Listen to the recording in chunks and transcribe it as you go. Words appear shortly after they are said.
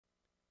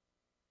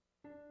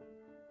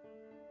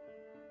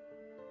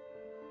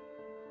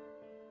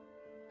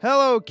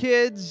Hello,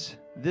 kids.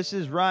 This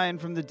is Ryan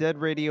from the Dead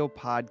Radio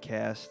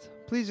Podcast.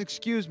 Please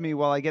excuse me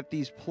while I get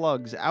these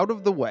plugs out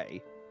of the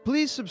way.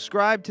 Please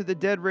subscribe to the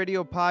Dead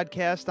Radio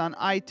Podcast on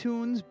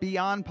iTunes,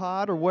 Beyond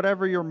Pod, or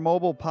whatever your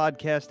mobile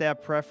podcast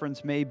app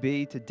preference may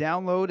be to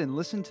download and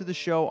listen to the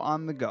show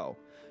on the go.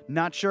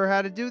 Not sure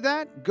how to do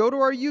that? Go to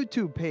our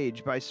YouTube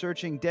page by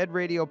searching Dead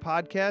Radio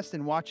Podcast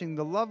and watching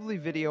the lovely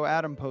video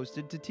Adam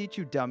posted to teach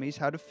you dummies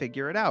how to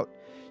figure it out.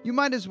 You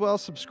might as well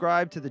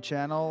subscribe to the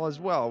channel as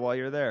well while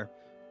you're there.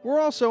 We're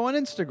also on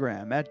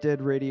Instagram at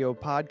Dead Radio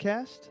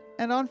Podcast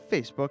and on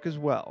Facebook as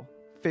well.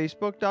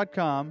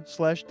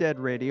 Facebook.com/Dead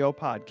Radio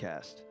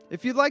Podcast.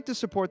 If you'd like to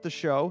support the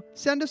show,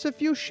 send us a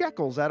few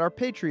shekels at our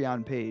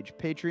Patreon page,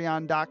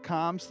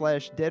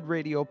 patreon.com/Dead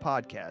Radio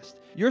Podcast.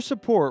 Your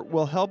support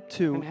will help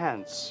to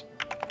enhance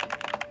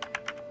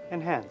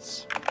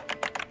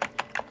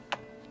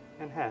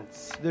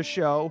the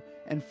show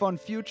and fund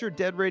future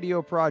Dead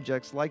Radio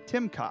projects like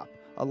Tim Cop,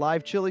 a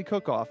live chili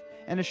cook-off,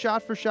 and a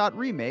shot-for-shot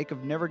remake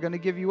of Never Gonna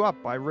Give You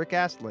Up by Rick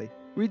Astley.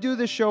 We do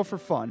this show for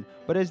fun,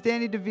 but as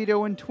Danny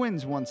DeVito and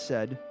Twins once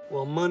said,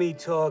 well, money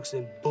talks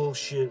and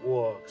bullshit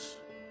walks.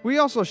 We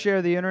also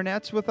share the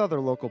internets with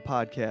other local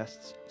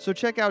podcasts, so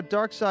check out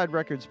Dark Side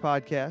Records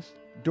Podcast,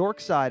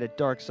 Dorkside at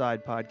Dark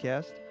Side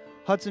Podcast,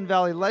 Hudson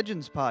Valley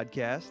Legends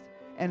Podcast,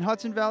 and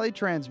Hudson Valley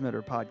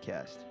Transmitter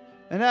Podcast.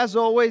 And as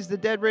always, the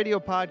Dead Radio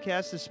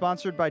Podcast is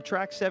sponsored by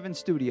Track 7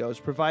 Studios,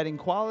 providing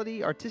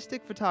quality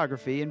artistic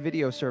photography and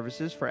video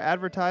services for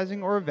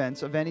advertising or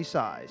events of any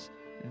size.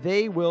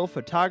 They will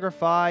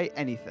photography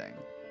anything.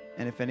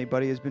 And if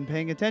anybody has been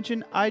paying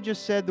attention, I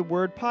just said the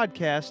word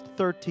podcast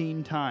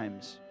 13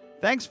 times.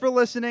 Thanks for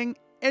listening.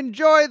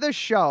 Enjoy the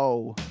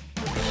show.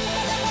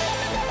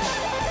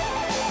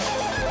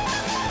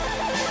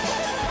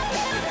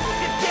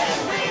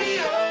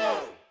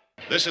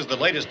 This is the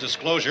latest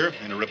disclosure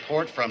in a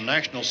report from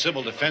National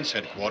Civil Defense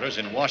Headquarters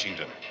in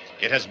Washington.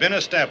 It has been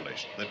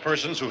established that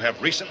persons who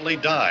have recently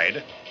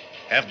died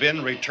have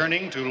been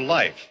returning to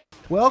life.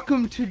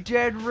 Welcome to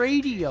Dead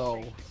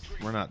Radio.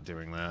 We're not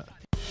doing that.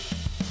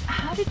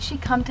 How did she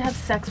come to have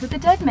sex with a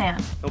dead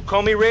man? Don't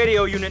call me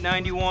Radio Unit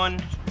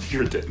 91.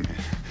 You're a dead man.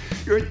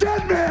 You're a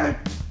dead man!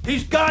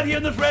 He's God here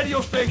in this radio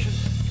station.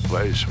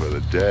 Place where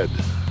the dead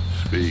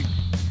speak.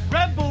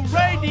 Rebel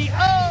Radio!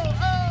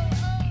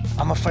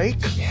 I'm a fake?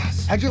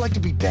 Yes. How'd you like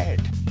to be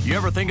dead? You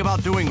ever think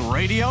about doing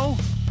radio?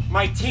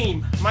 My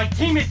team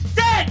is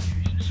dead!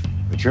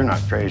 But you're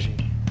not crazy.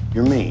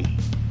 You're me.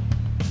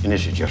 And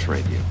this is just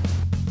radio.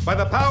 By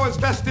the powers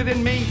vested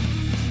in me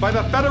by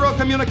the Federal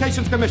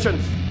Communications Commission,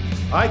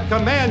 I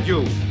command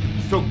you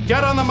to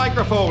get on the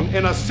microphone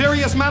in a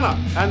serious manner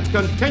and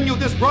continue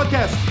this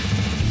broadcast.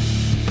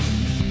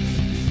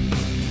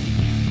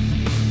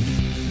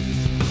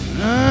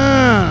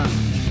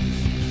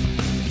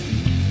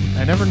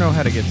 I never know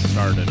how to get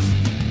started.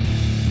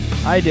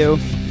 I do.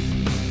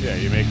 Yeah,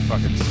 you make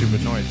fucking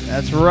stupid noises.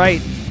 That's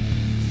right.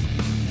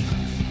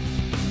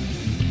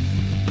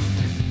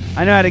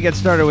 I know how to get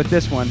started with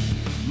this one.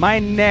 My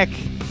neck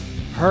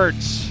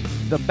hurts.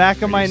 The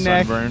back of my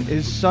neck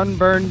is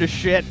sunburned to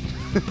shit.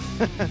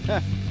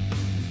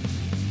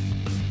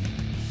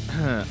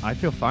 I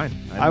feel fine.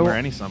 I didn't wear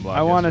any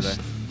sunblock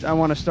yesterday. I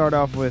want to start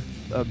off with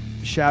a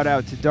shout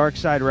out to Dark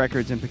Side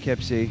Records in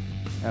Poughkeepsie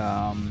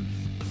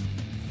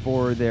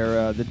for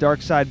their the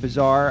Dark Side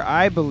Bazaar.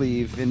 I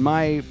believe, in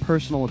my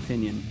personal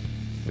opinion,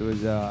 it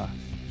was a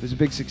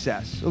big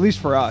success, at least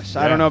for us.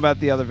 Yeah. I don't know about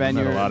the other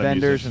vendors. Met a lot of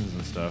musicians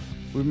and stuff.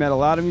 We met a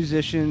lot of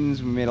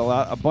musicians. We made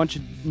a bunch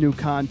of new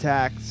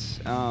contacts,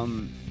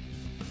 and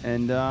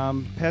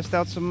passed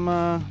out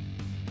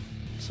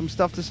some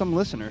stuff to some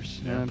listeners,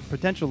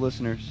 potential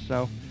listeners.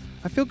 So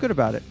I feel good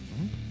about it.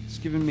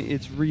 Mm-hmm.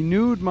 It's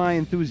renewed my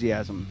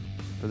enthusiasm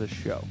for this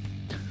show.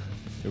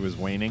 It was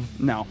waning?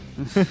 No.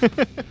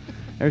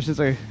 Ever since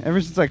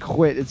I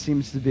quit, it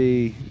seems to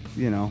be,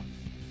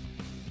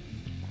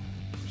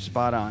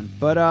 spot on.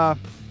 But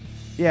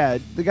yeah,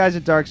 the guys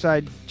at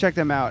Darkside, check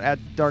them out at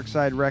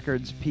Darkside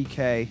Records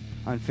PK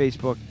on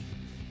Facebook,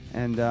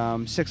 and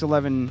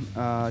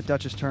 611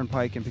 Dutchess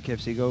Turnpike in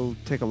Poughkeepsie. Go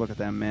take a look at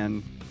them,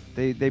 man.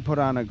 They put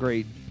on a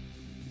great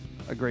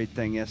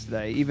thing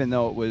yesterday, even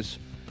though it was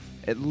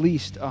at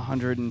least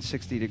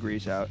 160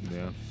 degrees out.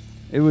 Yeah,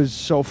 it was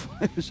so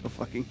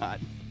fucking hot.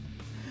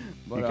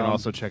 But, you can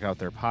also check out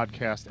their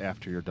podcast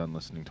after you're done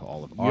listening to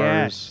all of ours.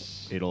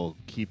 Yes. It'll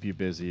keep you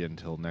busy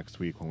until next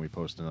week when we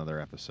post another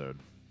episode.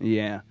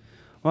 Yeah.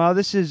 Well,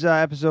 this is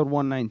episode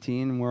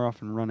 119, and we're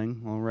off and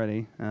running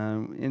already.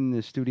 In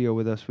the studio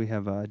with us, we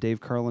have Dave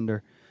Kurlander.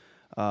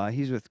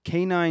 He's with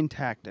K-9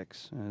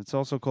 Tactics. It's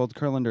also called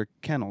Kurlander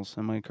Kennels.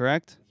 Am I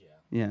correct?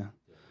 Yeah.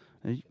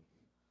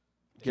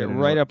 Get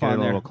right up on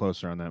there. A little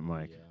closer on that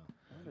mic. Yeah.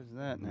 What is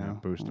that now? Yeah,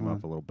 boost him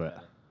up a little bit.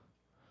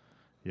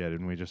 Yeah,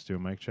 didn't we just do a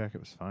mic check? It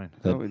was fine.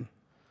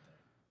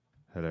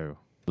 Hello.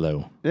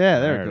 Hello. Yeah,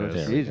 there it goes.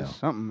 There Jesus,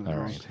 something. All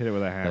right. Hit it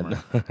with a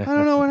hammer. I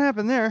don't know what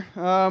happened there.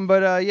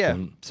 But yeah.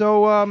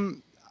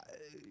 So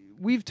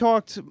we've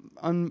talked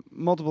on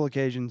multiple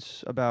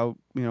occasions about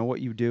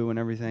what you do and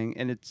everything,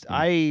 and it's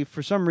I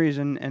for some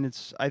reason, and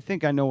I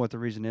think I know what the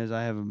reason is.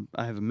 I have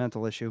a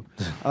mental issue.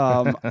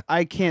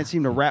 I can't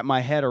seem to wrap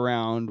my head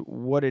around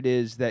what it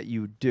is that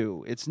you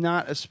do. It's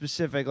not a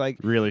specific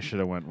Really should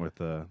have went with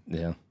the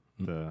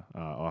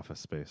Office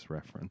Space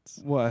reference.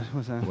 What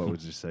was that? What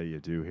would you say you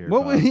do here?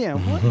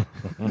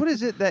 What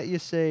is it that you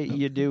say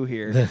you do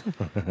here?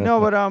 No,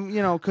 but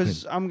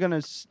because I'm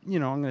gonna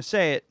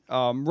say it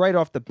right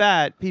off the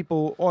bat.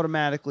 People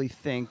automatically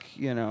think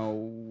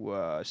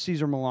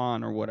Caesar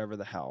Milan or whatever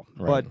the hell.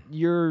 Right. But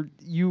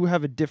you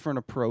have a different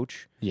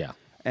approach. Yeah.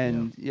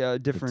 And a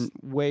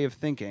different way of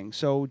thinking.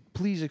 So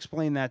please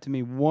explain that to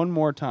me one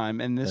more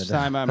time. And this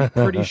time I'm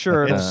pretty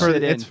sure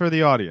it's for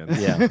the audience.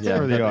 Yeah, it's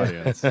for the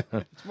audience.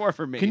 It's more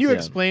for me. Can you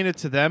explain it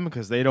to them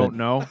because they don't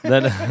know?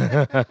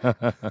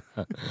 I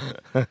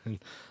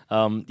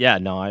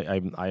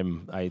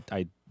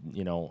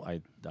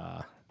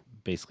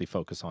basically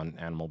focus on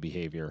animal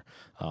behavior,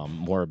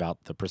 more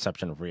about the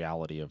perception of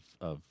reality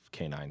of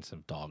canines,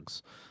 of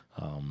dogs.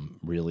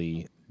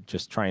 Really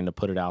just trying to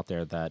put it out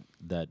there that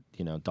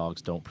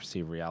dogs don't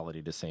perceive reality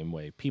the same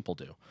way people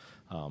do.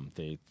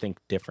 They think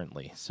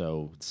differently,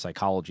 so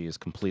psychology is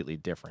completely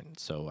different.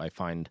 So I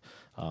find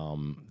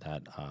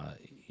that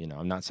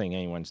I'm not saying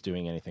anyone's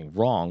doing anything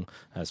wrong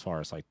as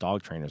far as like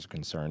dog trainers are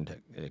concerned,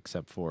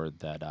 except for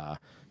that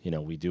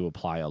we do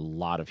apply a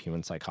lot of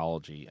human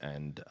psychology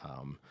and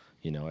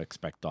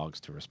expect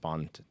dogs to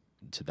respond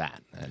to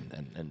that,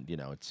 and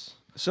it's.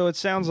 So it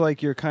sounds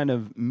like you're kind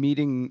of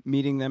meeting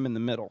them in the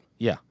middle.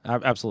 Yeah,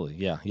 absolutely.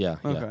 Yeah.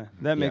 Okay,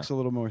 that makes a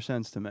little more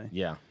sense to me.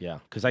 Yeah.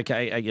 Because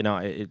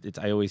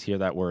I always hear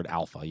that word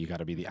alpha. You got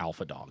to be the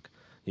alpha dog.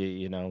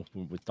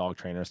 With dog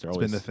trainers, they're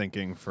always been the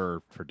thinking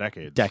for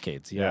decades.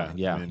 Decades. Yeah.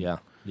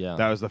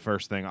 That was the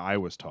first thing I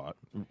was taught.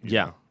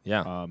 Yeah.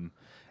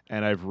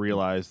 And I've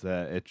realized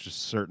that it's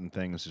just certain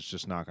things. It's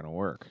just not going to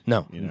work.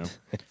 No,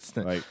 it's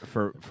like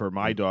for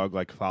my dog,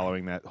 like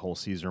following that whole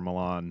Caesar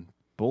Milan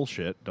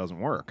bullshit doesn't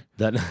work.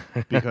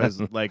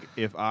 Because like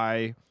if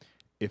I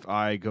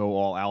go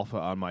all alpha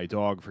on my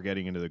dog for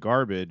getting into the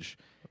garbage,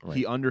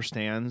 he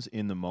understands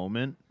in the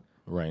moment.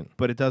 Right.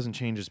 But it doesn't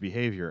change his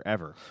behavior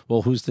ever.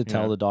 Well, who's to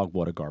tell the dog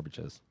what a garbage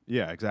is?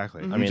 Yeah,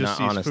 exactly. I mean,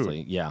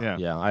 honestly,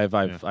 yeah.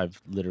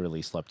 I've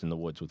literally slept in the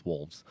woods with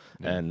wolves,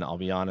 and I'll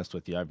be honest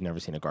with you, I've never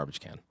seen a garbage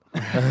can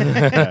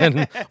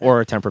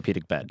or a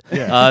Tempur-Pedic bed.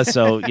 Yeah.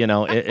 So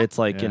it's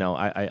like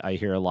I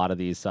hear a lot of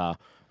these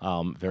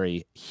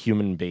very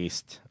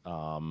human-based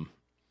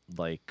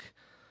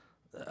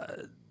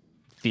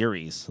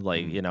theories,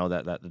 like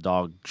that the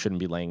dog shouldn't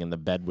be laying in the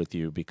bed with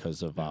you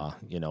because of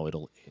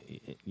it'll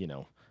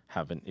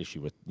have an issue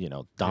with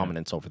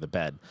dominance over the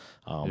bed.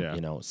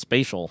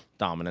 Spatial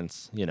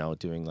dominance,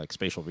 doing like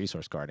spatial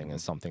resource guarding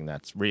is something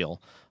that's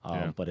real,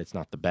 but it's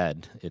not the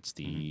bed, it's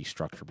the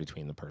structure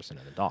between the person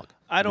and the dog.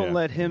 I don't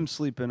let him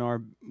sleep in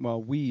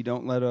we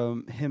don't let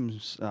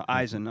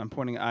Eisen, I'm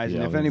pointing at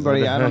Eisen. If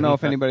anybody, I don't know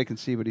if anybody can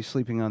see, but he's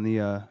sleeping on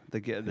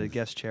the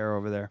guest chair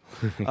over there.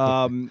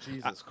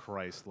 Jesus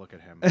Christ, look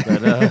at him.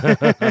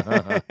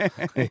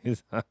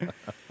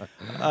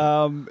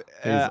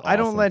 I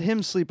don't let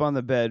him sleep on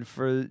the bed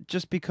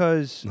just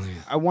because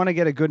I want to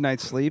get a good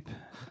night's sleep.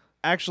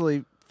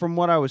 Actually, from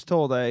what I was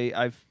told,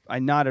 I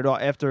nodded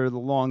off after the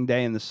long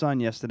day in the sun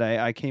yesterday.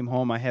 I came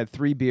home. I had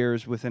 3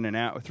 beers within an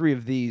hour, 3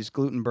 of these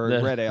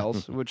Glutenberg red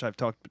ales, which I've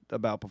talked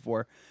about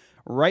before,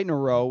 right in a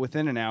row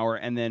within an hour,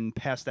 and then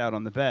passed out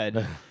on the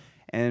bed.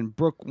 And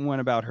Brooke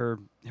went about her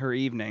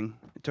evening,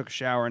 took a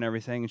shower and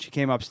everything, and she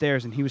came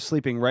upstairs, and he was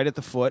sleeping right at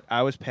the foot.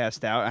 I was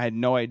passed out. I had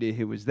no idea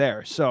he was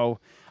there. So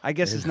I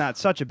guess it's not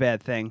such a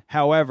bad thing.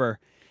 However,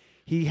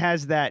 he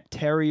has that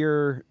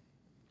terrier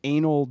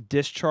anal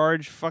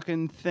discharge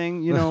fucking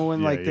thing,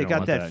 when they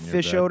got that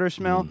fish odor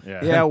smell.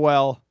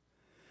 Well,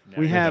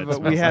 we had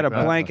a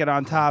blanket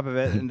on top of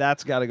it, and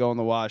that's got to go in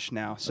the wash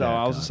now. So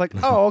I was just like,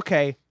 oh,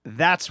 okay,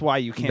 that's why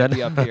you can't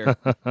be up here,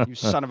 you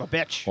son of a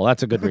bitch. Well,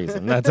 that's a good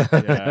reason. That's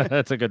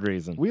a good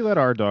reason. We let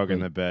our dog in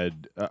the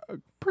bed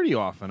pretty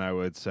often, I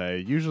would say.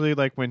 Usually,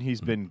 like when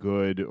he's been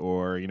good,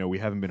 or we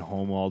haven't been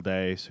home all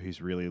day, so he's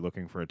really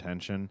looking for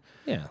attention.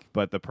 Yeah.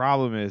 But the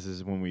problem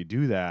is when we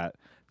do that,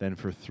 then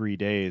for 3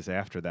 days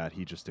after that,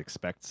 he just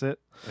expects it.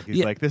 Like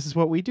he's like, "This is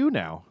what we do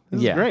now.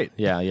 This is great."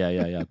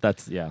 Yeah.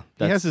 That's he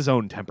has his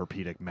own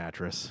Tempur-Pedic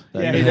mattress.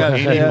 Yeah, he does.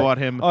 Amy bought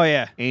him. Oh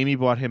yeah. Amy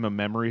bought him a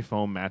memory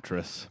foam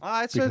mattress.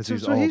 That's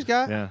what he's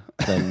got. Yeah.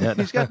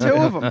 He's got 2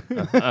 of them.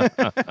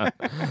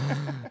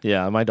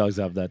 Yeah, my dogs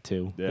have that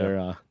too.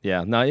 Yeah.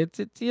 No,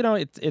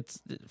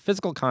 it's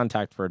physical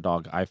contact for a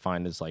dog. I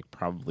find is like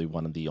probably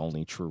one of the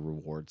only true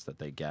rewards that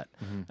they get.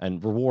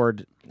 And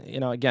reward,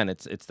 again,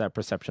 it's that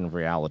perception of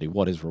reality.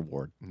 What is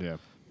reward? Yeah.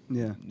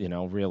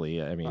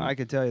 Really, I mean, I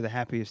could tell you the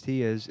happiest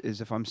he is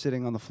if I'm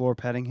sitting on the floor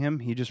petting him.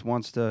 He just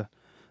wants to,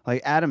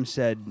 like Adam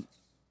said,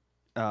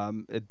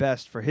 at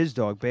best for his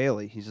dog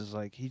Bailey. He's just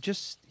like he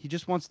just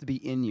wants to be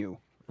in you.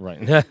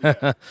 Right.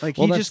 Like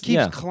he just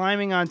keeps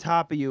climbing on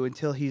top of you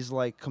until he's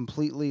like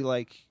completely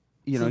like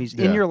he's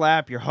in your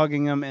lap, you're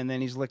hugging him, and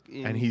then he's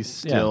he's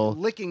still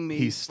licking me.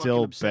 He's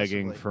still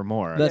begging obsessively. for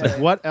more. That-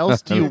 What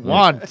else do you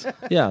want?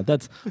 Yeah,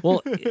 that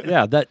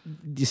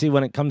you see,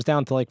 when it comes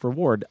down to like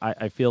reward,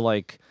 I feel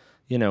like,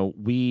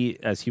 we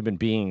as human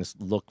beings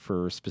look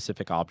for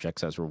specific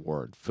objects as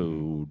reward,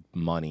 food,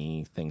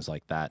 money, things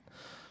like that.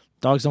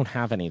 Dogs don't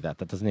have any of that.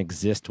 That doesn't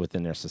exist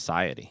within their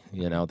society.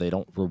 They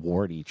don't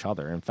reward each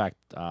other. In fact,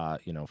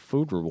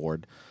 food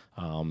reward,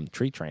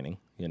 tree training.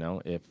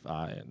 If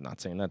I'm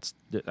not saying that's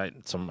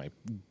some of my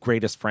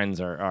greatest friends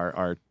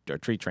are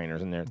tree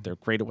trainers, and they're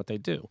great at what they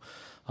do.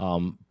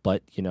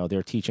 But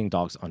they're teaching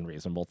dogs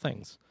unreasonable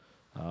things.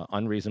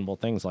 Unreasonable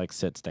things like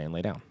sit, stay, and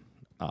lay down.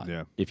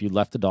 If you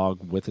left the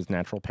dog with his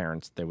natural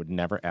parents, they would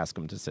never ask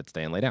him to sit,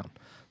 stay, and lay down.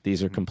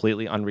 These are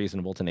completely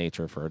unreasonable to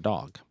nature for a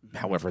dog.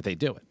 However, they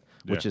do it,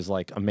 which is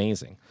like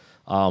amazing.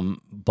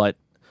 But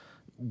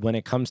when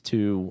it comes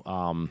to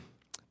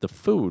the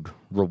food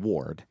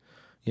reward,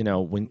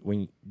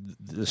 when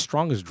the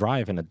strongest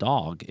drive in a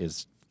dog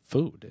is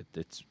food.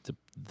 It's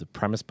the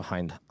premise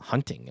behind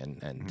hunting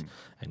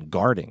and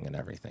guarding and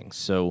everything.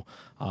 So,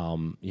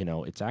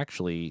 it's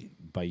actually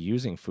by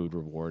using food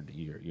reward,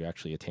 you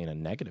actually attain a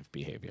negative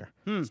behavior.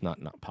 It's not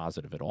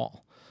positive at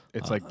all.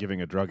 It's like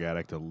giving a drug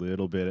addict a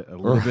little bit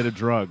of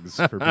drugs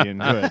for being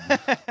good.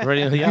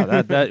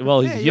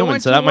 Well, he's human,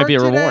 so that might be a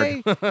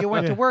reward. You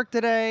went to work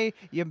today.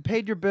 You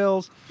paid your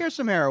bills. Here's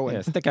some heroin.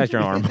 Yeah, stick out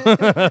your arm.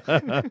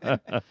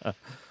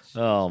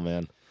 Oh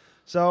man.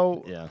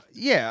 So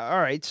yeah. All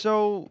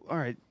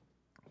right.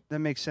 That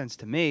makes sense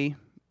to me.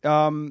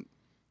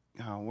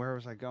 Where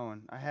was I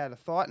going? I had a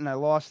thought and I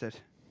lost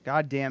it.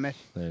 God damn it.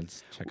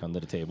 Let's check under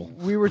the table.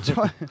 We were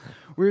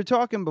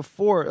talking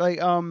before, like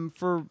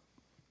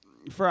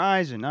for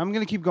Eisen. I'm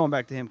gonna keep going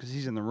back to him because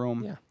he's in the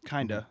room. Yeah.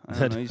 Kinda. I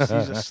don't know. He's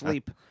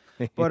asleep.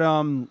 But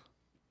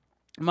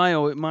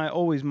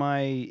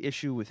my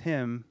issue with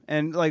him,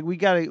 and like we're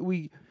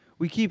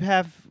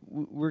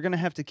gonna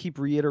have to keep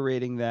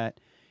reiterating that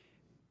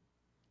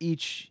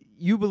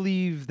you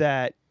believe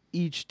that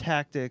each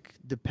tactic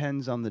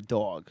depends on the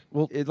dog.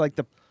 Well,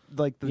 the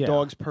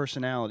dog's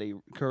personality.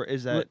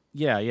 Is that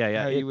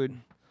how you would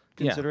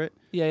consider it?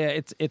 Yeah.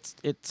 It's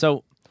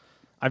so.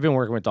 I've been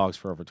working with dogs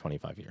for over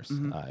 25 years.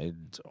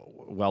 It's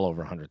well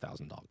over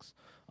 100,000 dogs.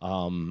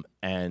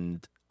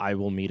 And I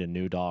will meet a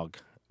new dog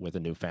with a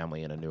new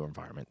family in a new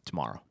environment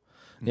tomorrow.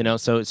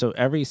 So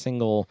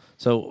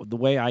the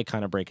way I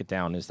kind of break it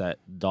down is that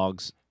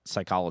dogs'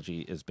 psychology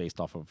is based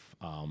off of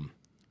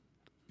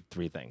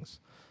three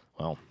things.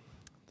 Well,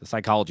 the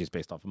psychology is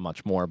based off of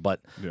much more, but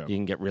you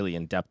can get really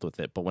in depth with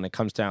it. But when it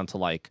comes down to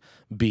like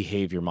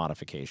behavior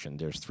modification,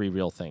 there's three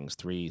real things,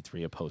 three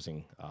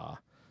opposing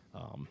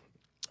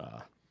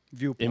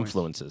viewpoints.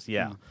 Influences.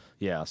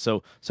 Yeah.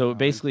 So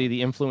basically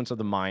the influence of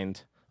the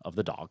mind of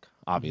the dog,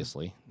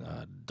 obviously.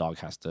 Dog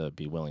has to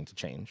be willing to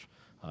change.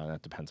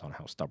 That depends on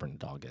how stubborn the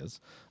dog is.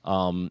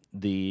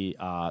 The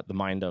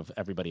mind of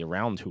everybody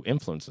around who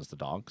influences the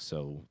dog,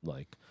 so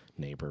like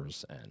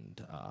neighbors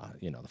and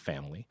the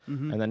family,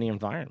 and then the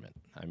environment.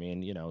 I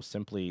mean,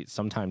 simply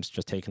sometimes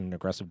just taking an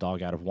aggressive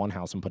dog out of one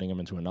house and putting him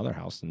into another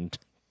house, and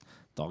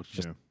dog's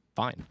just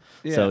fine.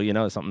 Yeah.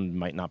 So something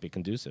might not be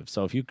conducive.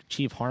 So if you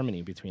achieve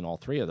harmony between all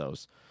three of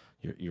those,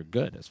 you're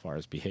good as far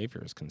as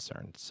behavior is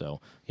concerned.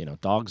 So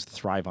dogs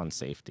thrive on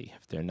safety.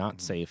 If they're not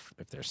safe,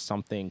 if there's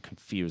something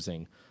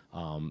confusing,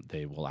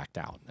 they will act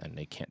out, and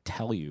they can't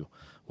tell you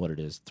what it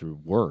is through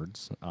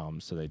words.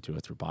 So they do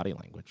it through body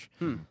language.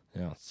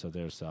 So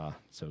there's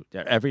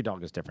every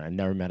dog is different. I've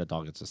never met a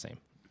dog that's the same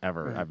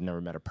ever. Right. I've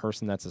never met a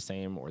person that's the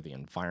same, or the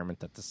environment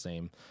that's the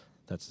same.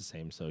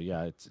 So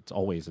it's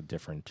always a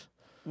different.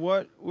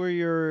 What were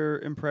your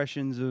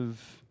impressions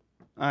of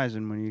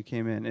Eisen when you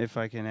came in? If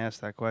I can ask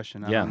that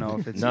question, I don't know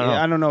if it's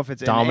I don't know if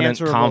it's dominant,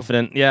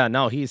 confident. Yeah,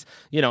 no, he's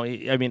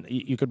I mean,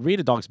 you could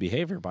read a dog's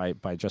behavior by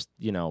just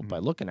by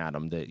looking at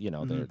them. That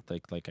they're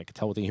like I could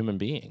tell with a human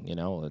being.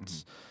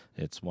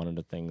 It's one of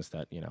the things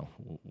that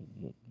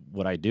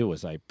what I do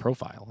is I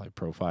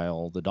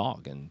profile the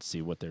dog and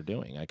see what they're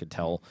doing. I could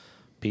tell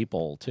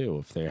people too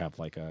if they have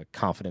like a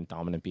confident,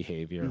 dominant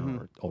behavior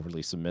or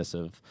overly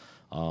submissive.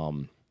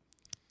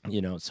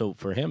 So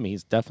for him,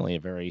 he's definitely a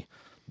very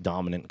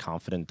dominant,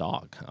 confident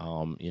dog.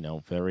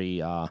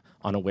 Very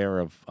unaware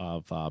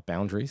of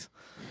boundaries.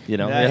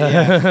 Very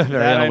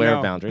unaware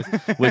of boundaries,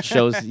 which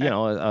shows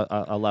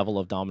a level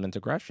of dominant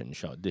aggression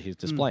he's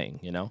displaying.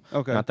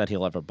 Not that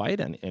he'll ever bite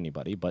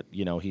anybody, but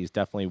he's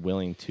definitely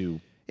willing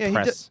to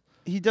press.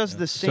 He does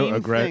the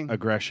same thing.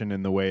 Aggression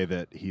in the way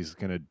that he's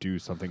going to do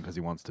something because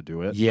he wants to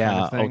do it.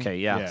 Yeah. Kind of okay.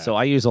 Yeah. So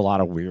I use a lot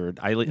of weird.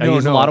 I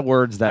use a lot of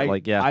words that I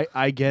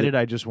get it.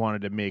 I just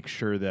wanted to make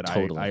sure that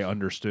I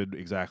understood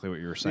exactly what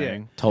you were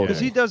saying. Totally.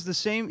 Because he does the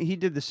same. He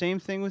did the same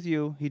thing with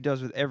you. He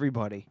does with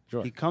everybody.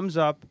 Sure. He comes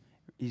up.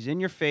 He's in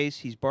your face.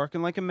 He's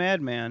barking like a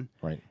madman.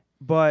 Right.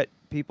 But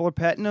people are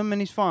petting him,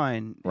 and he's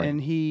fine. Right.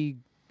 And he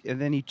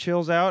he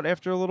chills out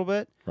after a little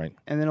bit. Right.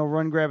 And then he'll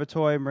run, grab a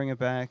toy, and bring it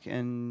back,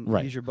 and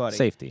he's your buddy.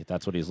 Safety.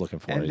 That's what he's looking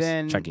for. And he's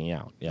then, checking you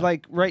out. Yeah.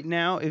 Like right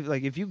now,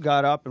 if you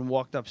got up and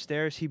walked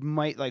upstairs, he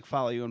might like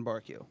follow you and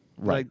bark you.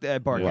 Right.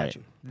 Like bark Right. at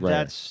you. Right.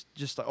 That's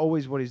just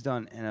always what he's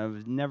done, and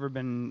I've never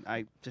been.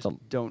 I just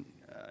don't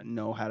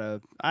know how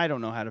to. I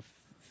don't know how to.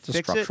 It's a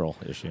fix structural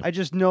it. issue. I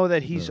just know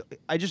that he's.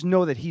 I just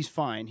know that he's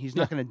fine. He's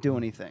not going to do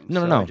anything.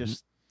 No, so no. I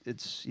just.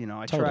 It's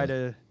I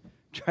Totally.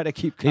 try to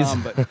keep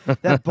calm,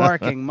 but that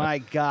barking, my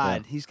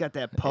God, Yeah. he's got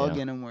that pug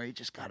in him where he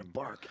just got to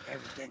bark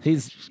everything.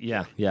 He's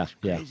yeah.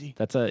 crazy.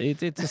 That's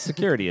it's a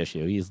security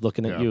issue. He's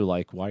looking at you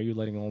like, why are you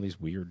letting all these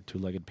weird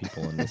two-legged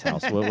people in this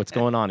house? What's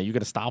going on? Are you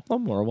going to stop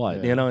them or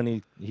what? Yeah.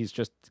 And he's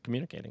just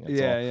communicating.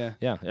 That's all.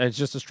 Yeah. It's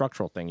just a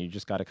structural thing. You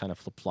just got to kind of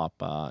flip flop.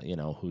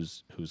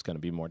 Who's going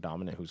to be more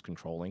dominant? Who's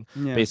controlling?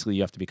 Yeah. Basically,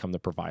 you have to become the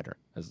provider.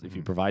 If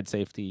you provide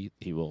safety,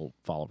 he will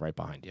follow right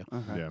behind you.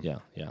 Okay.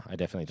 Yeah. I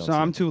definitely don't. So see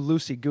I'm it. too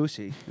loosey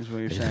goosey, is what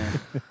you're saying.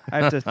 I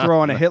have to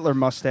throw on a Hitler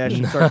mustache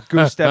and start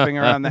goose stepping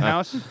around the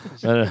house.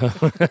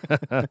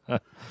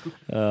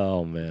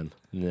 Oh man,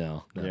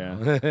 no.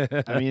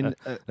 Yeah. I mean,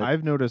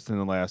 I've noticed in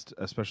the last,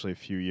 especially a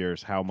few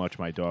years, how much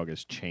my dog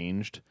has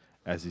changed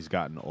as he's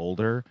gotten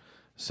older.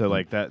 So,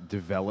 like, that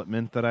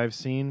development that I've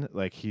seen,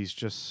 like, he's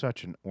just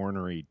such an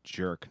ornery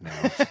jerk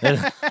now.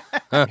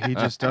 He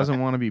just doesn't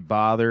want to be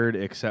bothered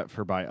except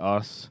for by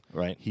us.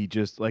 Right. He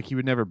just, like, he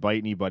would never bite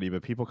anybody,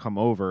 but people come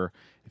over.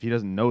 If he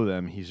doesn't know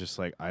them, he's just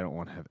like, I don't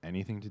want to have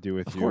anything to do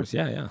with you. Of course,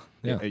 yeah.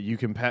 You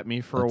can pet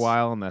me for a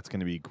while, and that's going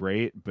to be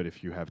great. But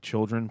if you have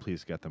children,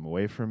 please get them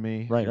away from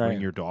me. Right, if you bring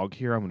right. your dog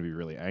here, I'm going to be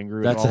really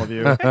angry with all of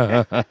you.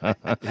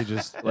 He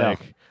just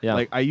like,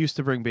 like I used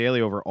to bring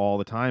Bailey over all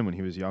the time when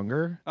he was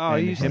younger. Oh,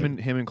 and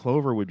him and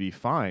Clover would be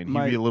fine.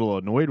 He'd be a little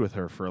annoyed with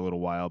her for a little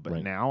while,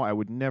 but now I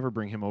would never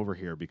bring him over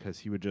here because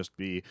he would just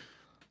be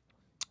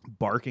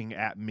barking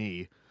at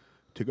me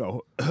to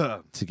go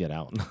to get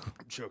out.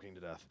 I'm choking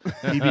to death.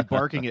 He'd be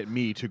barking at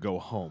me to go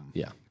home.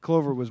 Yeah.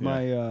 Clover was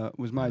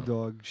my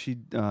dog. She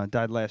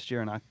died last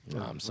year, and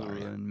I'm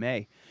sorry. In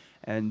May,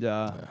 and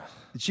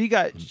she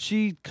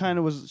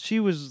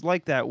was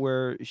like that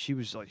where she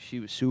was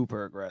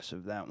super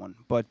aggressive, that one,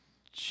 but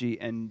she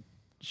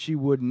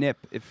would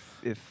nip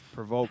if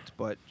provoked,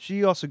 but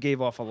she also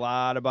gave off a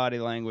lot of body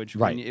language.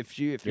 Right. If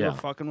you were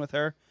fucking with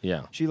her,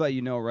 yeah, she let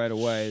you know right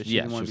away that she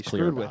didn't want to be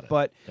clear screwed with.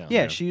 about it.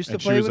 But she used to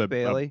play with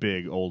Bailey. A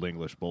big old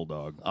English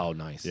bulldog. Oh,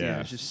 nice.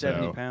 Yeah, she's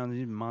 70 pounds.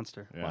 He's a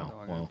monster. Yeah.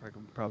 Wow. I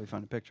could probably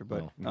find a picture,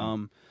 but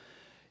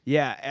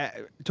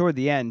toward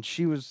the end,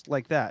 she was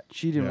like that.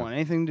 She didn't want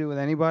anything to do with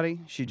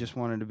anybody. She just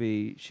wanted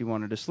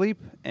to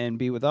sleep and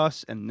be with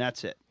us, and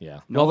that's it.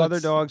 Yeah. No other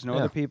dogs, no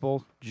other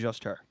people,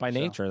 just her. By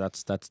nature,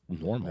 that's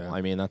normal. Yeah.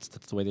 I mean, that's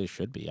the way they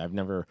should be. I've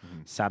never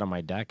sat on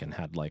my deck and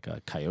had like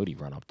a coyote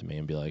run up to me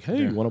and be like,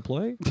 "Hey, you want to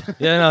play?"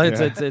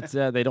 It's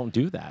they don't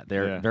do that.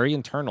 They're very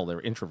internal.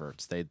 They're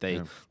introverts.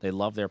 They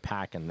love their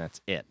pack, and that's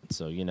it.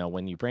 So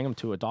when you bring them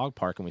to a dog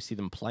park and we see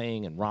them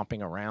playing and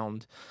romping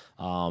around,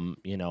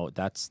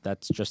 that's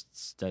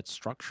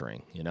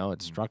structuring.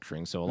 It's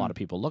structuring. So a lot of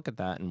people look at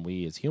that, and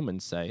we as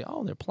humans say,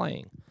 "Oh, they're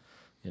playing."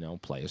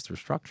 Play is through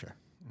structure.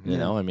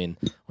 I mean,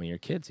 when you're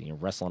kids and you're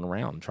wrestling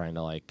around trying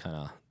to like kind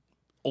of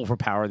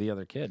overpower the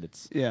other kid,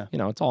 it's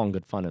it's all in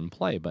good fun and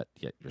play, but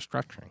yet you're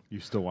structuring. You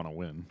still want to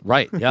win,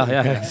 right?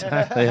 Yeah,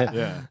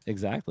 exactly.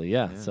 Exactly.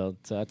 Yeah. So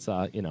that's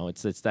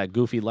it's that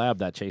goofy lab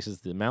that chases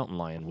the mountain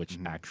lion, which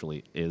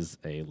actually is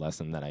a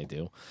lesson that I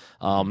do.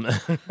 What?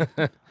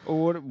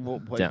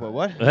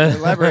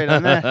 Elaborate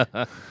on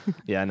that.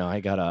 Yeah, no, I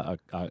got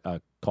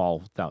a call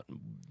without.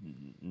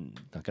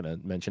 Not going to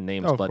mention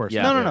names, of but course.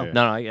 No.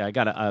 I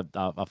got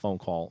a phone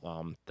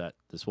call that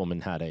this woman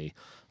had a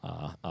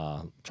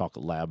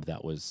chocolate lab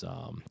that was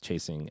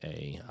chasing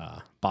a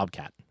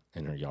bobcat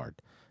in her yard,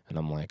 and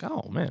I'm like,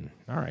 oh man,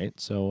 all right.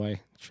 So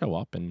I show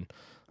up and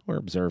we're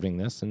observing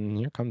this, and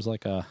here comes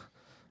like a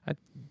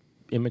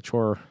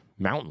immature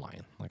mountain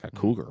lion, like a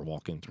cougar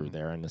walking through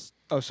there, and this.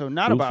 Oh, so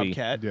not goofy, a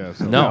bobcat. Yeah,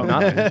 no,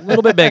 not a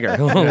little bit bigger,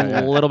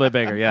 a little bit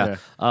bigger. Yeah.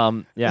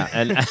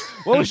 And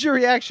what was your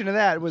reaction to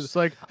that? It was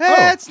like,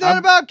 hey, it's not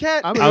a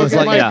bobcat. I was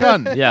like, my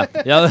gun. Yeah.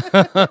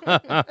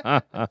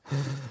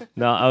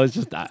 No, I was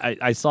just,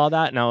 I saw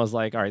that and I was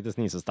like, all right, this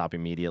needs to stop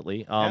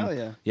immediately. Hell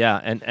yeah. Yeah,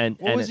 and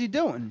what was he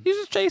doing? He's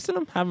just chasing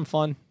him, having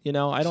fun. I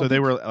don't. So they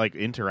were like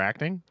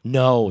interacting?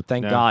 No,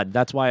 thank God.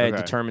 That's why I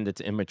determined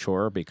it's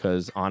immature,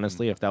 because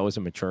honestly, if that was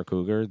a mature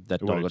cougar,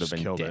 that dog would have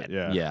been dead.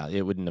 Yeah,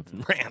 it wouldn't have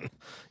ran.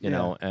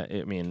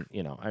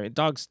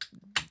 Dogs.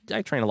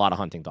 I train a lot of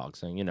hunting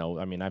dogs,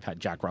 and I've had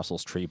Jack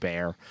Russell's tree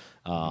bear.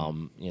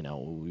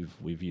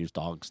 We've used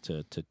dogs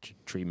to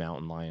tree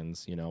mountain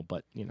lions.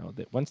 But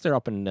once they're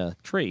up in the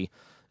tree,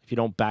 if you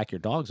don't back your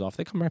dogs off,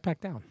 they come right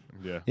back down.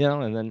 Yeah. You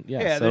know, and then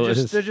Yeah, so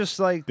they're just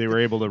like they were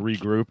able to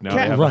regroup. Now Cat-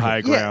 they have Right. a high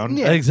Yeah, ground.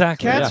 yeah.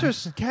 Exactly, Cats yeah. are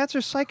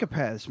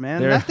psychopaths,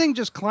 man. They're- That thing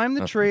just climbed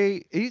the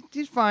tree.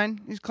 He's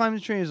fine. He's climbed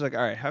the tree. He's like,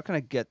 all right, how can I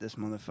get this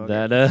motherfucker?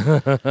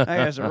 That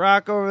There's a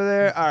rock over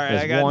there. All right,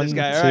 There's I got one, this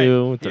guy. All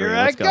right, 2, 3, here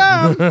I let's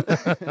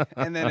come.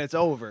 And then it's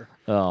over.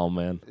 Oh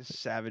man.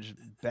 Savage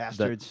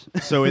bastards.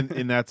 So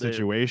in that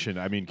situation,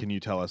 I mean, can you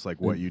tell us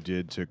like what you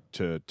did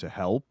to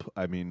help?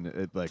 I mean,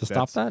 To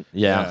stop that?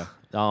 Yeah.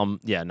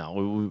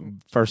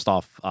 First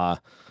off,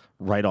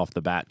 right off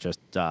the bat, just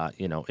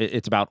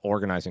it's about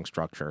organizing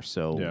structure.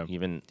 So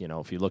even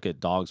if you look at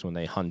dogs when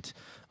they hunt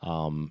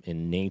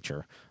in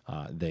nature,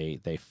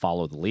 they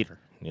follow the leader.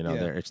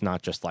 It's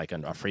not just like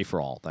a free for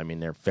all. I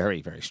mean, they're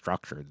very, very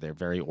structured. They're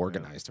very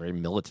organized. They're very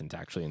militant,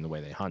 actually, in the way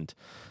they hunt.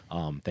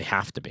 They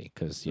have to be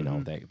because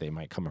they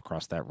might come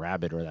across that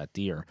rabbit or that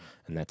deer,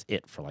 and that's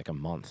it for like a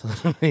month.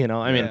 I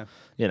mean,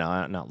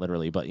 not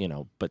literally, but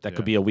that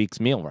could be a week's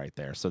meal right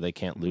there. So they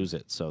can't lose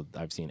it. So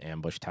I've seen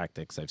ambush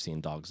tactics. I've seen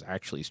dogs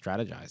actually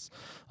strategize.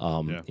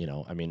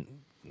 I mean.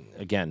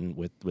 Again,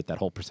 with that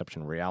whole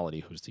perception of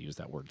reality, who's to use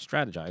that word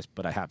strategize,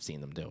 but I have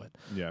seen them do it.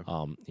 Yeah.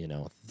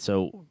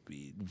 So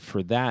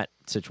for that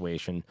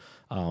situation,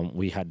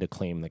 we had to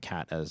claim the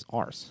cat as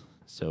ours.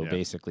 So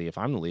basically, if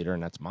I'm the leader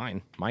and that's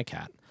my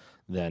cat,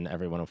 then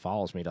everyone who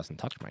follows me doesn't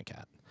touch my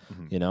cat.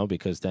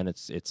 Because then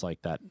it's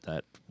like that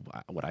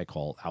what I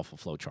call alpha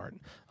flow chart.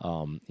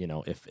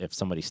 If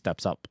somebody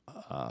steps up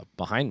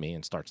behind me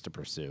and starts to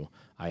pursue,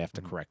 I have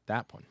to correct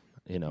that one.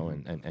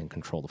 And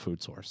control the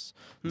food source.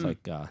 It's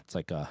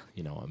like a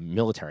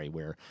military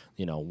where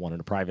one of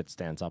the privates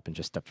stands up and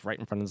just steps right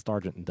in front of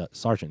the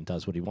sergeant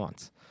does what he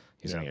wants.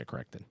 He's gonna get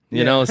corrected.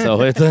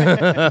 So it's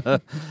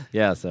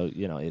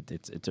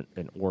it's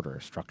an order,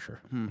 a structure.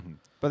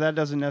 But that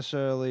doesn't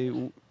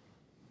necessarily.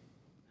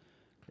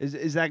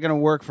 Is that going to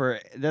work for?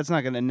 That's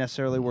not going to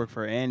necessarily work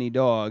for any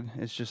dog.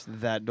 It's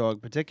just that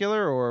dog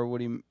particular, or what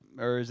do you?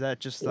 Or is that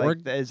just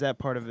like? Is that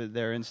part of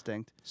their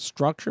instinct?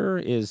 Structure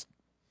is.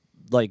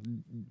 Like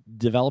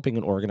developing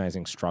and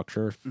organizing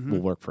structure will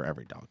work for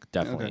every dog.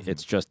 Definitely. Okay.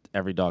 It's just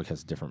every dog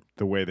has different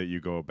the way that you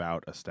go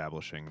about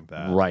establishing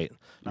that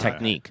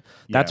technique.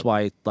 That's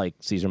why like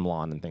Cesar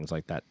Millan and things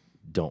like that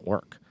don't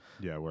work.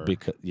 Yeah,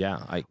 because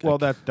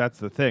that's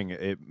the thing.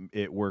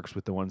 It works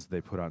with the ones that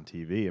they put on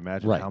TV.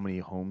 Imagine how many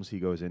homes he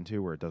goes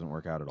into where it doesn't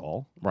work out at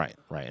all. Right,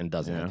 and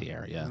doesn't hit the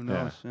air. Yeah. Who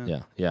knows?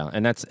 Yeah.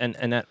 And that's and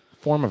that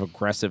form of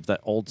aggressive,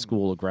 that old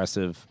school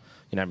aggressive.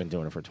 I've been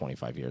doing it for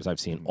 25 years. I've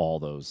seen all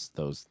those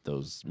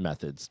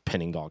methods: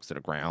 pinning dogs to the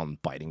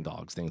ground, biting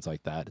dogs, things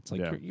like that. It's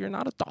like you're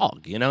not a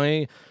dog,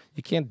 you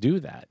can't do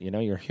that.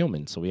 You're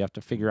human, so we have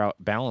to figure out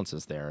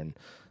balances there. And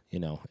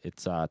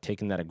it's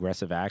taking that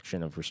aggressive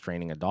action of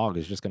restraining a dog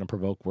is just going to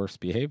provoke worse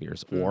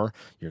behaviors, or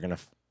you're going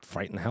to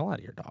frighten the hell out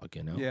of your dog.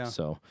 Yeah.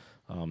 So,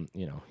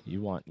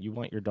 you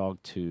want your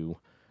dog to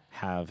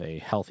have a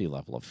healthy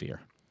level of fear.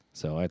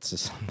 So it's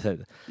just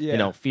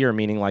fear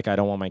meaning like I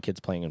don't want my kids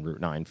playing in Route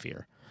 9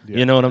 fear. Yeah.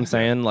 You know what I'm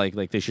saying? Like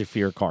they should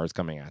fear cars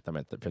coming at them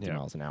at 50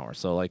 miles an hour.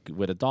 So like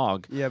with a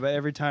dog. Yeah, but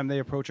every time they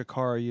approach a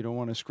car, you don't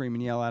want to scream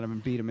and yell at them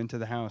and beat them into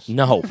the house.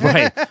 No,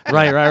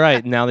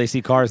 right. Now they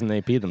see cars and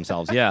they pee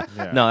themselves. Yeah.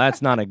 No,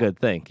 that's not a good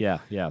thing. Yeah.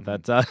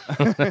 That's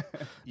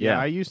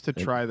I used to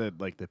try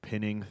the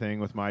pinning thing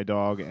with my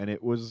dog, and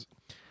it was.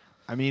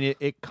 I mean,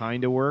 it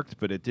kind of worked,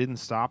 but it didn't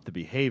stop the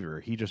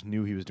behavior. He just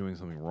knew he was doing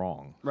something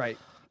wrong. Right.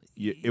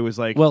 It was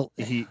like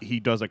he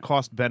does a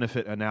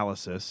cost-benefit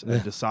analysis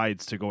and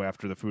decides to go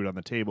after the food on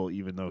the table,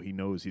 even though he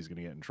knows he's going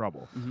to get in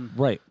trouble.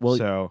 Right. Well,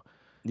 so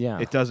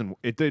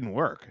it didn't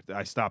work.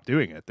 I stopped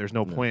doing it. There's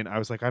no point. I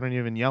was like, I don't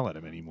even yell at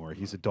him anymore.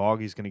 He's a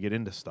dog. He's going to get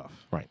into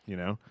stuff. Right.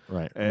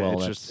 Right.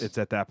 And it's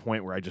at that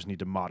point where I just need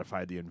to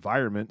modify the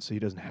environment so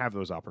he doesn't have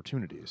those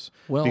opportunities.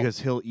 Well,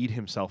 because he'll eat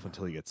himself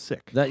until he gets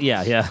sick.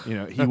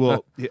 He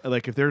will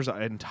like if there's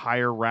an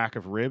entire rack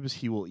of ribs,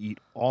 he will eat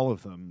all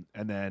of them,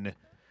 and then.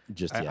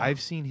 I've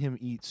seen him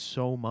eat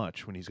so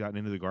much when he's gotten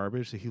into the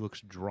garbage that he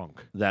looks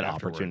drunk. That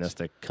afterwards.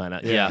 Opportunistic kind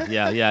of yeah.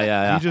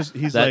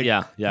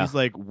 He's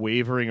like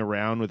wavering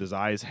around with his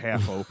eyes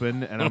half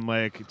open, and I'm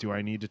like, do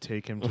I need to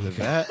take him to the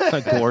vet?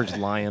 A gorged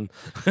lion.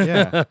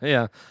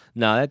 Yeah.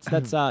 No,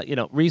 that's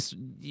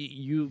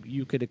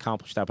you could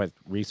accomplish that by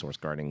resource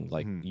guarding,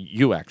 like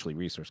you actually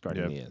resource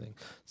guarding the thing.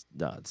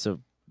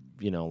 So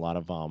a lot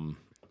of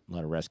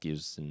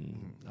rescues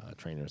and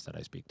trainers that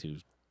I speak to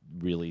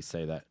really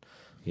say that.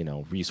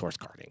 Resource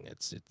guarding.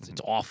 It's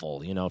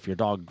awful. If your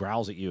dog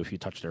growls at you if you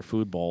touch their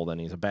food bowl, then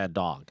he's a bad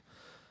dog.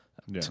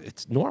 Yeah.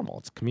 It's normal.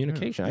 It's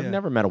communication. I've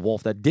never met a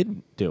wolf that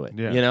didn't do it.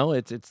 Yeah.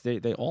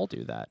 They all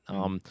do that.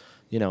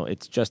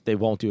 It's just they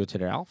won't do it to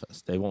their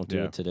alphas. They won't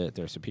do it to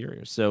their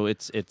superiors. So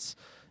it's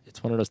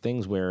one of those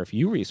things where if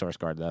you resource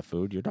guard that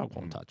food, your dog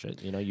won't touch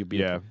it. You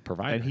be a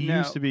provider. And he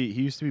used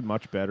to be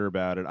much better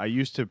about it. I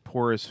used to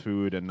pour his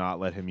food and not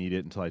let him eat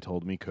it until I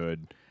told him he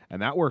could.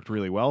 and that worked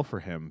really well for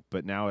him.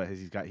 But now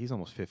he's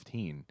almost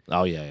 15.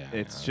 Oh yeah.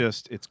 It's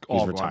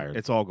all retired. Gone,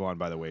 it's all gone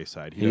by the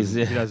wayside. He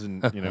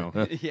doesn't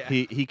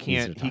he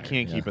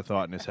can't keep a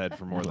thought in his head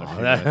for more than a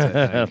few minutes.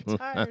 I think.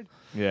 Tired.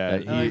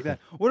 Yeah, I like that.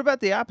 What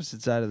about the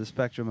opposite side of the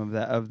spectrum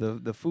of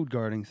the food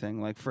guarding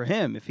thing? Like for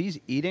him, if he's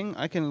eating,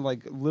 I can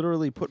like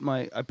literally put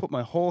my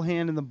whole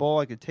hand in the bowl.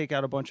 I could take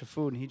out a bunch of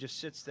food, and he just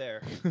sits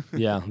there.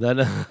 Yeah,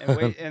 that. and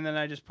wait, and then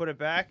I just put it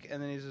back,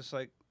 and then he's just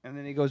like, and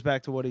then he goes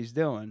back to what he's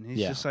doing. He's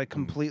just like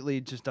completely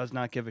just does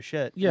not give a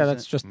shit. Yeah,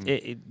 that's just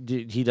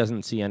he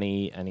doesn't see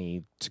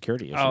any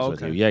security issues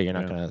with you. Yeah, you're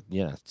not gonna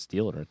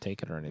steal it or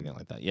take it or anything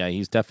like that. Yeah,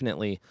 he's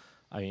definitely.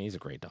 I mean, he's a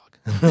great dog.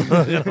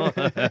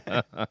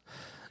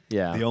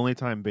 Yeah. The only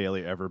time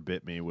Bailey ever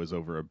bit me was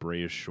over a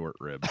braised short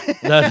rib.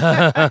 And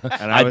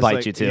I'd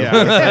bite you too.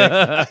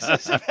 Yeah,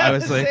 I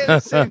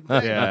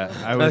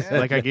was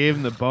like, I gave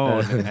him the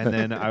bone, and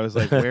then I was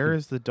like, where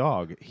is the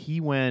dog? He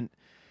went,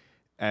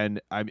 and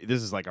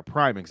this is like a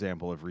prime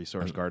example of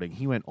resource guarding.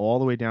 He went all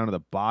the way down to the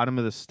bottom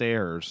of the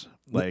stairs,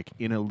 like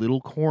in a little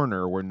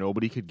corner where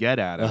nobody could get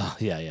at him.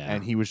 Yeah.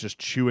 And he was just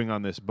chewing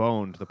on this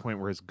bone to the point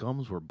where his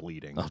gums were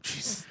bleeding. Oh,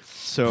 jeez.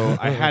 So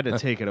I had to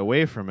take it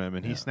away from him,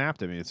 and he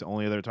snapped at me. It's the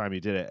only other time he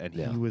did it, and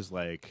he was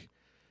like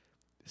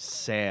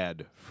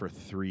sad for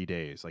 3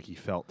 days. Like he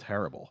felt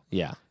terrible.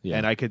 Yeah.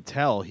 And I could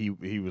tell he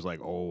was like,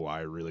 "Oh,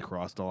 I really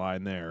crossed the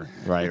line there."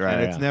 Right.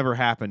 And it's never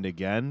happened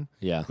again.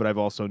 Yeah. But I've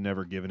also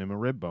never given him a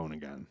rib bone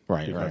again.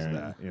 Right. Because of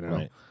that. You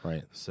know.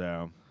 Right.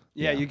 So.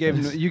 Yeah, you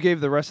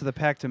gave the rest of the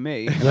pack to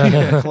me,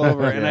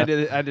 Clover, and I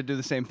had to do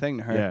the same thing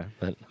to her. Yeah,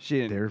 but she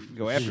didn't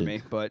go after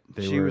me, but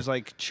she was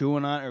like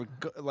chewing on, or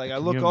like I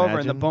look over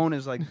and the bone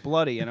is like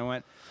bloody, and I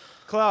went,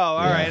 "Chloe,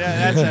 all right,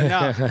 that's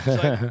enough."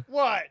 She's like,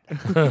 "What?"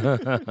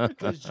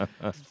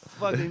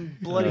 Fucking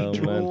bloody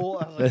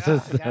drool. I was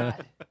like, "Oh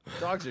God,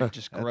 dogs are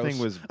just gross." That thing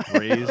was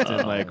braised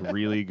in like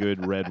really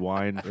good red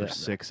wine for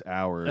 6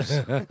 hours.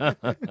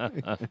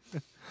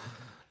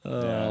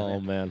 Oh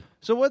man.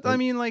 So what I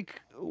mean,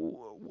 like,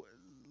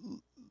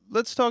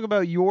 let's talk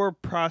about your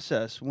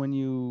process when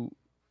you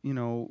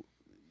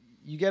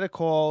get a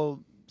call.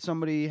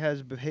 Somebody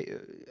has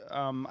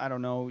I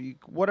don't know,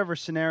 whatever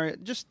scenario.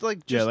 Just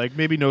like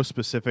maybe no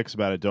specifics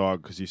about a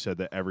dog because you said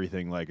that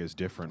everything like is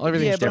different.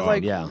 Everything's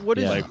different. Like, what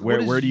is like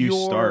where do you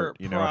start?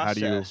 You know, how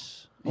do you?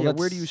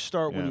 Where do you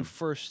start when you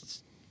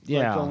first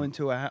go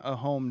into a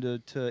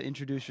home to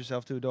introduce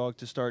yourself to a dog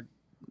to start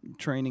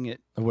training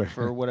it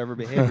for whatever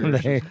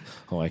behavior.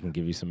 I can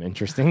give you some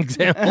interesting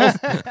examples.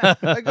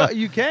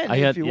 You can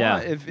if you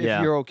want, if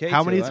you're okay.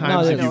 How many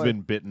times have you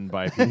been bitten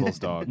by people's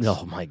dogs?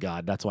 Oh my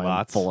God, that's why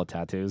I'm full of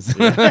tattoos.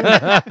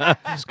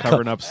 Just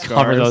covering up scars.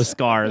 Cover those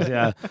scars.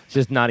 Yeah, it's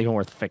just not even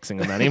worth fixing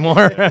them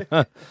anymore.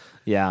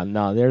 Yeah,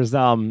 no, there's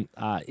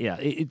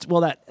it's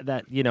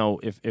that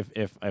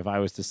if I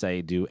was to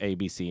say do A,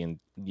 B, C, and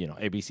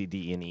A, B, C,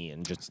 D, and E,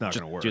 and just it's not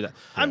going to work. Do that.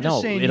 I'm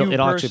just saying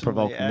it'll actually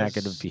provoke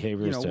negative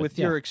behaviors. With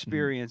your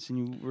experience, and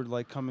you were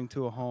like coming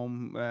to a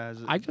home as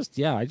I just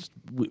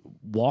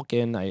walk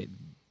in. I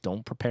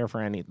don't prepare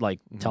for any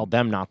tell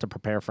them not to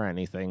prepare for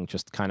anything.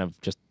 Just kind of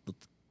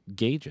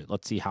gauge it.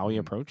 Let's see how he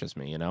approaches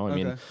me. I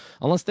mean,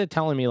 unless they're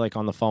telling me like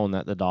on the phone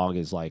that the dog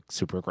is like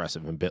super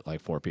aggressive and bit like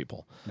 4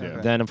 people,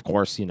 then of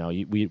course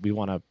we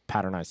want to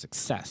patternize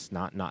success,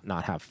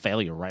 not have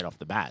failure right off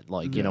the bat.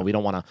 Like we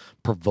don't want to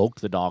provoke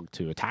the dog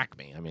to attack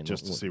me. I mean,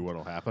 just to see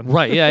what'll happen.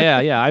 Right?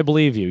 Yeah. I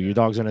believe you. Your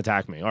dog's gonna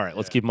attack me. All right,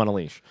 let's keep him on a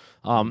leash.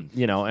 And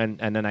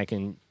then I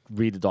can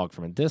read the dog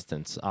from a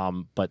distance.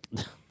 But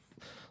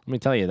let me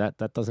tell you,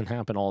 that doesn't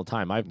happen all the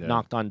time. I've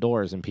knocked on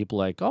doors and people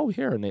like, "Oh,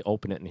 here," and they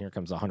open it and here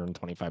comes a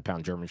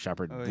 125-pound German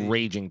Shepherd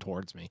raging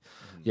towards me.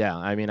 Yeah,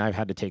 I mean, I've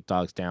had to take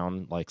dogs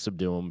down, like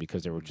subdue them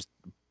because they were just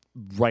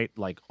right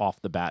like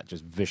off the bat,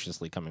 just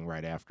viciously coming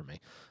right after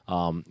me.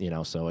 So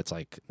it's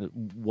like,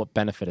 what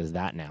benefit is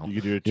that now? You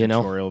could do a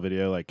tutorial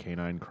video like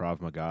K-9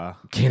 Krav Maga.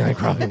 K-9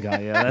 Krav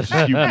Maga, yeah, that's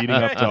just you beating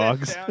up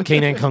dogs.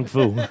 K-9 Kung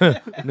Fu,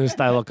 new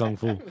style of Kung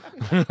Fu.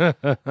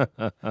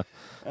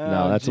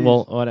 No, that's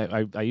what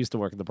I used to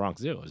work at the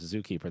Bronx Zoo. I was a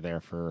zookeeper there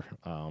for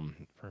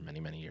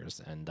many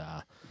years, and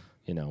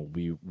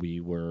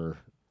we were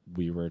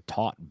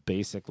taught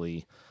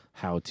basically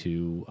how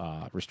to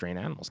restrain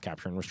animals,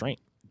 capture and restraint.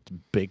 It's a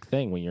big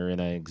thing when you're in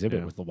an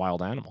exhibit with a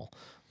wild animal.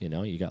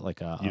 You got like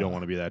a. You don't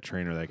want to be that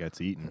trainer that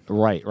gets eaten.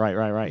 Right.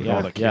 With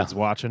all the kids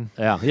watching.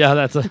 Yeah.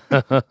 That's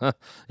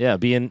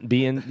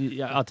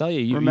being. I'll tell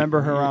you.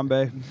 Remember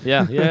Harambe.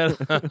 Yeah.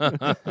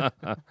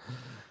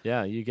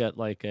 Yeah, you get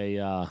like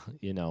a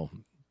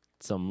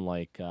some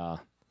like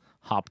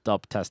hopped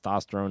up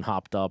testosterone,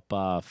 hopped up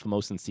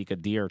Formosan Sika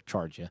deer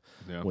charge you,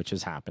 which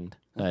has happened.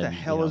 What the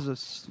hell is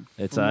this?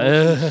 It's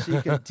a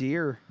Sika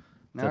deer.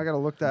 Now I got to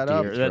look that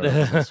up.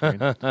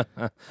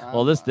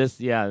 Well, this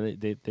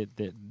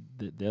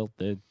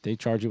they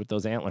charge you with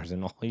those antlers,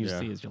 and all you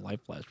see is your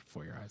life flash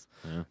before your eyes.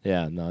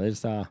 Yeah, no, there's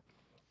so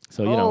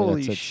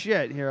holy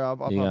shit! Here, I'll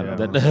let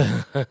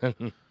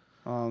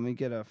me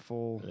get a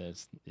full.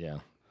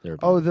 Their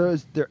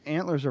their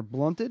antlers are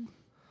blunted.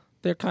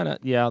 They're kind of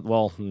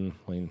Well, when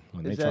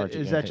they charge,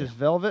 is that just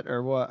velvet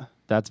or what?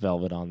 That's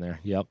velvet on there.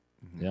 Yep,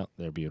 yep.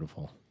 They're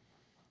beautiful.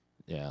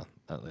 Yeah,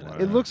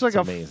 it looks like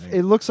amazing.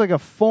 It looks like a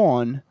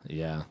fawn.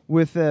 Yeah.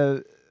 With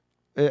a,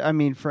 I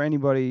mean, for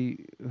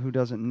anybody who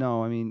doesn't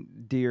know, I mean,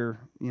 deer.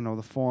 You know,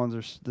 the fawns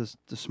are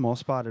the small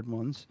spotted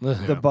ones.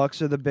 The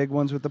bucks are the big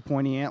ones with the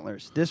pointy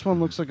antlers. This one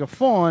looks like a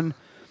fawn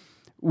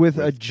with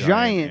a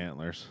giant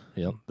antlers.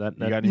 Yep. You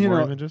got any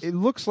more images? It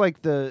looks like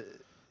a.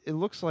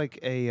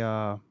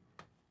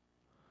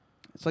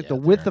 It's like the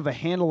width of a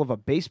handle of a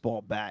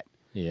baseball bat.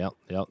 Yep.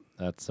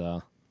 That's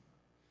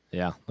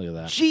yeah. Look at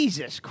that.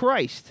 Jesus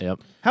Christ. Yep.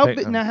 How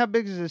big? Now, how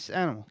big is this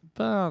animal?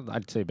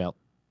 I'd say about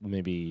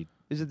maybe.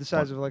 Is it the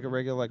size of like a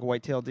regular, like a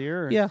white-tailed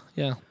deer? Or? Yeah,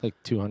 like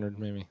 200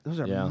 maybe.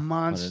 Those are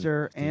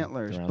monster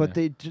antlers, but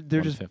they're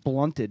just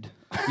blunted.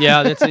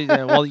 Yeah, that's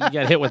well, you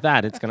get hit with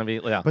that, it's gonna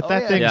be. Yeah. But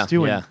that thing's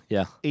doing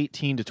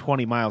 18 to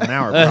 20 miles an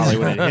hour probably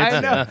when it hits. I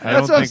know.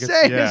 That's what I'm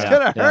saying. It's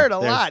gonna hurt a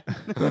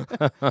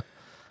lot.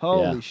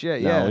 Holy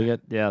shit! Yeah. No, we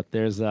get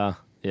There's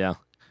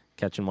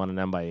catching one of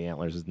them by the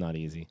antlers is not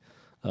easy.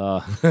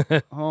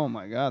 Oh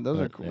my God, those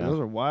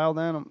are wild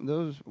animals.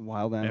 Those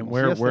wild animals.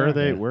 And where are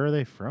they? Where are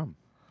they from?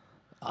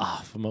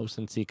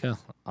 Formosa and Sika.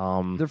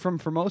 They're from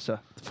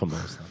Formosa.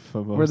 Formosa.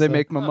 Where they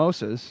make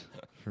mimosas.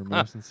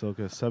 Formosa and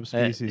Sika,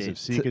 subspecies of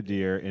Sika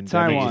deer endemic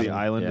Taiwan. to the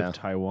island of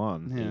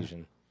Taiwan. Yeah.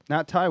 Asian.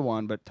 Not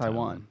Taiwan, but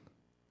Taiwan.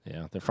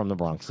 Yeah, they're from the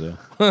Bronx Zoo.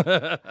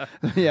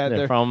 Yeah,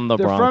 they're from the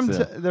Bronx.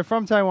 They're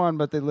from Taiwan,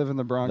 but they live in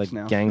the Bronx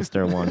now. The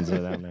gangster ones are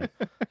down there.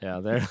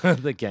 Yeah, they're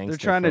the gangster. They're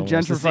trying to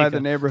gentrify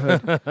the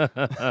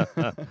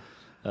neighborhood.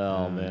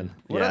 Oh man,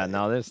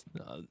 there's.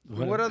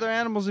 What other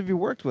animals have you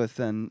worked with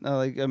then?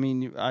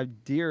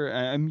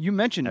 Deer. You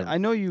mentioned. I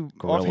know you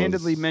gorillas.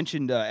 Offhandedly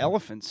mentioned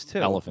elephants too.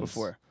 Elephants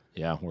Before.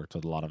 Yeah, worked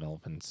with a lot of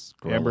elephants.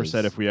 Amber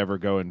said if we ever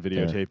go and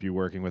videotape you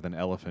working with an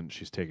elephant,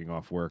 she's taking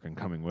off work and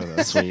coming with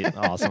us. Sweet,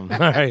 awesome. All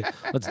right,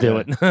 let's do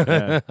it.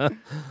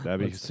 That'd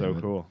be so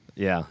cool.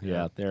 Yeah,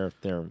 they're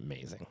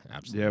amazing.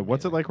 Absolutely. Yeah,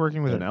 what's it like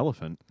working with an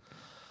elephant?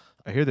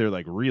 I hear they're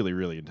like really,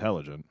 really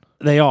intelligent.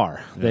 They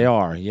are. They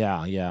are.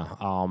 Yeah.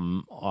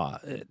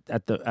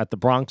 At the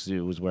Bronx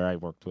Zoo is where I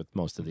worked with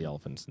most of the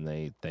elephants,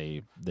 and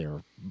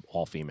they're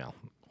all female.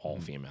 All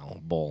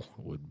female. Bull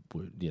would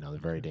they're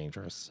very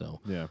dangerous. So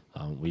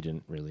we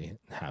didn't really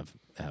have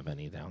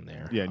any down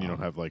there. Yeah, and you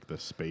don't have like the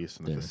space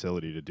and the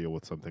facility to deal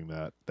with something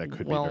that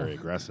could be very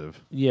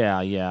aggressive.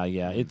 Yeah.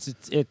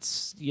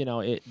 It's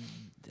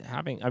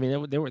having. I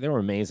mean, they were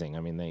amazing. I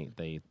mean,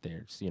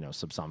 there's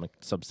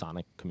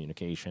subsonic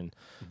communication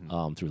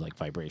through like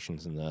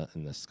vibrations in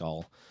the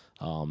skull.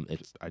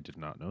 I did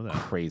not know that.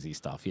 Crazy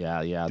stuff.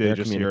 Yeah. Did they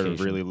just hear at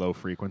a really low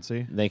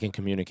frequency? They can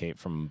communicate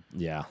from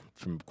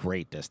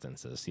great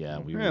distances. Yeah,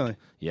 really.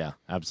 Yeah,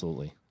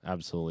 absolutely.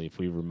 If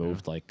we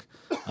removed like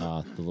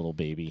the little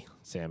baby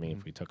Sammy,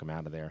 if we took him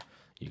out of there,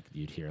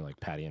 you'd hear like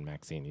Patty and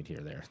Maxine. You'd hear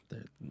they're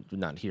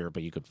not here,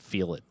 but you could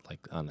feel it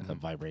like on a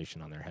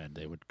vibration on their head.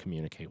 They would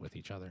communicate with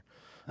each other.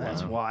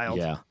 That's wild.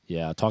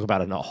 Yeah. Talk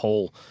about a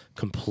whole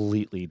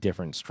completely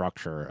different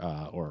structure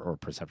or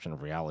perception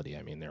of reality.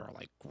 I mean, there are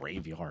like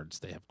graveyards.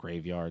 They have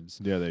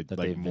graveyards. Yeah,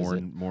 they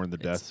mourn the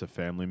deaths of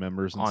family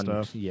members and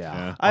stuff.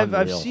 Yeah.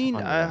 I've seen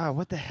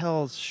what the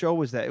hell show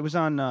was that? It was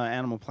on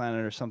Animal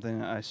Planet or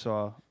something I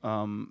saw,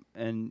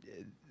 and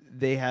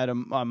they had a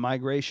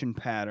migration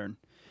pattern,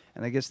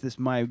 and I guess this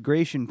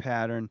migration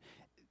pattern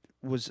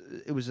was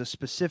a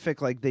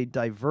specific, like they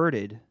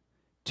diverted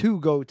to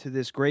go to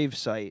this grave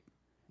site.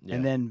 Yeah.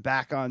 And then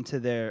back onto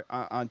the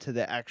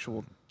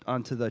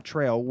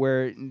trail,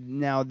 where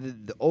now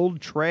the old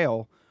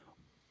trail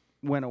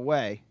went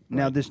away. Right.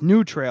 Now this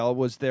new trail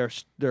was their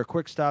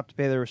quick stop to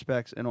pay their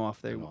respects, and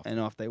off they went.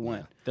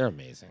 Yeah. They're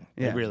amazing.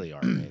 Yeah. They really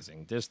are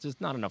amazing. There's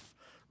just not enough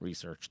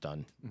research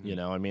done. Mm-hmm.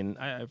 I mean,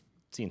 I've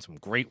seen some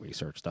great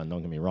research done. Don't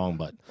get me wrong,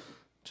 but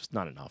just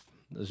not enough.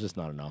 There's just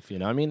not enough.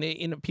 I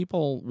mean,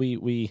 people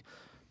we.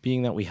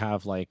 Being that we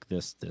have like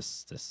this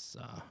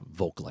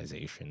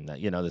vocalization, that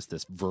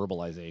this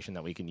verbalization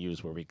that we can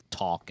use where we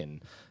talk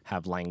and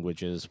have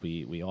languages,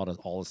 we ought to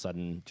all of a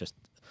sudden just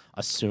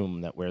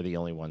assume that we're the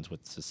only ones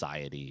with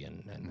society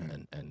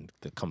and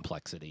the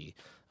complexity,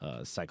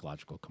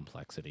 psychological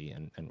complexity,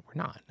 and we're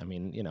not. I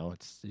mean,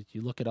 it's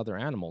you look at other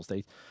animals,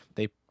 they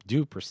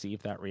do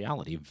perceive that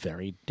reality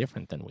very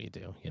different than we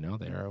do.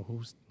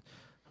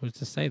 Who's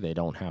to say they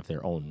don't have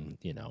their own,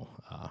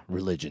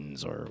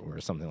 religions or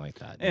something like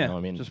that? Yeah,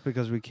 I mean, just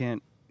because we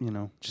can't,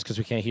 just because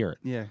we can't hear it.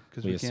 Yeah,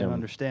 because we can't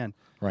understand.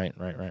 Right.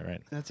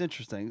 That's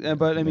interesting.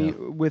 But I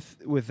mean,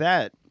 with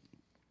that,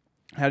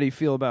 how do you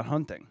feel about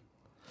hunting?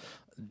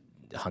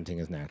 Hunting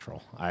is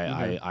natural.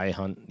 I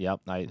hunt.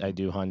 Yep, I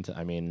do hunt.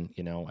 I mean,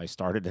 I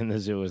started in the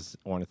zoo as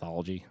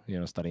ornithology,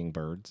 studying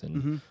birds,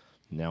 and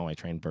now I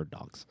train bird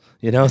dogs.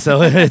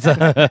 So it's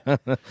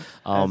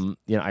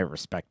I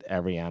respect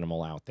every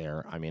animal out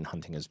there. I mean,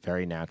 hunting is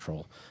very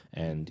natural,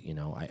 and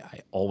I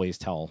always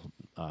tell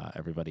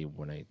everybody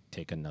when I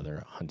take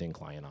another hunting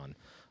client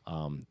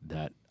on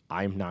that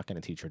I'm not going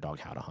to teach your dog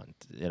how to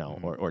hunt,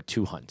 or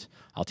to hunt.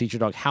 I'll teach your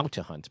dog how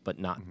to hunt, but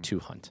not to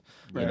hunt.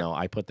 Right.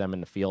 I put them in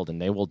the field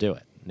and they will do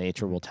it.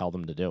 Nature will tell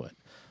them to do it.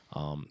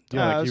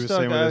 Like he was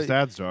saying with his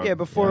dad's dog. Yeah,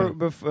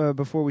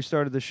 before we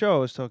started the show, I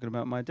was talking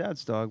about my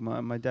dad's dog.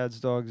 My dad's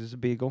dog is a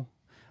beagle.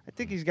 I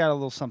think he's got a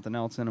little something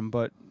else in him,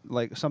 but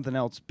like something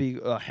else,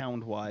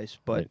 hound wise.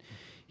 But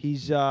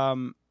he's,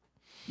 my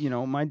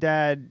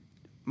dad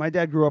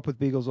grew up with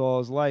beagles all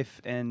his life,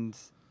 and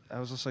I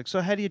was just like,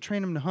 so how do you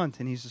train him to hunt?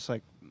 And he's just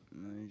like,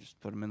 you just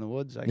put him in the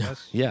woods, I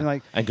guess.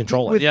 And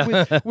control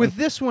it. With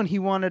this one, he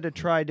wanted to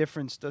try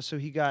different stuff, so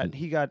he got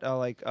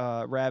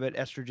rabbit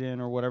estrogen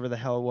or whatever the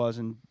hell it was,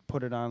 and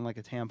put it on like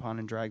a tampon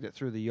and dragged it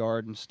through the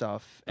yard and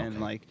stuff, and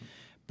like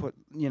put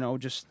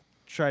just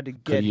tried to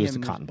get Could him. use the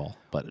cotton ball,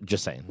 but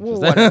just saying.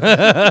 Well,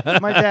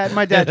 my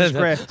dad just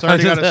grabbed. It's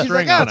already got a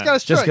string on it's got a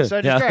string, Just so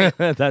I just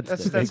grabbed.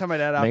 That's how my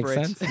dad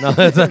operates.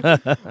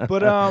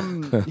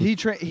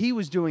 But he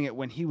was doing it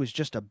when he was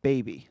just a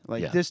baby.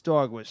 Like this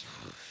dog was,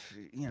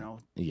 he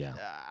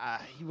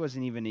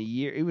wasn't even a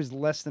year. He was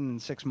less than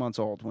 6 months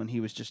old when he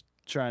was just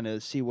trying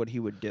to see what he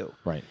would do.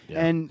 Right.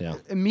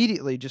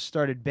 Immediately just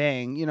started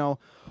baying.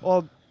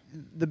 All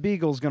the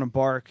beagle's gonna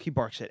bark. He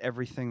barks at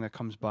everything that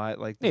comes by.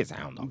 Like he's a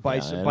hound dog.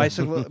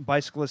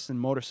 Bicyclists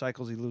and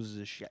motorcycles. He loses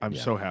his shit. I'm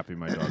so happy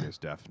my dog is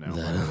deaf now.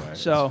 By the way,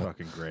 So- it's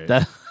fucking great.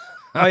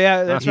 Oh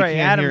yeah, that's He right.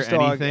 can't hear Adam's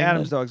dog. anything.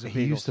 Adam's dog's a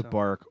beagle. He used to so.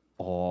 bark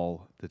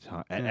all the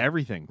time at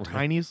everything.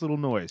 Tiniest little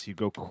noise, he'd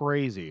go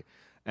crazy.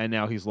 And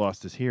now he's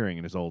lost his hearing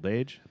in his old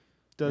age.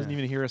 Doesn't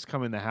even hear us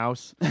come in the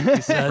house.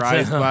 He's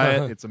surprised by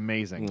it. It's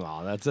amazing.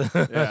 Oh, that's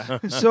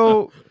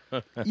So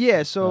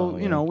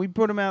we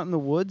put him out in the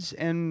woods,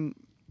 and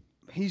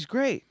he's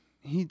great.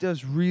 He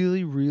does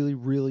really, really,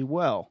 really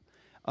well.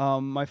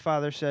 My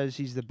father says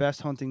he's the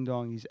best hunting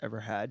dog he's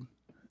ever had,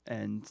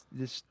 and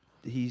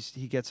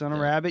he gets on a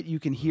rabbit. You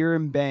can hear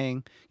him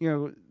baying.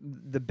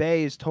 The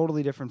bay is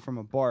totally different from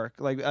a bark.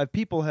 Like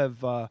people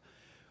have,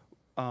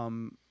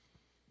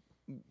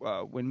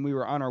 when we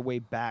were on our way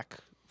back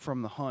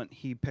from the hunt,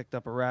 he picked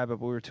up a rabbit,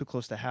 but we were too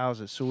close to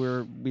houses,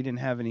 so we didn't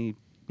have any.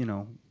 We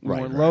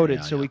weren't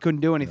loaded, so we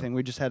couldn't do anything.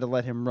 We just had to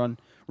let him run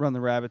the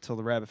rabbit till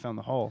the rabbit found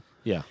the hole.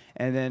 Yeah.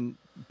 And then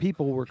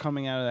people were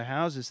coming out of their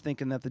houses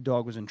thinking that the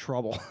dog was in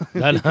trouble.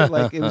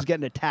 Like it was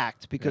getting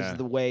attacked because of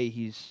the way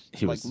he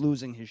was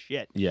losing his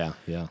shit. Yeah,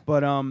 yeah.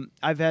 But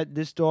I've had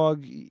this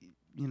dog, he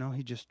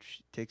just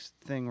takes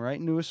the thing right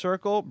into a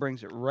circle,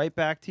 brings it right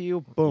back to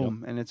you,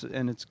 boom, and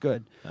it's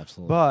good.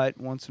 Absolutely. But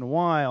once in a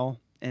while,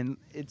 and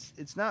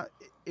it's not.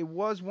 It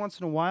was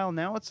once in a while.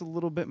 Now it's a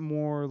little bit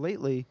more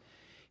lately.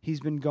 He's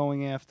been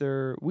going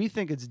after. We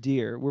think it's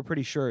deer. We're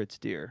pretty sure it's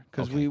deer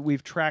because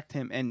we've tracked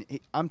him, and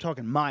I'm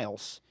talking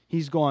miles.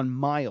 He's gone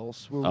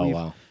miles. Where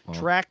we've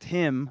tracked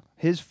him.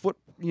 His foot.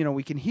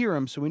 We can hear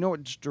him, so we know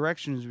which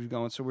directions he's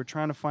going. So we're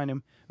trying to find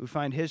him. We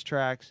find his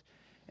tracks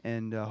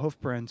and hoof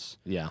prints.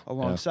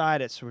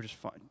 Alongside it. So we're just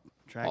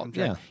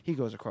tracking. He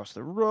goes across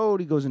the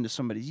road. He goes into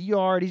somebody's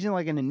yard. He's in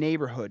a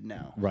neighborhood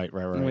now. Right.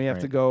 And we have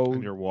to go.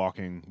 And you're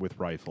walking with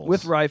rifles.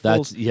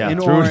 In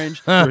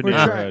orange. We're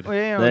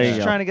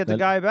just trying to get the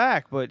guy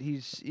back, but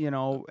he's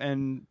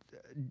and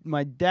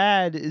my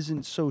dad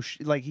isn't so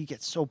he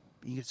gets so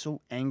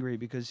angry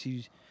because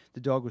the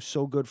dog was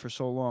so good for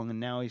so long, and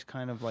now he's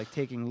kind of like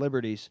taking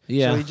liberties.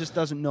 Yeah. So he just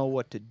doesn't know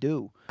what to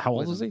do. How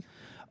old is he?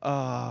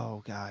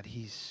 Oh God,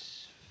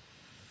 he's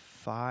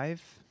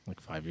 5.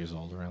 Like 5 years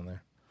old, around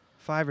there.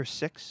 5 or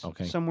 6.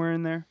 Okay. Somewhere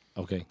in there.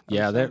 Okay.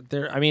 Yeah,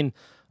 they're. I mean,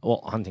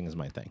 hunting is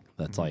my thing.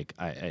 That's like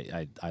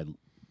I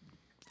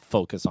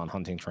focus on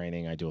hunting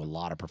training. I do a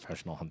lot of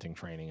professional hunting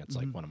training. It's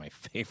like one of my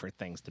favorite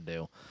things to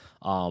do.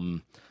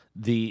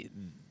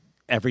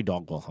 Every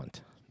dog will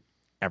hunt.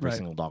 Every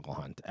single dog will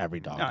hunt. Every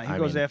dog. He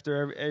goes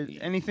after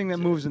anything that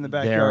moves in the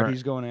backyard.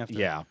 He's going after.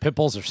 Yeah, pit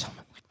bulls are some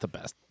the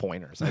best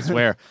pointers. I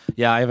swear.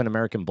 Yeah, I have an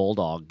American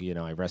bulldog.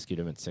 I rescued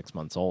him at 6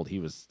 months old. He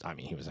was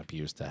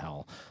abused to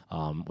hell.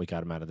 We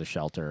got him out of the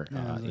shelter.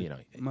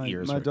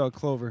 My dog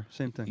Clover,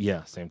 same thing.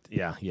 Yeah, same.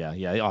 Yeah.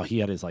 Oh, he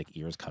had his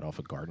ears cut off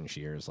with garden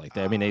shears.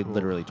 They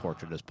literally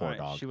tortured this poor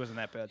dog. She wasn't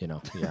that bad.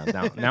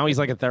 Yeah. Now he's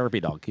like a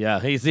therapy dog. Yeah,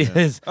 he's really?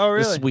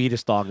 the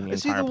sweetest dog in the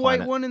Is entire he the planet.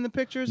 white one in the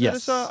pictures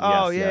Yes. that I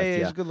saw? Yes,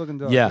 He's a good looking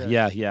dog.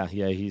 Yeah.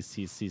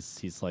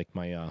 He's like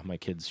my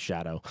kid's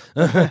shadow.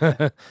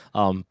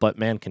 But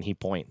man, can he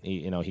point?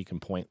 He can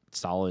point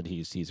solid.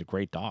 He's a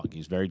great dog.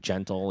 He's very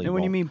gentle. And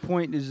when you mean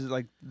point, is it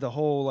like the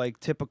whole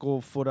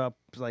typical foot up,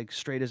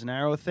 straight as an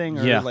arrow thing,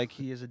 or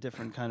he has a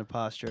different kind of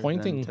posture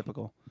than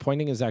typical?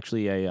 Pointing is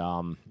actually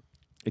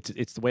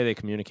it's the way they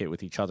communicate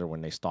with each other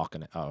when they stalk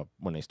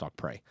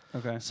prey.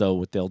 Okay. So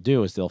what they'll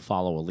do is they'll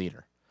follow a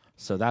leader.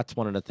 So that's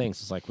one of the things.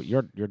 It's like with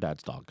your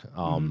dad's dog.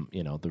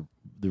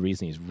 The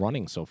reason he's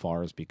running so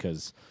far is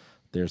because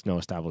there's no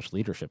established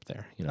leadership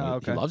there. He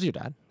loves your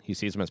dad. He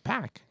sees him as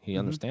pack. He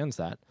understands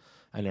that,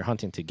 and they're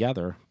hunting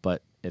together.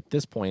 But at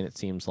this point, it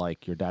seems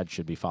like your dad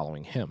should be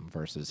following him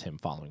versus him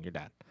following your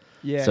dad.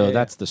 Yeah. So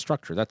that's the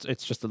structure.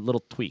 It's just a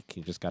little tweak.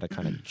 You just got to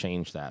kind of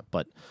change that.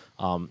 But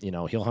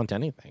he'll hunt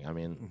anything. I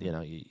mean,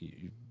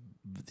 you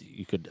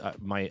you could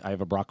I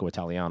have a Bracco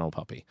Italiano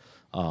puppy.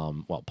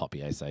 Well,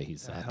 puppy, I say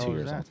he's 2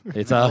 years old.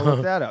 It's I'll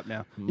look that up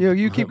now.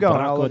 You keep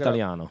going. I'll Bracco look it up.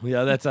 Italiano.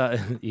 Yeah, that's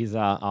he's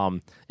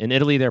in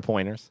Italy they're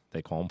pointers.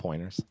 They call them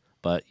pointers.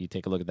 But you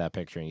take a look at that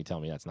picture and you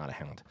tell me that's not a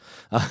hound.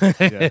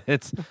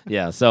 It's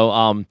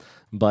So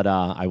but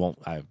I won't.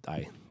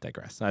 I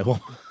digress. I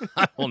will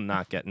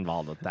not get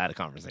involved with that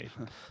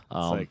conversation.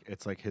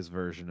 It's like his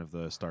version of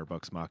the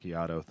Starbucks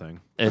macchiato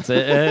thing.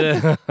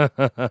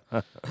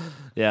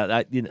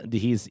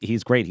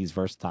 He's great. He's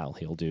versatile.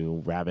 He'll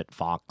do rabbit,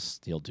 fox.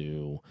 He'll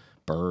do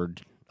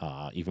bird,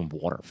 even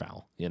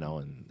waterfowl.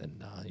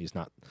 And he's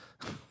not.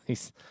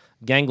 He's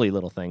gangly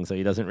little thing, so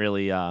he doesn't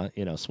really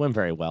swim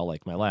very well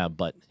like my lab,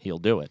 but he'll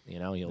do it.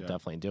 He'll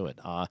definitely do it.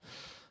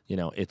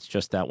 It's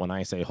just that when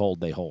I say hold,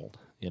 they hold.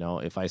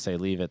 If I say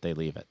leave it, they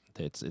leave it.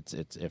 It's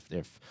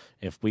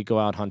if we go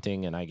out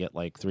hunting and I get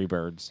like 3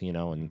 birds,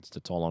 and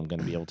it's all I'm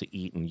going to be able to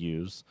eat and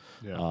use,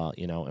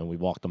 and we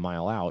walked a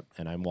mile out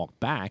and I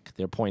walk back,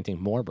 they're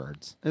pointing more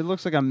birds. It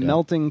looks like a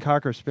melting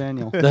Cocker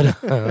Spaniel,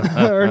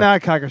 or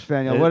not Cocker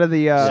Spaniel. What are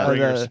the?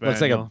 Looks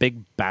like a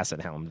big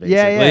Basset Hound.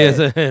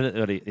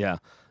 Basically.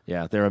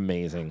 Yeah, they're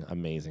amazing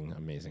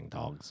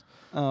dogs.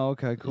 Oh,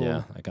 okay, cool.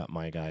 Yeah, I got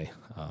my guy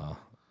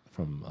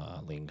from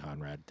Lean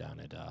Conrad down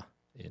at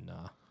in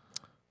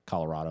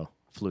Colorado.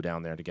 Flew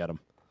down there to get them.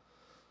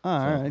 All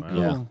right,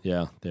 cool.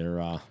 Yeah,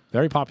 they're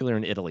very popular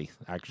in Italy.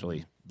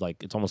 Actually,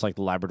 like it's almost like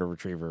the Labrador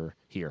Retriever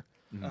here.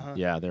 Uh-huh.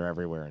 Yeah, they're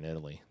everywhere in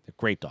Italy. They're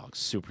great dogs,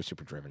 super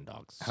driven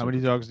dogs. How many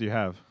dogs do you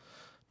have?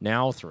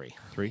 Now 3.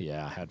 3?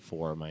 Yeah, I had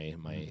 4. My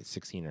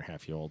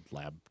 16-and-a-half-year-old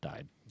lab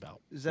died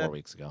about Is 4 that-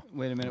 weeks ago.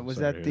 Wait a minute. Was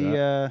sorry that to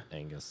hear the?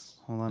 Angus.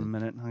 Hold on a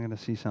minute. I'm gonna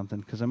see something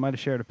because I might have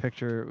shared a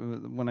picture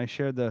when I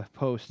shared the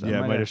post.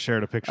 Yeah, I might have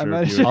shared a picture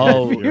might of have you. shared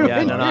Oh, a picture yeah,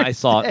 of no, you. I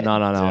saw it.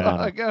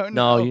 No.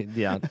 No.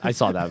 Yeah, I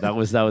saw that. That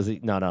was no.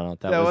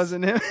 That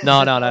wasn't him?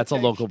 No, that's a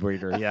local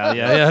breeder.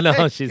 Yeah. No,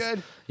 Okay, she's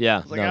good.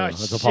 yeah. Like, no, oh,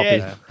 it's a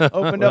shit. puppy.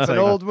 Opened up an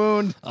old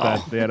wound.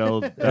 That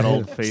old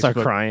Facebook. Start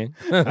crying.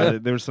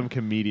 There was some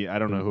comedian. I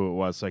don't know who it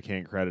was, so I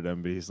can't credit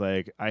him. But he's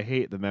like, I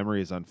hate the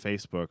memories on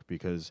Facebook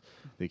because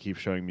they keep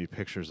showing me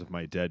pictures of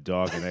my dead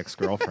dog and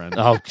ex-girlfriend.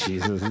 Oh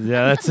Jesus!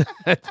 Yeah,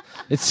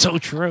 it's so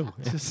true.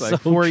 It's like so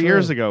 4 true.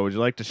 years ago. Would you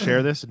like to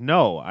share this?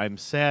 No, I'm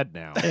sad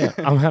now. Yeah,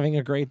 I'm having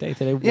a great day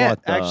today. Yeah, What?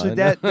 actually,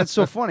 that's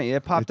so funny.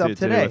 It popped up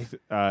today.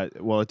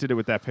 It did it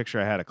with that picture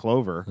I had of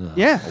Clover.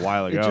 Yeah, a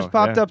while ago. It just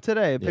popped yeah. up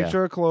today. A Yeah.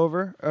 picture of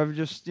Clover of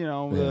just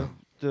the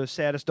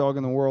saddest dog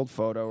in the world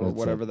photo or That's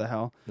whatever it. the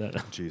hell.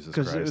 Jesus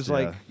Because Christ. it was yeah.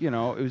 like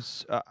it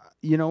was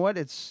you know what?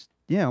 It's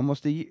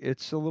almost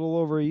it's a little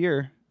over a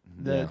year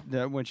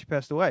that when she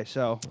passed away.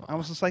 So I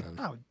was just like,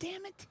 oh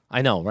damn it.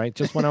 I know, right?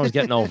 Just when I was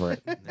getting over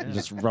it,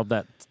 just rub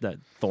that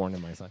thorn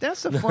in my side.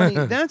 That's the funny.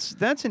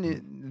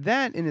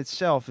 that in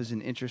itself is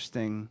an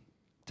interesting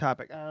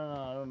topic.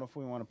 I don't know if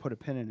we want to put a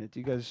pin in it. Do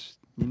you guys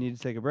need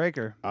to take a break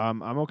or?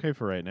 I'm okay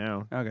for right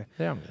now. Okay.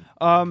 Yeah,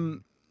 I'm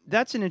good.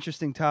 That's an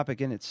interesting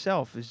topic in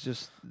itself. Is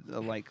just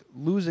like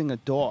losing a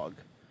dog.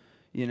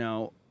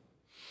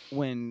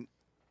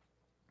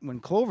 When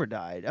Clover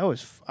died, I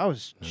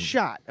was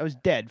shot. I was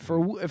dead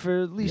for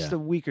at least a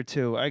week or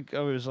two. I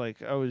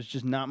was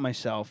just not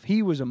myself.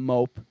 He was a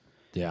mope.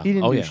 Yeah. He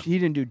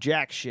didn't do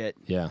jack shit.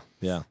 Yeah.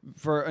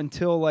 For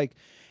until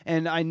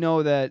and I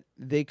know that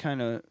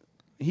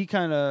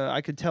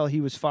I could tell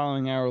he was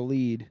following our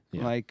lead.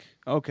 Yeah. Like,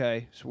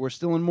 okay, so we're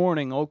still in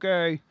mourning.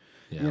 Okay.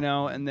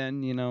 Yeah. And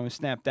then, he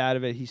snapped out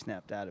of it. He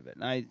snapped out of it.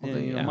 And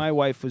Well, my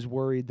wife was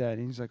worried that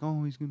he's like,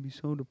 oh, he's going to be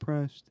so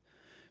depressed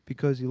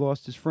because he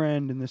lost his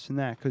friend and this and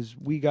that. Because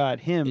we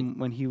got him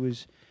when he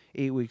was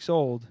 8 weeks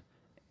old.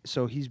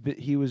 So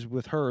he was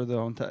with her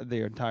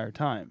the entire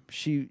time.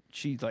 She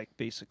like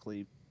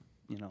basically,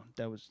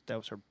 that was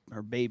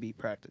her baby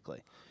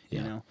practically,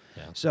 Yeah.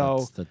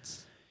 So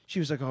that's she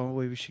was like, oh,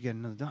 wait, we should get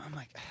another dog. I'm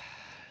like,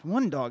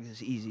 1 dog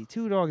is easy.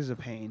 2 dogs is a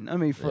pain. I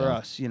mean, for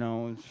us,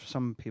 for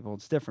some people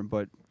it's different.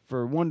 But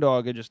for 1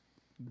 dog, I just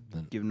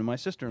give him to my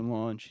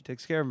sister-in-law, and she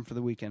takes care of him for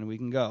the weekend, and we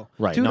can go.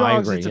 Right. 2 No, dogs, I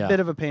agree. it's a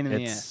bit of a pain in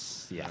the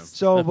ass. Yes.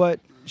 So,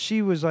 but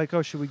she was like,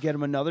 oh, should we get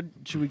another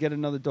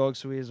dog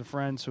so he has a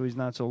friend so he's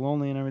not so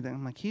lonely and everything?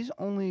 I'm like, he's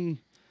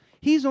only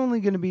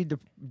going to be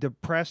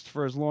depressed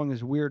for as long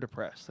as we're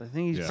depressed. I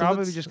think he's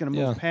probably just going to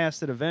move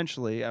past it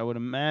eventually, I would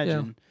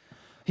imagine. Yeah.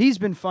 He's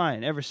been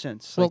fine ever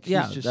since. Well,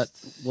 he's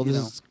just, this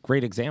is a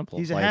great example.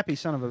 He's a happy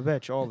son of a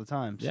bitch all the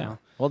time. Yeah. So.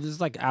 Well, this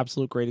is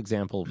absolute great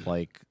example of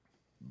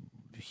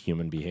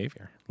human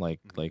behavior.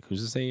 Like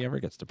who's to say he ever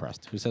gets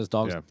depressed? Who says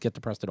dogs get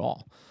depressed at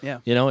all?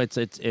 Yeah. It's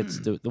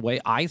the way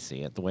I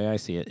see it. The way I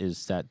see it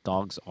is that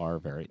dogs are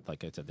very,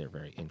 like I said, they're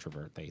very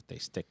introvert. They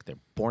stick. They're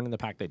born in the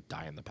pack. They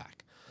die in the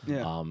pack.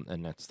 Yeah.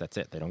 And that's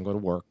it. They don't go to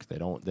work. They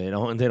don't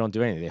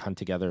do anything. They hunt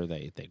together.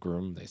 They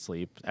groom. They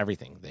sleep.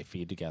 Everything. They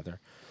feed together.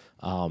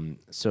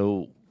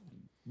 So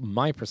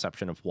my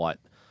perception of what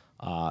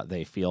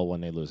they feel when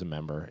they lose a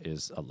member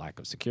is a lack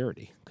of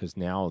security, because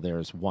now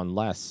there's one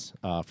less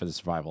for the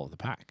survival of the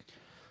pack.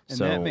 And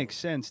that makes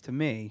sense to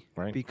me,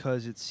 right?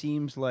 Because it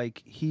seems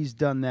like he's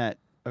done that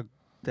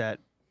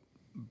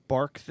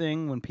bark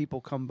thing when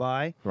people come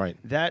by. Right.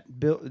 That's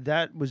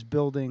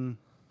been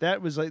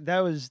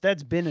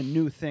a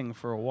new thing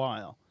for a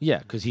while. Yeah,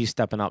 because he's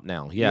stepping up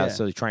now. Yeah,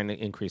 so he's trying to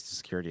increase the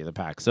security of the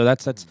pack. So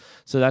that's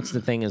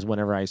the thing is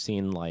whenever I've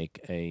seen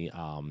like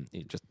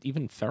just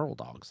even feral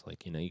dogs,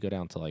 like you go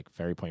down to like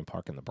Ferry Point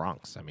Park in the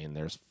Bronx. I mean,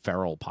 there's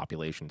feral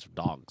populations of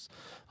dogs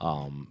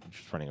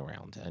just running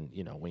around, and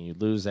when you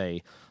lose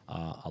a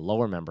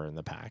lower member in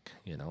the pack,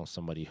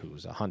 somebody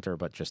who's a hunter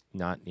but just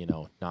not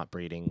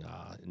breeding,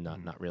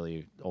 not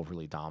really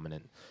overly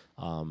dominant.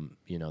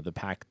 The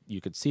pack, you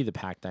could see the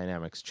pack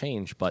dynamics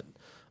change, but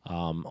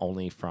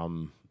only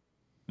from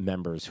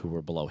members who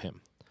were below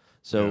him.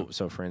 So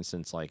for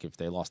instance, like if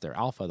they lost their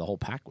alpha, the whole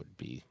pack would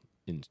be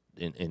in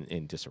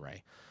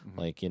disarray. Mm-hmm.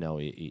 Like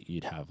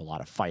you'd have a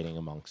lot of fighting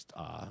amongst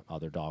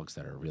other dogs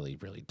that are really,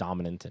 really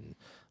dominant, and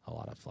a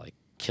lot of like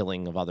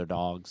killing of other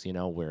dogs.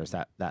 Whereas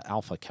that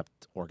alpha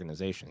kept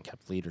organization,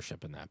 kept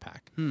leadership in that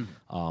pack.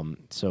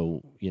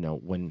 So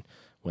when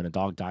a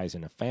dog dies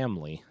in a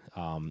family,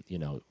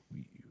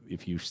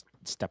 if you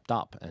stepped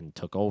up and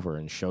took over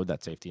and showed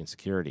that safety and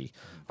security,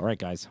 all right,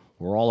 guys,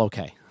 we're all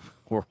okay.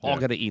 We're all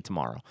going to eat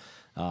tomorrow.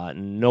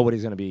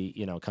 Nobody's going to be,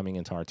 coming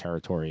into our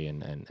territory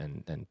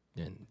and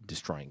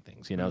destroying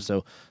things.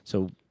 So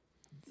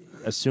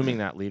assuming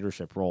that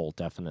leadership role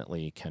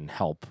definitely can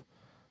help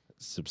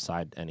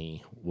subside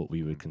any what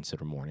we would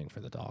consider mourning for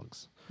the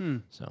dogs.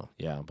 So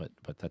yeah, but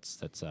that's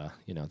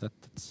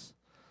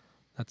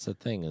the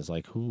thing is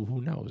like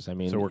who knows? I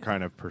mean, so we're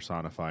kind of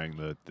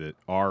personifying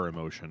our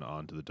emotion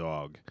onto the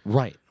dog.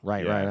 Right.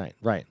 Yeah.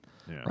 Right.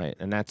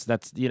 And that's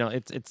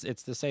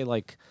it's to say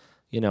like,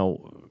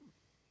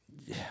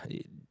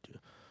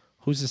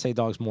 who's to say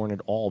dogs mourn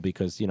at all?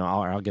 Because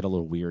I'll get a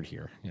little weird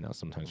here.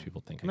 Sometimes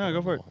people think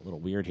go for it. A little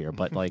weird here,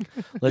 but like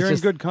you're in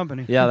good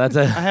company. Yeah, that's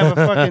it. I have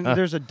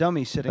there's a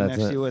dummy sitting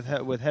next to you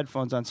with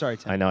headphones on. Sorry,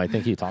 Tim. I know. I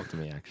think he talked to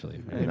me actually.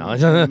 He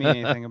didn't mean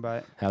anything about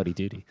it. Howdy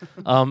doody.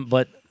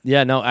 But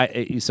yeah, no.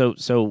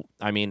 So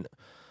I mean,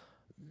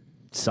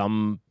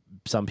 some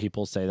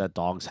people say that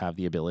dogs have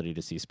the ability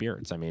to see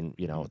spirits. I mean,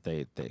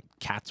 the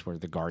cats were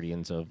the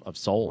guardians of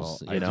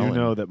souls. Well, I do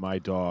know that my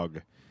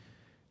dog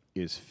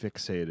is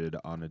fixated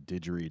on a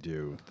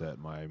didgeridoo that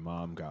my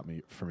mom got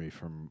for me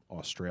from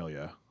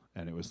Australia,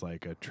 and it was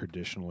like a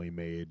traditionally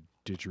made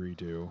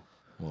didgeridoo,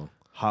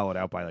 hollowed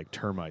out by like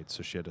termites,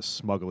 so she had to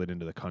smuggle it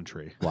into the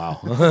country. Wow.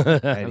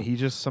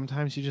 And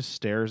sometimes he just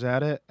stares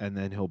at it, and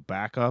then he'll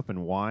back up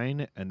and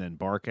whine, and then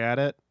bark at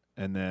it,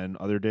 and then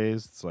other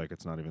days it's like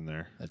it's not even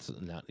there. That's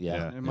not.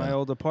 Yeah. In my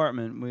old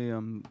apartment,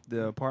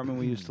 the apartment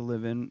we used to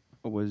live in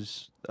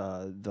was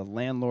the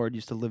landlord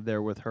used to live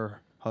there with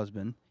her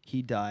husband.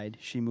 He died.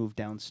 She moved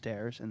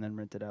downstairs and then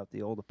rented out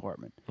the old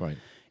apartment. Right.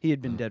 He had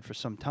been dead for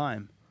some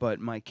time, but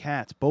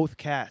both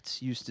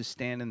cats used to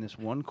stand in this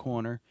one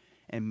corner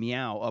and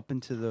meow up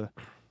into the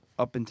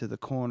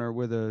corner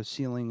where the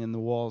ceiling and the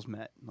walls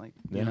met. Like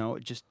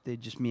they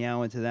just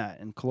meow into that.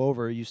 And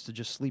Clover used to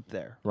just sleep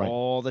there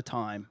all the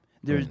time.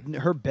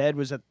 Her bed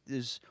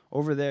is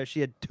over there. She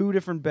had 2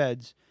 different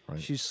beds.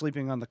 Right. She's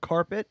sleeping on the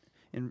carpet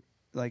and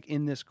like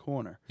in this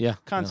corner. Yeah.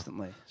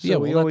 Constantly. Yeah. So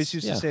we always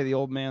used to say the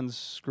old man's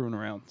screwing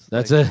around.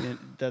 That's like, it.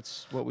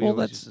 That's what we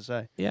always used to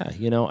say. Yeah.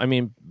 I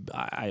mean,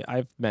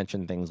 I've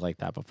mentioned things like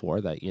that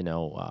before that,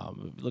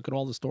 look at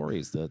all the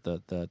stories,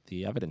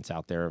 the evidence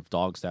out there of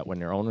dogs that when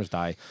their owners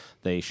die,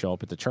 they show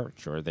up at the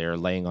church or they're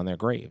laying on their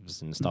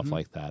graves and stuff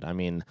like that. I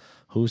mean,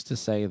 who's to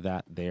say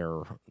that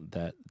they're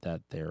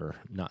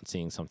not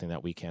seeing something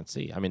that we can't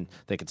see? I mean,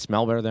 they can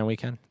smell better than we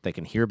can. They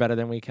can hear better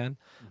than we can.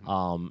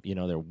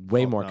 They're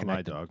way more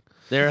connected. My dog.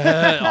 They're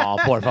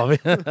poor puppy.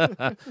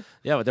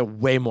 Yeah, but they're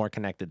way more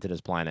connected to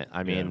this planet.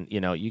 I mean,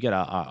 you get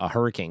a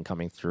hurricane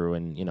coming through,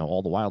 and they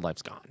all the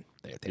wildlife's gone.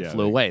 They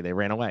flew away. They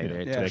ran away.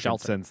 They took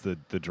shelter. Can sense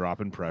the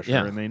drop in pressure,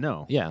 and they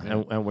know. Yeah.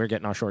 And we're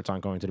getting our shorts on,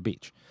 going to the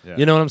beach. Yeah.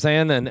 You know what I'm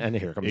saying? And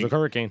here comes a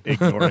hurricane.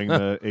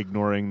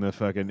 ignoring the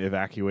fucking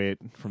evacuate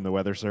from the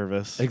weather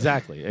service.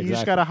 Exactly. You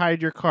just gotta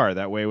hide your car.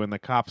 That way, when the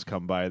cops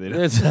come by, they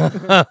don't.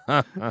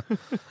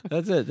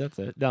 That's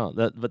it. No,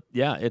 but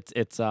yeah,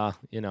 it's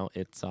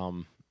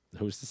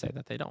who's to say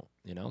that they don't?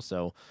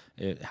 So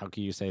how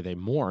can you say they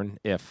mourn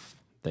if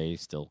they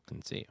still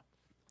can see you?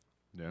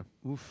 Yeah.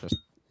 Oof. That's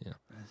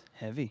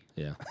heavy.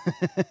 Yeah.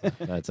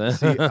 That's it.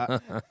 See,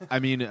 I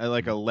mean,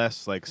 like a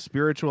less like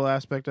spiritual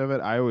aspect of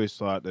it. I always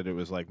thought that it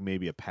was like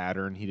maybe a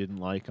pattern he didn't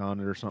like on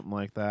it or something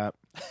like that.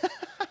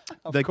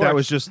 Like that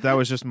was just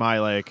my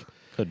like.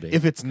 Could be.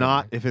 If it's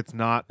not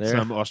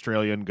some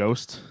Australian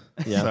ghost.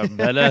 Yeah.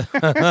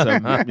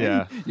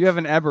 Yeah. You have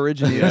an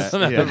Aborigine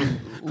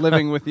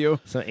living with you.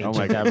 Oh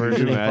my God! Could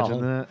you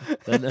imagine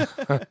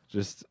that?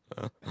 Just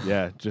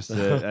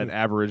an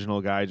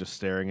Aboriginal guy just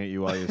staring at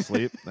you while you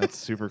sleep. That's a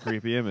super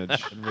creepy image.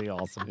 That'd be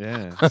awesome.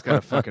 Yeah. It's got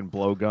a fucking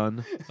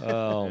blowgun.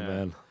 Oh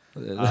man.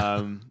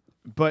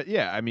 But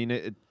yeah, I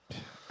mean,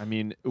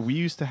 we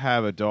used to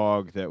have a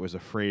dog that was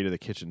afraid of the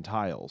kitchen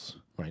tiles.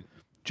 Right.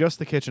 Just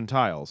the kitchen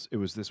tiles. It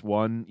was this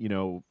one,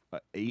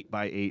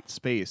 8x8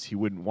 space. He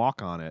wouldn't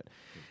walk on it.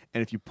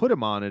 And if you put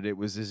him on it, it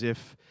was as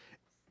if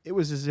it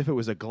was as if it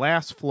was a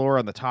glass floor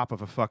on the top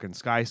of a fucking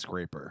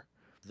skyscraper.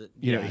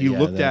 You know, Yeah, he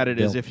looked at it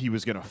as if he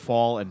was gonna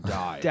fall and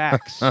die.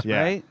 Dax,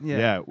 right?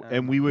 Yeah.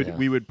 And we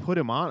would put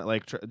him on it,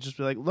 like just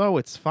be like, "No,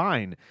 it's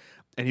fine,"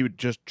 and he would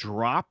just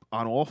drop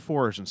on all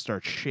fours and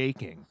start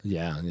shaking.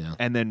 Yeah.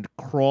 And then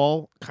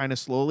crawl kind of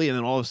slowly, and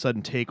then all of a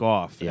sudden take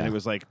off. Yeah. And it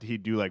was like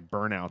he'd do like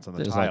burnouts on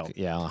the There's tile.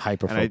 like,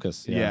 hyper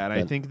focus. And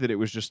I think that it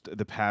was just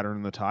the pattern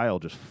in the tile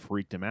just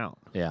freaked him out.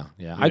 Yeah.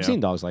 I've seen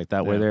dogs like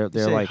that where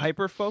they're like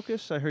hyper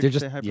focus. I heard they're you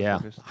just say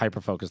hyper focus.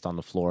 hyper focused on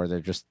the floor. They're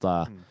just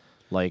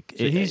like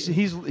So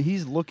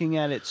he's looking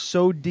at it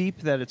so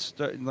deep that it's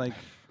like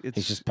it's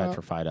he's just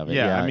petrified of it.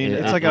 Yeah, I mean,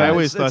 it's like I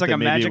always thought like that a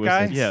maybe magic it was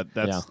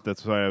eye.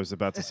 that's what I was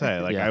about to say.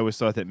 Like Yeah. I always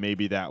thought that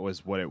maybe that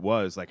was what it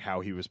was. Like how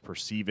he was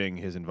perceiving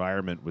his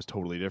environment was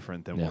totally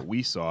different than what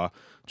we saw.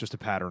 Just a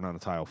pattern on a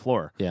tile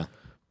floor. Yeah.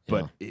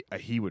 But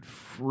he would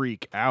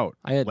freak out.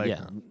 I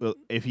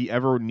if he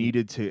ever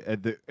needed to.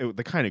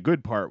 The kind of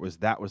good part was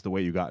that was the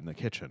way you got in the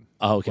kitchen.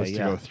 Oh, okay, was to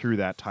go through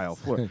that tile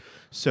floor.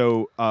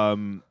 So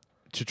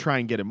to try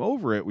and get him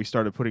over it, we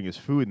started putting his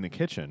food in the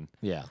kitchen.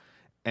 Yeah.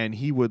 And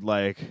he would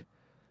like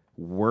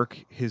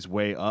work his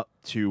way up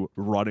to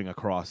running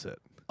across it.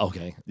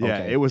 Okay.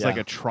 Yeah, okay. it was like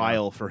a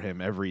trial for him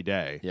every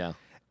day. Yeah.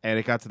 And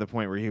it got to the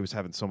point where he was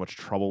having so much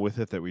trouble with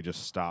it that we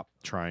just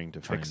stopped trying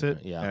to fix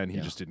it. And he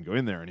just didn't go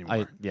in there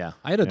anymore.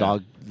 I had a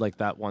dog like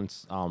that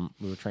once.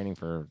 We were training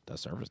for a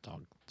service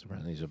dog.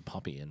 He's a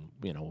puppy, and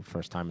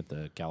first time at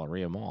the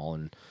Galleria Mall,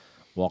 and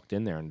walked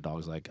in there, and the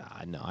dog's like,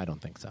 no, I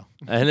don't think so.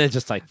 And it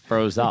just like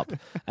froze up.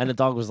 And the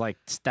dog was like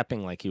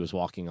stepping like he was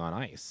walking on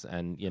ice.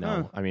 And,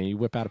 I mean, you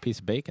whip out a piece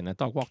of bacon, that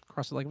dog walked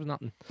across it like it was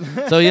nothing.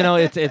 So,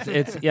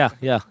 it's yeah.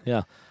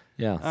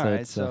 All So right,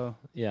 it's, so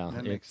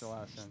that makes a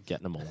lot of sense.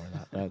 Getting them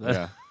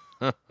over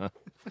that.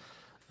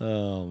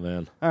 Oh,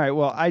 man. All right,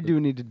 well, I do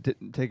need to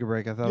take a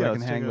break. I thought I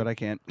can hang, but I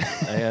can't.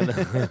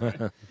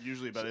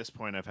 Usually by this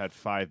point I've had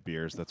 5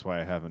 beers. That's why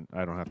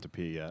I don't have to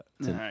pee yet.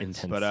 It's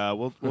intense. But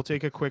we'll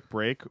take a quick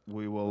break.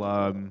 We will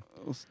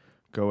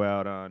go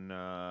out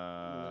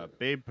on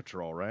Babe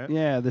Patrol, right?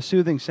 Yeah, the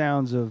soothing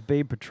sounds of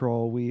Babe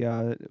Patrol.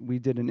 We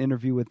did an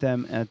interview with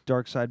them at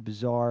Darkside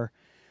Bazaar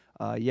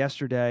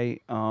yesterday.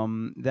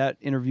 That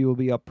interview will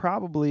be up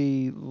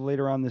probably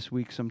later on this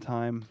week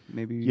sometime.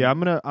 Maybe. Yeah, I'm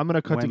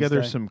gonna cut together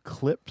Wednesday. some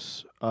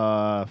clips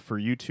for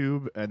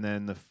YouTube, and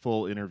then the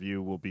full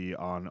interview will be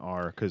on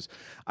because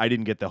I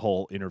didn't get the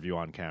whole interview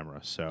on camera.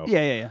 So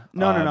Yeah.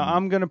 No.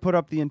 I'm gonna put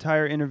up the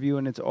entire interview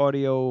in its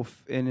audio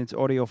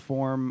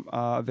form,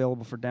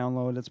 available for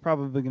download. It's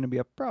probably gonna be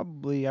up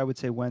I would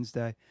say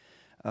Wednesday.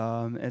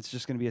 It's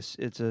just gonna be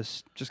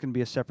just gonna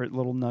be a separate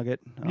little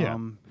nugget.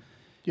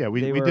 Yeah,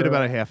 we did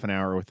about a half an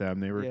hour with them.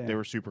 They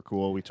were super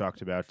cool. We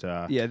talked about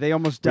they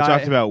almost died. We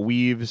talked about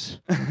weaves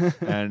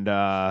and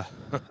I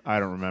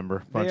don't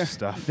remember a bunch of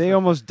stuff. They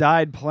almost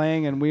died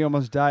playing, and we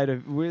almost died.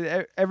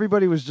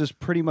 Everybody was just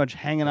pretty much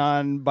hanging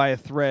on by a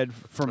thread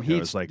from heat. It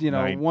was like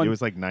it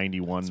was like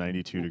 91,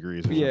 92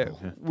 degrees. Or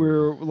something.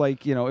 We're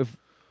like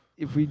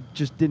if we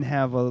just didn't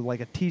have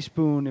a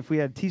teaspoon, if we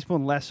had a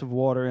teaspoon less of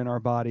water in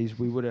our bodies,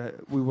 we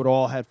would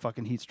all had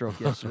fucking heat stroke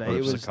yesterday.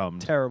 It was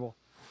terrible.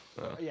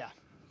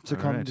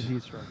 Succumbed to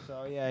heat stroke.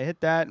 So hit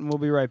that, and we'll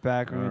be right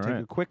back. We're going to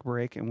take a quick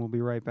break, and we'll be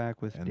right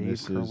back with Dave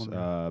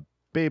Kurlander. Is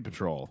Babe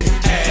Patrol.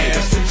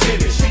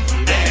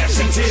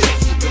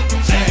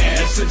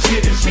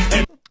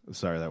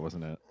 Sorry, that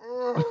wasn't it.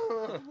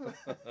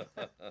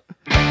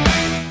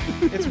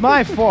 It's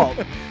my fault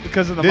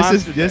because of the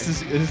monster This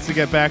is to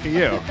get back at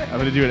you. I'm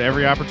going to do it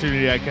every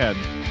opportunity I can.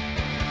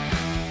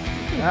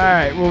 All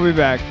right, we'll be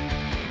back.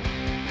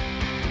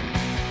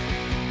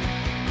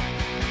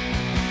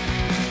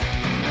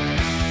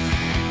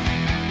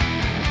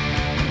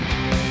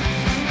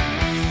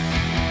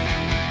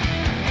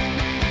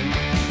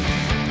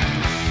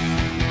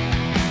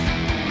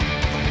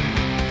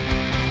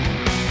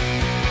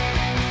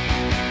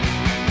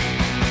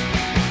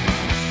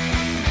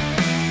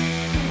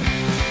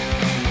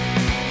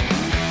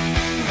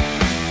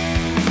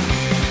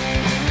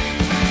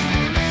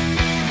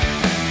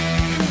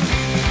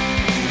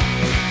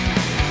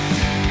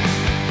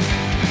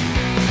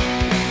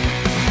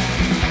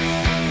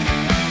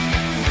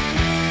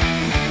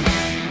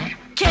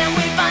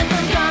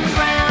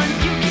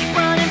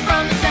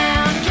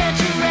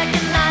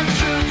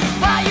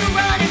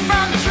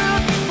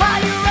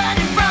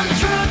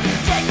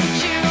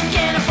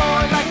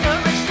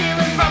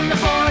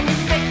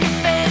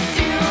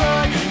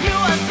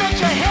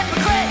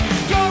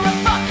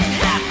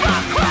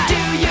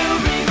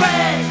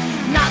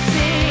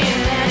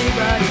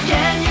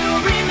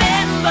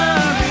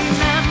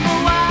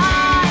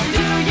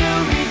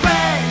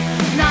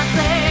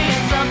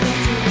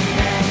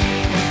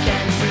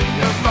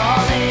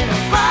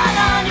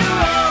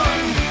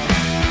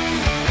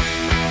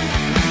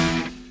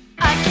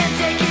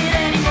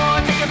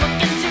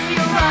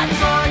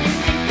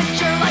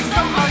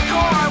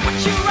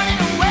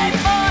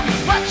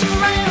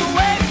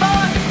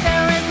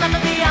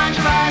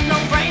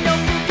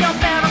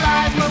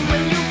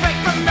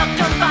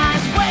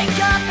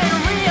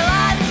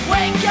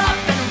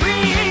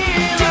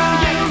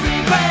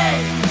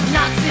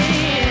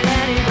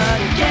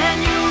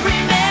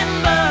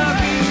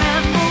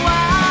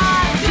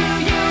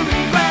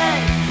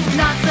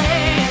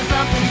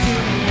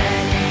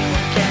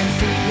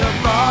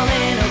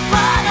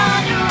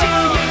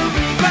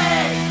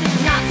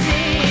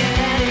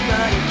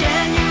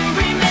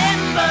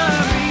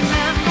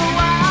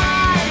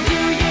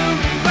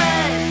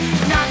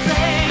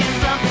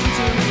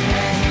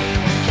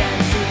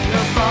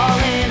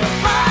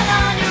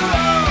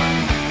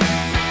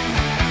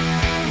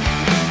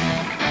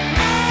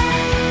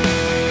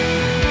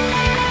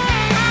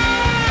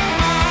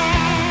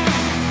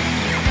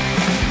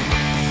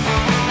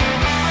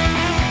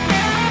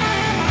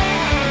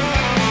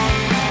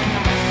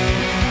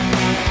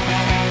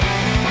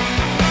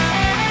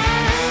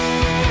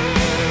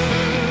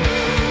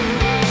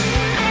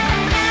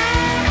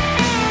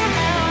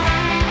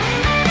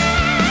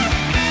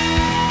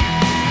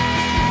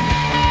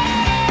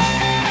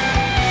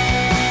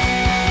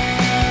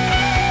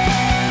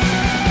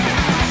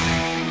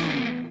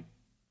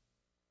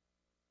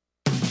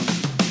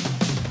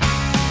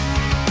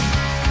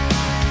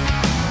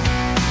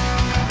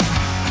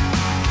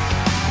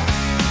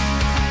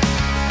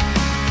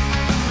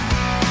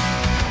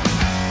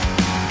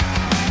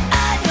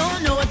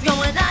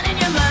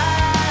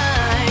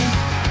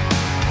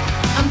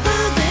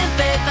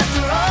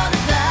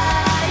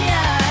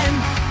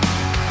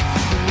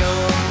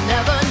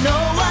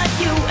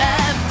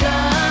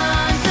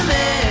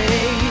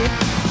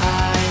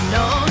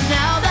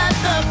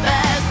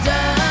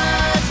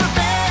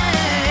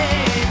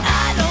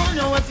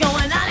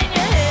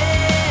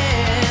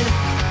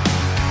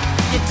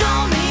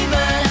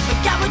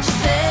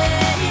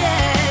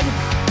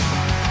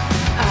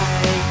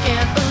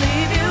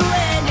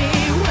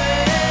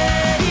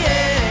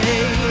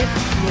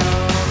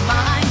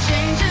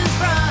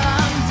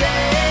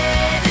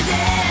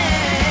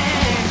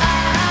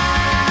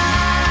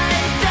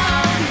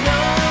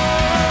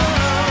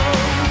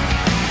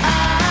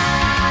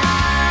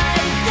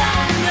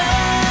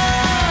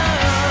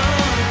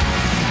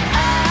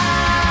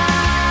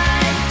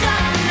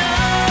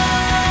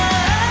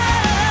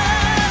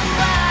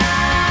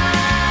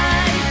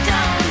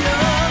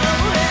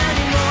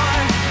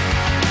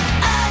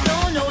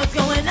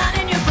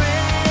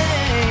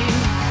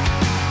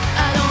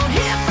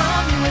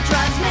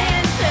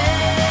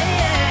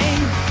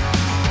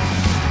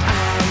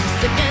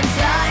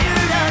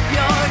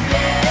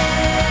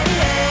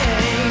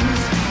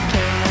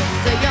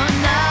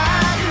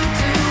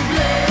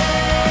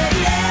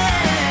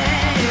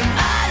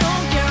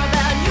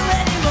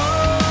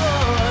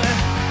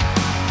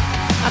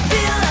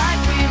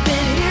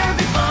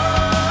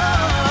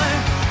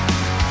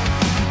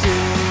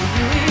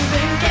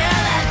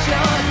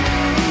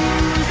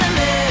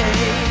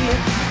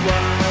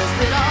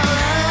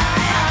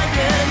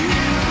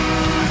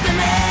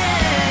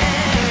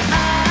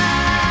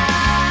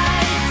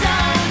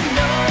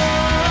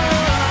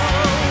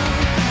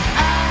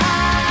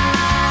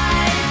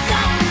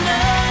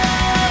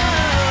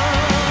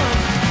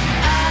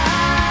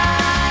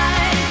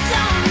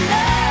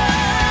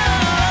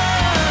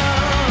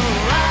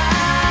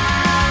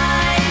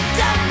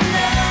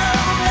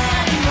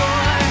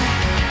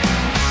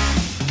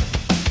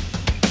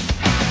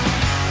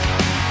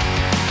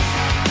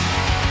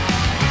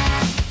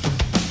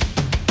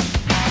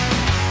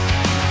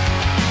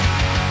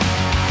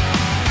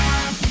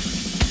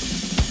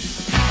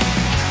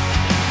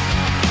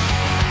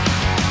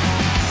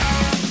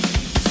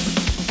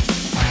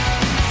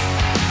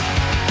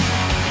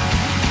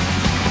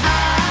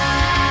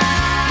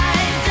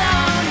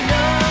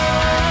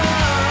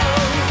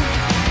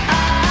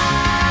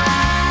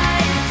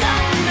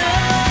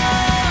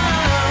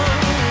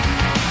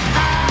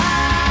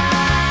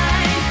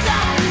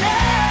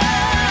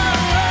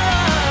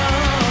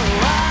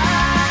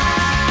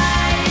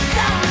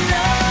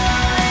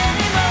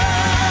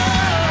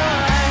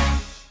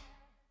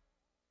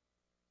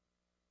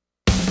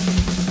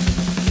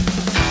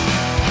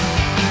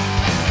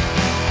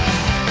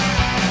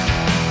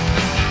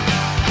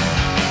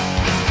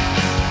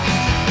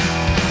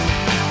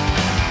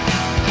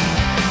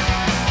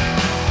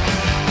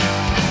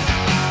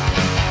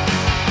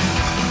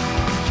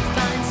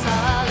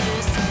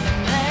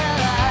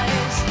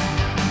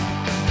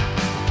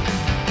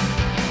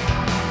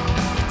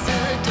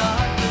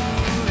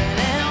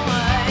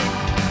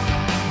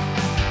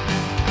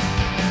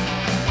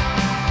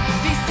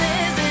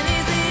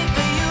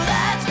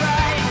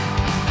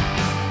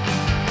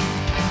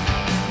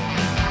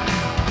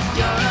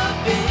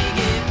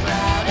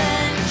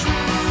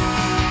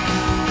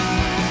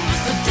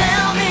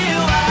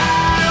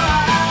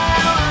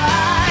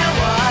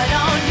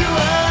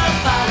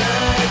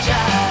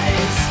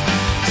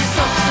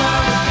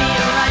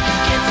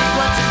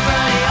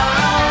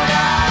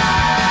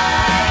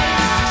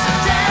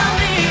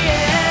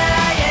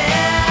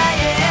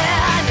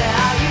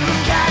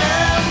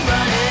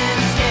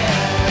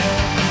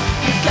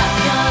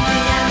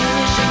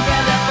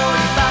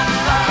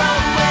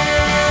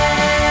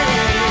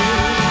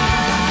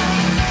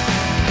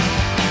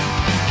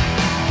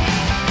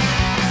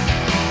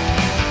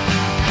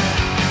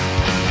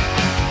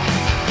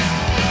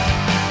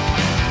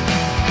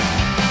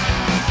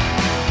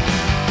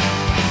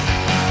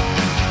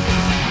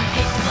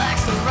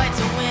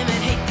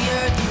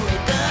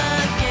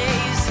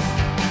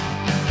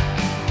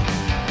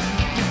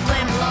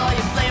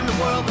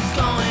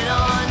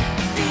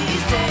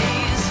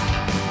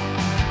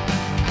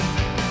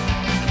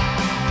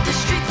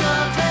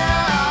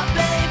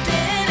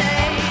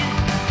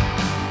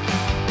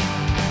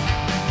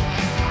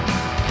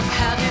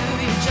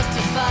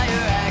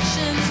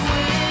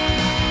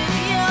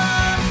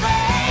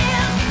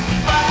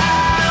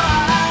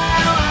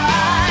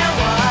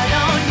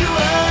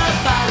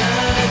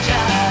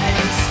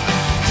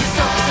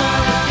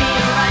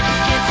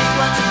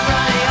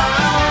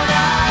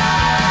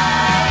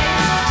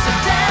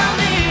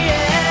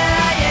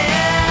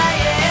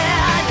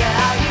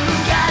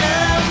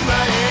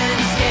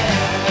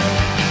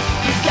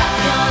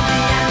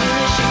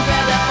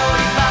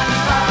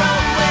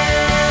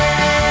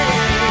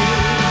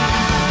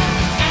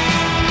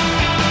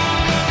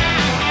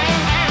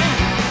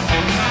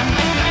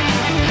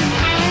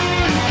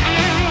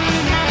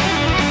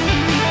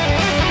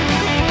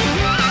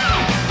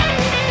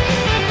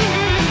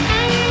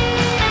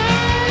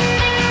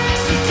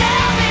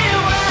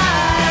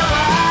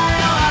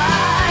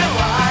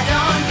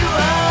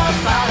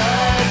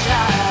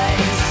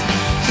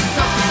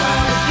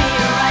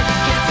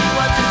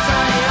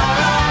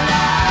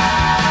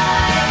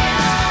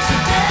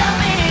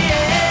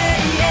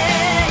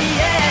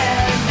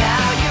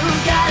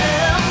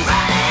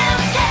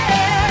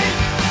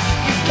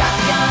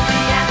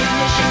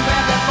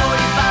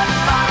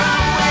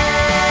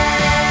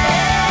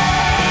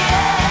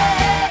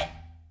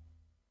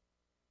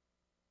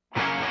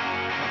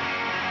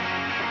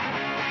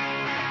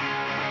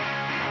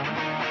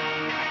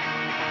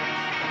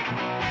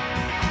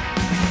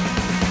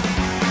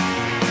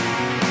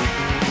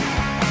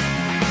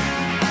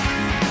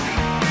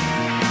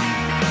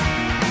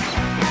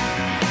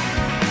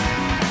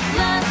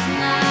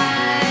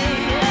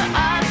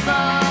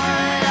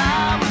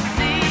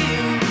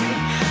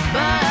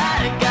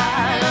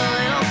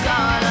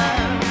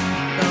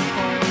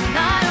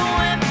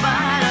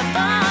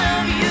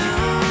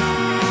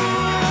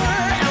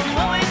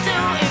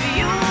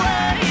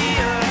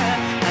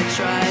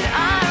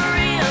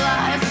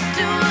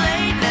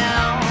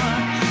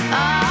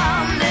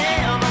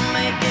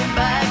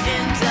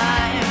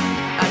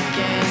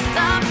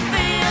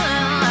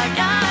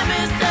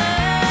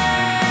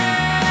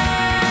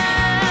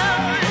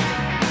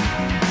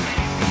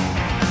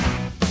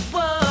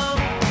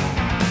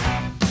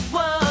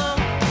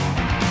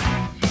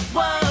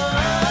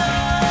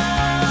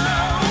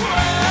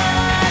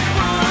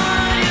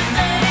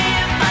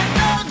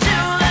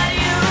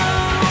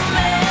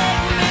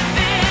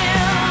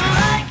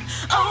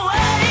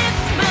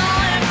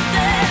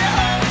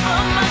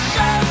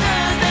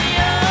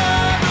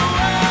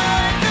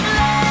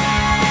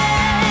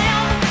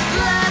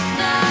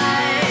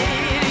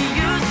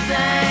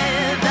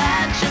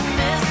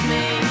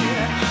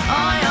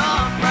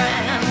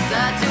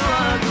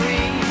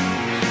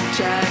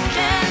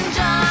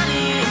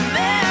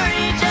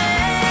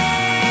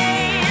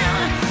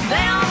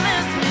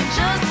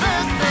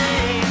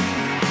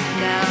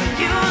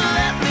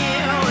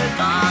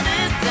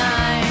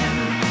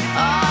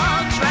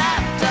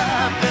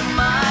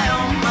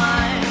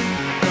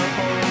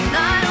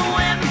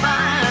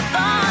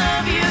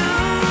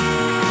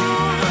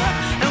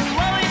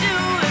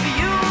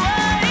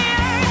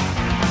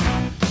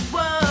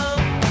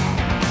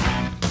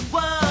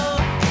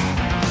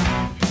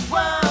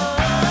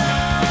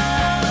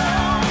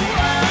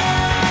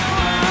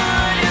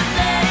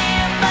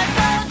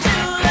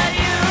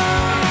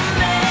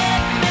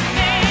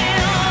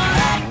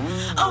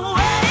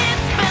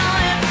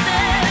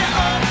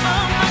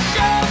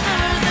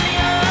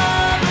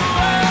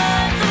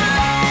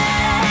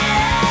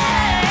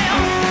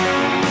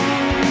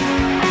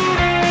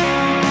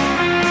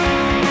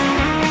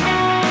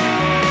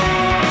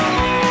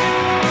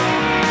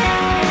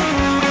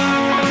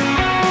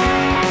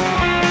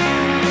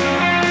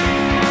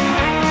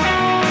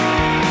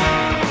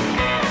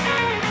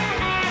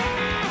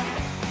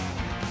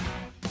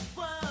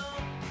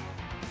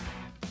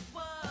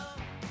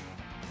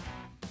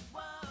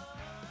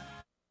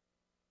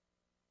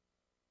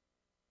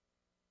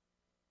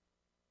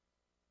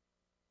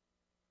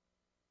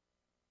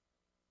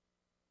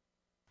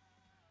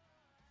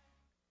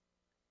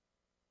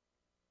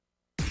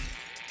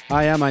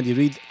 Hi, I'm Andy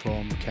Reid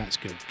from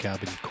Catskill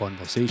Cabin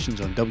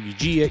Conversations on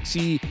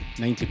WGXE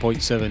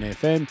 90.7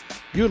 FM.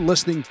 You're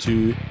listening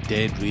to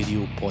Dead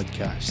Radio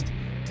Podcast.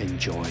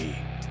 Enjoy.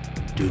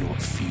 Do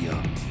not fear.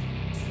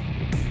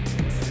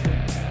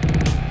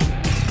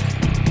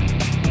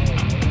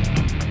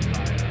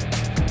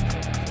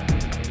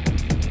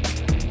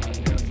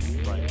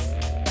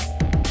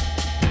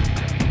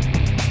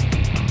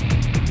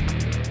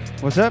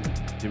 What's up?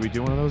 Did we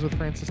do one of those with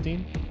Francis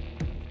Dean?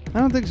 I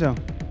don't think so.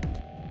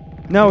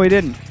 No, we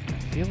didn't. I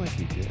feel like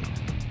we did.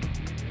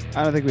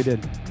 I don't think we did.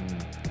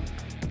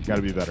 Got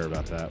to be better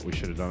about that. We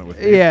should have done it with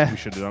We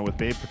should have done it with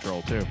Babe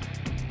Patrol too.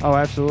 Oh,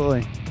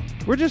 absolutely.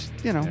 We're just,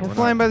 we're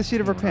flying by the seat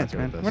of our pants,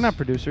 man. We're not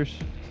producers.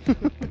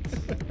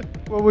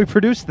 Well, we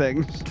produce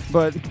things,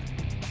 but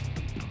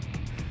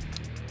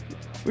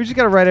we just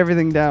got to write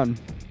everything down.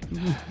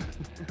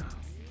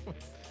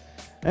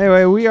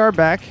 Anyway, we are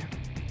back.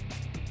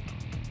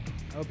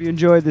 I hope you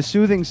enjoyed the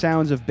soothing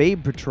sounds of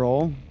Babe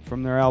Patrol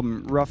from their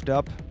album Roughed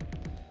Up.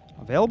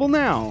 Available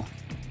now.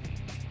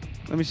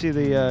 Let me see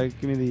the,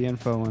 give me the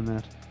info on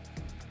that.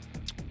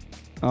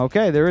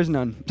 Okay, there is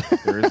none.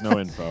 There is no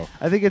info.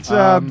 I think it's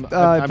I'm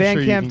Bandcamp.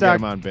 sure you can get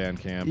them on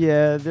Bandcamp.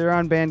 Yeah, they're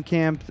on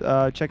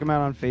Bandcamp. Check them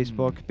out on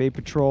Facebook. Babe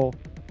Patrol.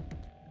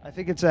 I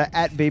think it's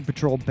at Babe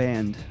Patrol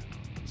Band.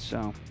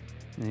 So,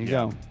 there you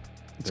go.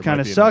 It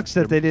kind of sucks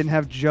that they didn't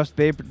have just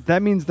Babe.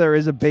 That means there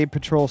is a Babe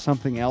Patrol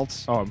something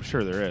else. Oh, I'm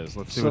sure there is.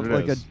 Let's see what it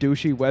like is. Like a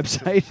douchey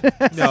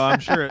website. No,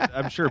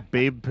 I'm sure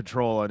Babe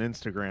Patrol on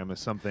Instagram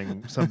is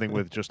something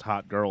with just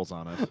hot girls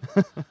on it.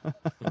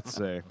 Let's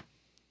see.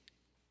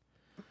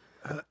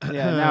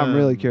 Yeah, now I'm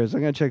really curious. I'm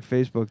gonna check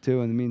Facebook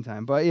too in the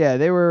meantime. But yeah,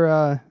 they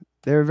were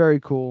very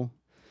cool.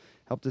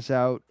 Helped us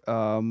out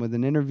with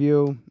an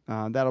interview.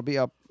 That'll be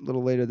up a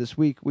little later this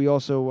week. We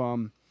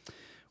also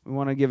we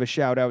want to give a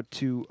shout out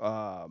to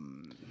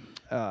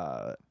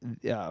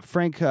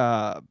Frank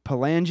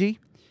Palangi.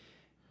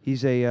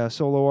 He's a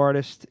solo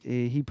artist.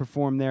 He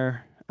performed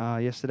there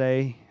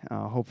yesterday.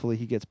 Hopefully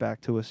he gets back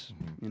to us.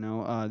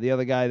 The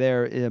other guy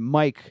there,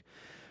 Mike,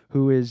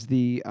 who is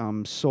the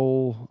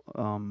sole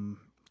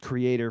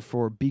creator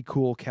for Be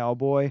Cool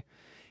Cowboy.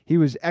 He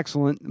was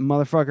excellent.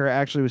 Motherfucker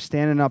actually was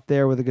standing up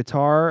there with a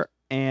guitar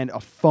and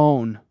a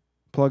phone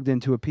plugged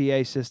into a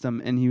PA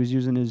system, and he was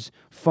using his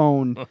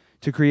phone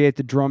to create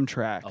the drum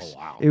tracks. Oh,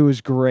 wow. It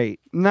was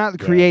great. Not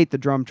create the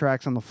drum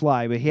tracks on the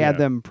fly, but he had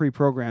them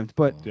pre-programmed.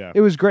 But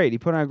it was great. He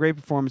put on a great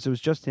performance. It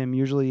was just him.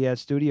 Usually he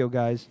has studio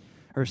guys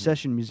or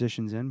session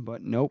musicians in,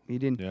 but nope, he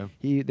didn't.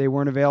 Yeah. They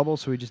weren't available,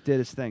 so he just did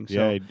his thing.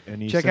 So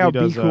and he check said out he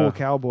does, Be Cool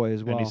Cowboy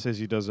as well. And he says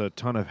he does a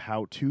ton of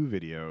how-to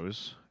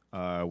videos,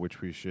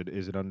 which we should.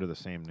 Is it under the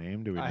same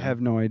name? Do we? I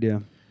have no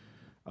idea.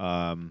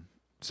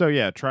 So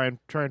yeah, try and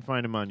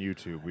find him on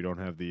YouTube. We don't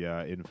have the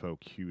info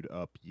queued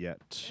up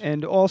yet.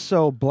 And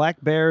also Black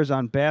Bears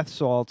on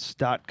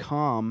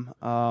bathsalts.com.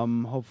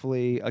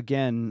 Hopefully,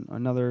 again,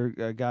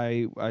 another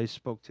guy I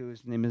spoke to.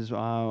 His name is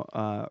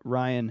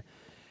Ryan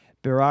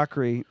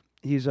Barakri.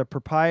 He's a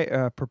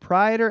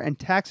proprietor and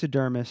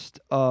taxidermist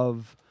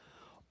of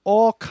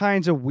all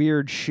kinds of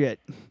weird shit.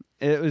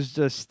 It was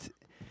just...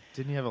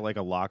 Didn't he have a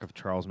lock of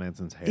Charles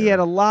Manson's hair? He had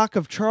a lock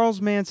of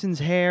Charles Manson's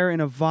hair in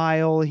a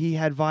vial. He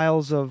had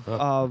vials of what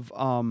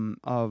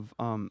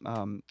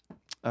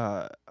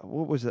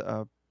was it?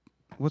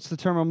 What's the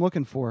term I'm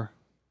looking for?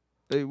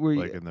 In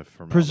the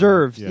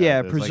preserved,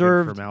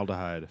 preserved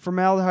formaldehyde.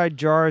 Formaldehyde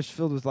jars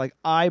filled with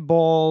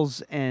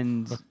eyeballs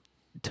and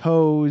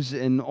toes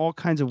and all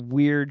kinds of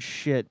weird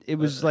shit. It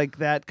was like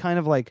that kind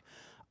of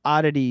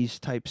oddities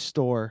type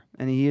store,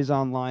 and he is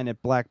online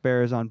at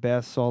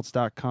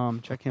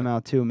blackbearsonbathsalts.com. Check him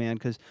out too, man,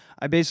 because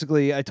I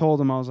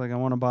told him, I was like, I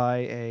want to buy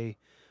a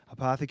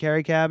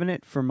apothecary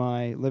cabinet for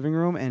my living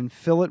room and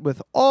fill it with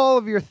all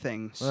of your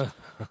things.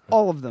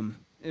 All of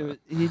them.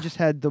 He just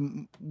had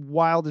the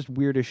wildest,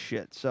 weirdest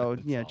shit. So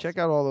yeah, check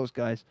out all those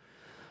guys.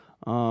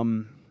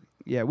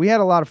 We had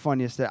a lot of fun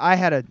yesterday. I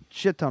had a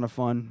shit ton of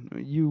fun.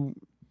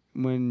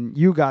 When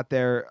you got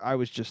there, I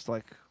was just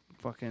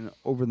fucking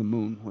over the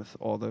moon with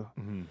all the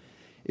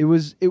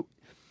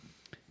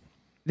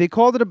they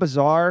called it a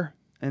bazaar,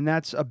 and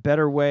that's a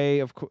better way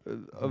of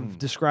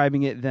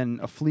describing it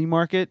than a flea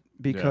market,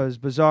 because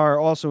bazaar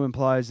also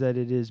implies that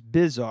it is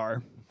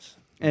bizarre,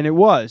 and it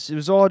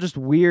was all just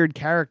weird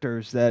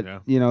characters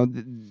that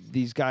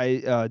these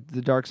guys,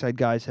 the Dark Side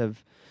guys,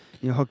 have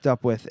hooked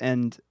up with,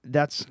 and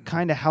that's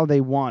kind of how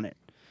they want it.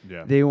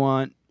 They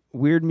want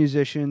weird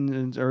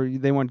musicians, or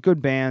they want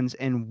good bands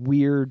and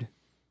weird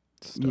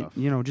stuff.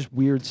 Just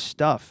weird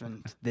stuff,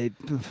 and they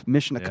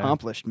mission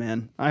accomplished,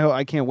 man.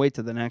 I can't wait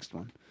to the next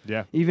one.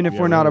 Yeah. Even if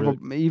we're not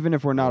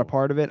a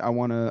part of it,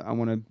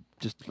 I'm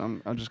just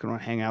gonna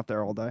hang out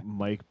there all day.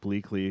 Mike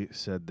Bleakley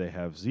said they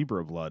have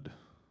zebra blood.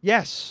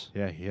 Yes.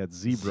 Yeah, he had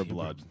zebra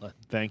blood.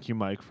 Thank you,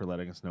 Mike, for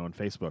letting us know on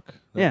Facebook.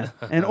 Yeah,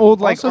 and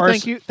old also,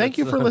 thank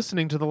you for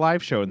listening to the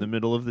live show in the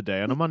middle of the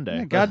day on a Monday.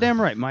 Yeah,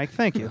 goddamn right, Mike.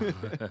 Thank you.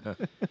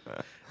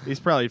 He's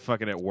probably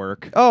fucking at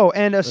work. Oh,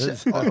 and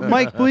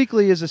Mike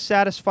Bleakley is a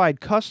satisfied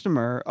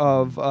customer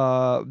of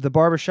the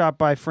Barbershop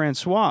by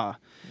Francois.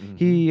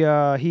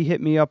 He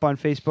hit me up on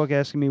Facebook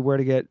asking me where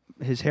to get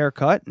his hair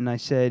cut, and I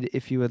said,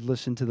 if you had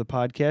listened to the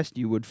podcast,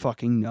 you would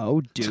fucking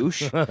know,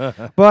 douche.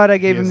 But I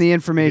gave him the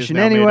information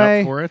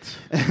anyway. Made up for it.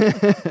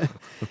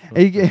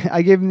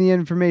 I gave him the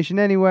information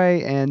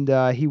anyway, and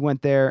he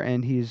went there,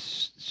 and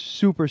he's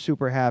super,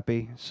 super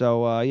happy.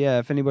 So, yeah,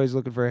 if anybody's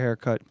looking for a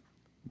haircut,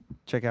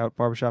 check out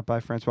Barbershop by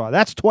Francois.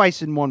 That's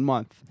twice in 1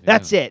 month. Yeah.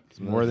 That's it. It's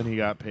more than he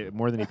got paid.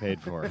 More than he paid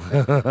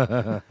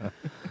for.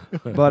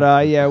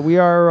 But yeah, we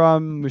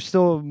are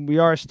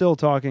still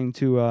talking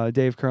to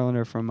Dave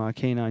Kurlander from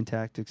K-9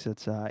 Tactics.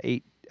 It's at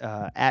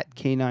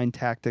K-9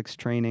 Tactics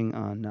Training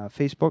on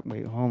Facebook.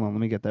 Wait, hold on, let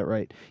me get that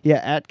right. Yeah,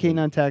 at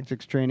K-9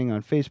 Tactics Training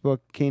on Facebook.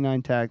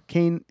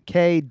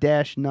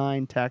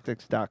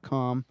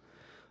 K-9Tactics.com.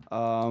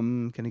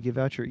 Can I give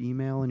out your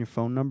email and your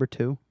phone number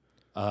too?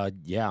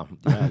 Yeah,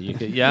 you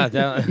could,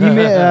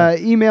 yeah.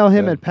 Email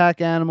him at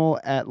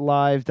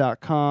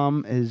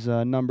packanimal@live.com. His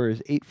number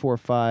is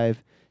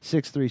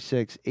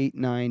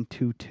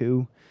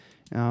 845-636-8922.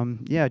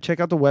 Yeah,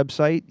 check out the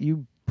website.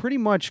 You pretty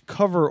much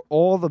cover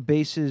all the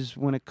bases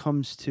when it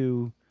comes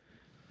to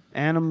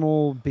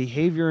animal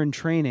behavior and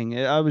training.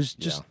 I was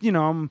just,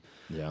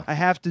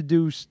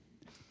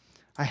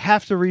 I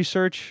have to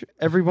research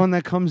everyone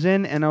that comes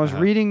in, and I was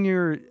reading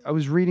your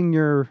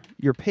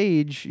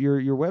page,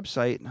 your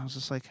website, and I was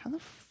just like, how the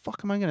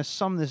fuck am I going to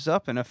sum this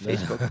up in a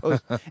Facebook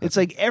post? It's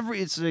like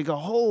a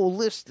whole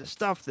list of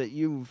stuff that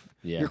you're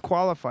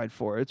qualified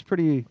for. It's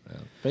pretty.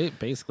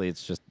 Basically,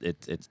 it's just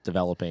it's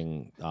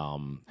developing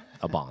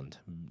a bond,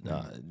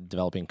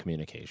 developing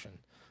communication.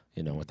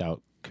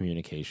 Without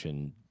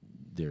communication,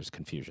 there's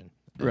confusion.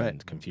 Right.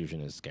 And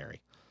confusion is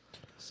scary.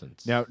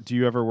 Now, do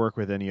you ever work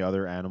with any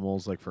other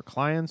animals, like for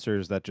clients, or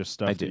is that just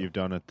stuff that you've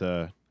done at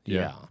the?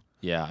 Yeah,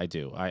 I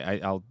do.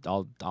 I'll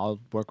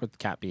work with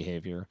cat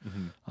behavior.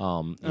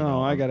 Mm-hmm.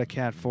 I got a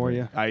cat for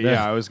you.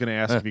 I was going to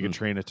ask if you can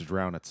train it to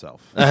drown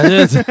itself.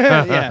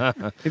 Yeah,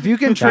 if you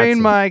can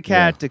train my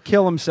cat to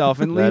kill himself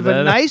and leave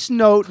a nice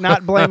note,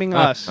 not blaming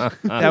us,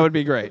 that would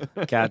be great.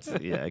 Cats,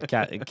 yeah.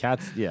 Cats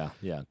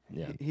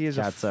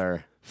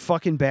are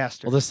fucking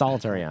bastard. Well, they're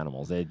solitary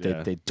animals. They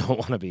don't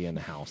want to be in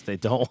the house. They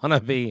don't want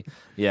to be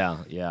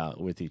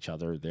with each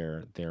other.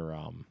 They're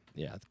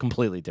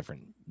completely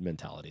different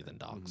mentality than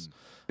dogs.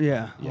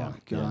 Yeah. Yeah. Oh,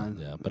 God.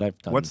 Yeah. But I've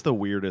done. What's the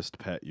weirdest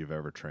pet you've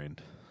ever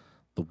trained?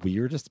 The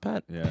weirdest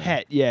pet? Yeah.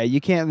 Pet. Yeah. You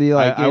can't be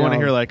like. I want to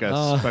hear like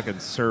a fucking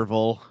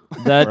serval.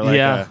 That or like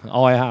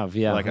I have.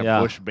 Yeah. Like a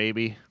bush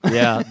baby.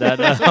 Yeah.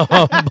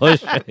 That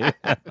bush baby.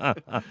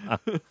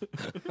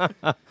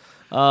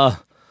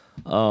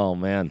 Oh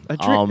man.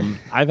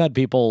 I've had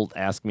people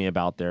ask me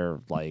about their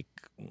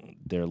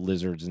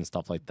lizards and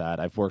stuff like that.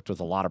 I've worked with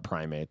a lot of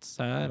primates.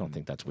 I don't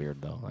think that's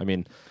weird though. I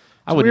mean,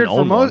 I wouldn't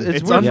own one.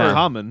 It's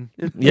uncommon.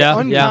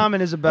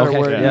 Uncommon is a better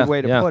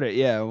way to put it.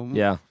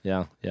 Yeah.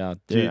 Yeah.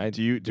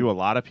 Do a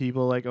lot of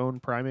people like own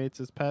primates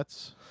as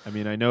pets? I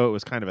mean, I know it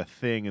was kind of a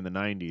thing in the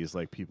 90s.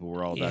 Like, people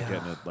were all about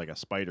getting like a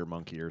spider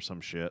monkey or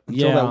some shit.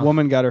 Until that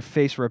woman got her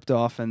face ripped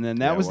off, and then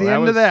that was the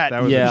end of that.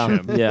 That was a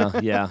chimp.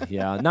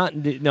 Yeah.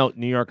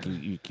 New York,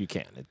 you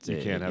can't. You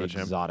can't have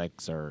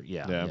exotics or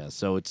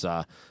So it's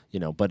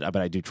but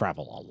I do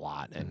travel a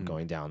lot, and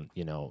going down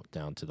to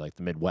like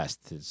the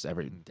Midwest is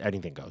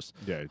anything goes.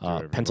 Yeah,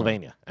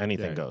 Pennsylvania,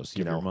 anything goes.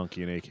 Give your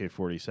monkey an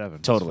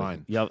AK-47. Totally. It's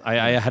fine. Yeah,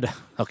 I had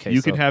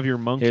You can have your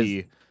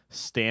monkey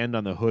stand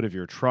on the hood of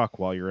your truck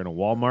while you're in a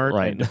Walmart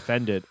and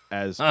defend it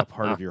as a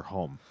part of your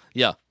home.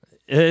 Yeah.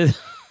 Yeah.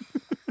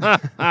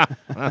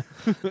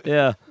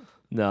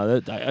 No,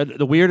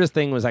 the weirdest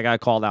thing was I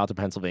got called out to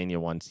Pennsylvania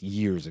once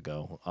years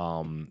ago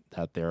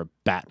that their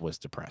bat was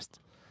depressed.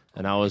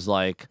 And I was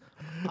like,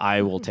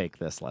 I will take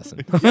this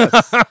lesson.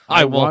 Yes,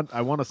 I want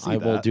to see that. I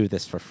will do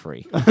this for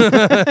free.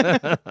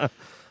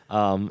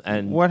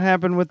 And what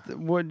happened with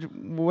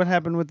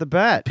the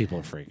bat? People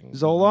are freaking.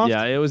 Zoloft?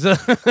 Yeah, it was.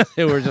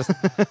 It were just.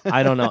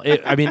 I don't know.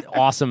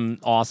 Awesome,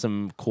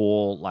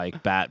 cool,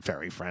 like bat,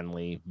 very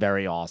friendly,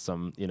 very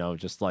awesome.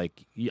 Just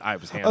like I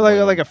was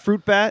handling. Like a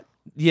fruit bat.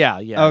 Yeah.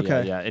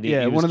 Okay. Yeah.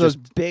 And one of those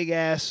big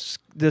ass,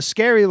 the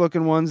scary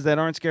looking ones that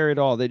aren't scary at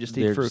all. They just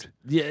eat fruit.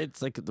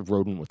 It's like the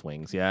rodent with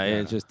wings. Yeah.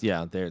 It's just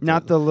they're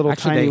not the little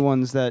tiny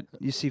ones that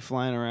you see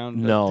flying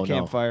around. The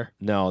campfire.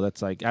 No,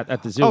 that's like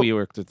at the zoo. We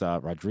worked with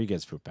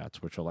Rodriguez fruit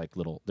bats, which are like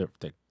little. They're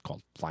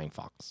called flying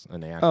fox,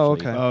 and they actually. Oh,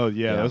 okay. Oh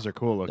yeah, those are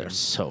cool looking. They're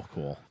so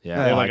cool.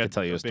 Yeah, I could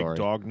tell you a story.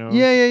 Big dog nose.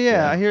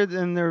 Yeah. I hear,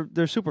 and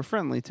they're super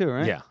friendly too,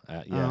 right? Yeah.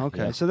 Oh,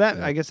 okay. Yeah. So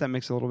that I guess that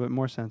makes a little bit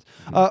more sense.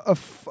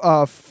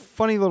 A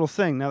funny little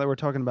thing. Now that we're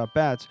talking about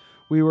bats,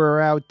 we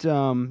were out.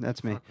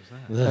 That's me.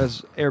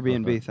 That's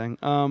Airbnb thing.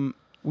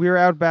 We were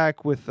out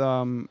back with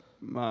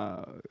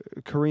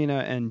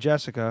Karina and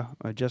Jessica.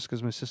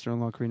 Jessica's my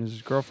sister-in-law. Karina's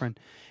his girlfriend,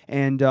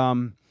 and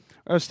I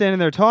was standing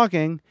there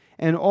talking,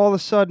 and all of a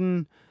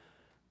sudden,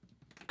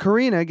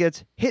 Karina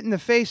gets hit in the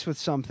face with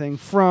something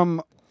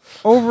from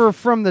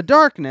the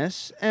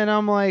darkness, and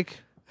I'm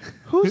like,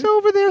 who's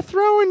over there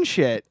throwing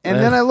shit? And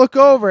then I look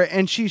over,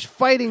 and she's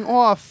fighting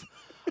off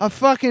a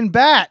fucking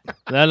bat.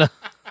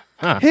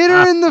 Hit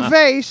her in the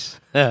face.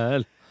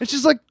 And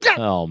she's like,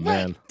 oh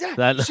man,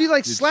 she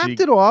like slapped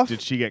it off.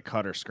 Did she get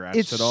cut or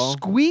scratched at all? It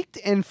squeaked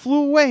and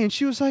flew away, and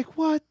she was like,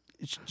 "What?"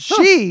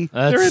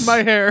 They're in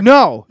my hair.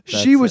 No,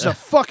 she was a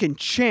fucking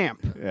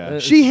champ. Yeah.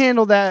 She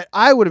handled that.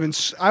 I would have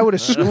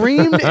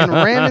screamed and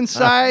ran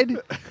inside.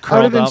 I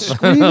would have been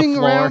screaming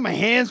around, my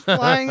hands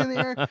flying in the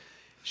air.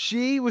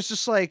 She was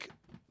just like,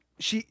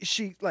 she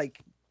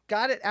like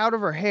got it out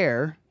of her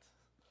hair.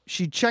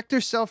 She checked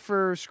herself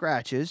for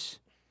scratches,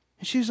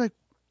 and she was like,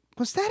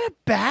 "Was that a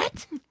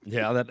bat?"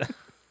 Yeah, that.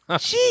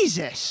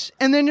 Jesus.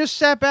 And then just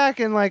sat back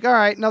and like, all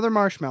right, another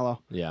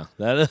marshmallow. Yeah,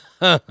 that.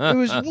 It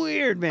was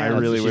weird, man. I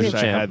really wish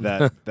I had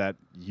that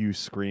you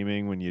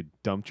screaming when you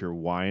dumped your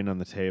wine on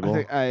the table.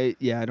 I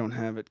don't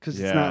have it because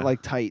it's not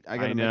like tight. I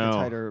gotta make a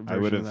tighter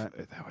version of that.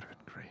 That would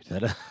have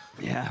been great.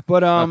 Yeah,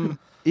 but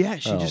yeah,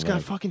 she just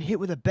got fucking hit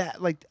with a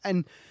bat. Like,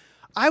 and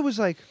I was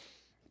like,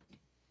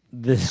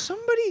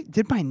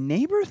 did my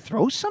neighbor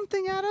throw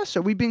something at us?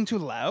 Are we being too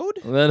loud?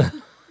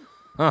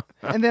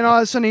 And then all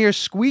of a sudden I hear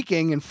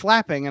squeaking and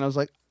flapping, and I was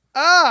like,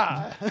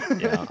 ah.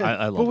 Yeah,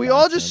 I love But we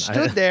all just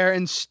stood there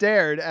and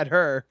stared at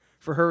her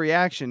for her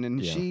reaction,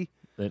 and she,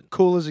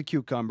 cool as a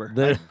cucumber.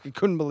 I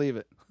couldn't believe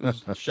it. It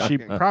was She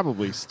shocking.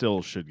 probably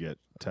still should get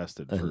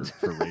tested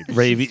for rabies.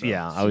 Rabies,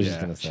 yeah, I was just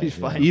gonna say. She's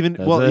fine.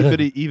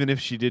 Even if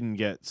she didn't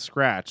get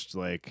scratched,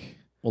 like.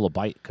 Well, a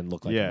bite can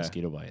look like a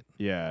mosquito bite.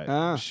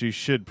 Yeah, she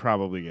should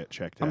probably get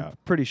checked out. I'm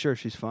pretty sure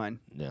she's fine.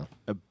 Yeah,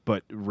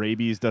 but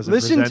rabies doesn't.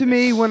 Listen to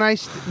me when I.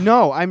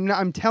 No, I'm not.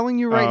 I'm telling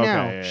you right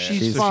now. Yeah.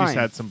 She's so fine. she's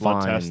had some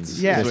blood tests.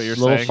 Yes. Is what you're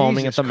little saying?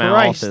 foaming Jesus at the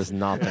Christ. mouth is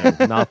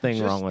nothing.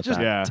 Nothing wrong with Just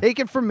that. take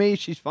it from me.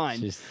 She's fine.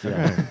 She's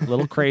a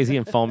little crazy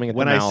and foaming at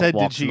When the I mouth. said,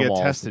 "Did walks she in the get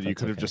walls," tested?" You that's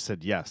could have okay. just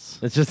said yes.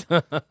 It's just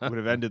would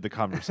have ended the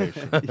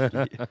conversation.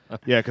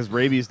 Yeah, because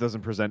rabies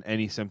doesn't present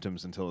any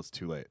symptoms until it's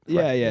too late.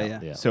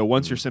 Yeah. So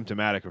once you're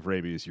symptomatic of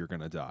rabies, you're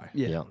gonna die.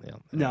 Yeah.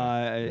 No,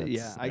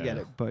 I get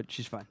it, but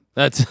she's fine.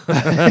 That's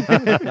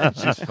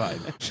she's fine.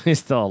 She's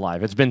still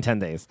alive. It's been 10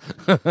 days.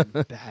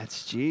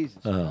 That's Jesus.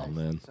 Oh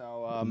man.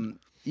 So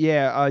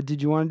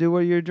did you want to do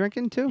what you're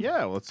drinking too?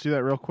 Yeah, let's do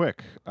that real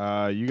quick.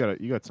 You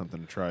got something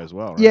to try as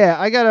well, right? Yeah,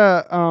 I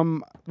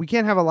gotta. We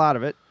can't have a lot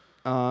of it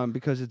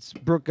because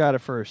Brooke got it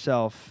for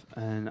herself,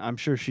 and I'm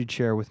sure she'd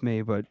share with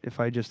me. But if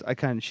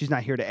she's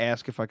not here to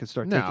ask if I could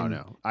start taking.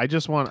 No. I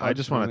just want a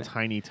it.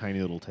 tiny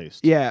little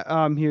taste.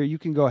 Yeah. Here, you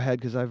can go ahead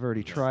because I've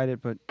already tried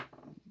it, but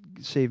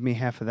save me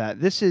half of that.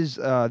 This is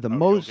You'll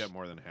get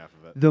more than half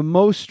of it. the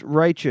most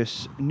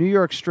righteous New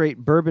York straight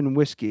bourbon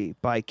whiskey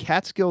by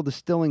Catskill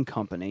Distilling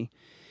Company,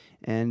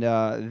 and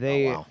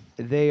they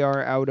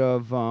are out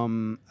of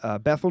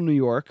Bethel, New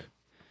York,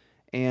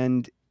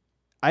 and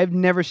I've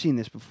never seen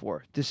this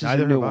before. This is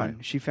Neither a new have I. one.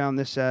 She found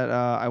this at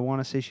I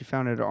want to say she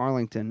found it at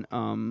Arlington.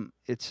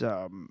 It's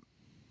found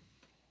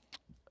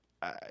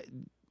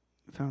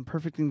a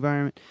perfect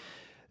environment.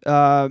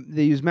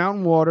 They use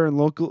mountain water and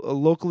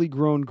locally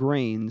grown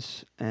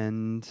grains,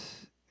 and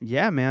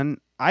yeah, man,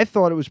 I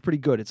thought it was pretty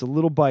good. It's a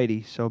little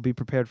bitey, so be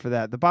prepared for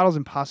that. The bottle's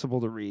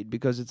impossible to read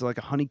because it's like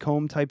a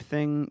honeycomb type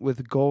thing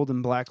with gold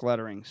and black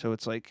lettering, so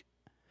it's like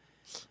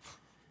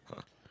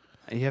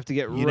you have to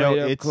get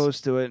up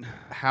close to it.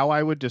 How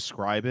I would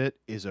describe it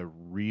is a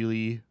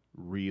really,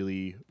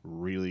 really,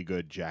 really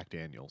good Jack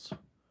Daniels.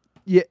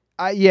 Yeah,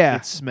 yeah.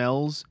 It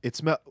smells.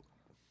 It's almost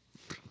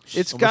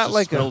got just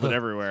like spilled it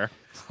everywhere.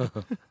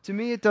 To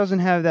me, it doesn't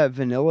have that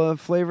vanilla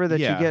flavor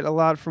that you get a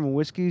lot from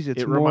whiskeys.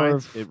 It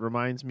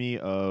reminds me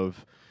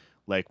of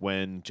like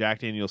when Jack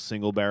Daniel's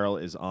single barrel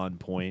is on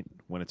point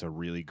when it's a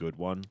really good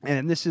one.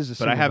 And this is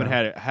but I haven't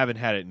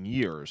had it in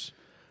years.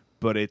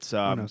 But it's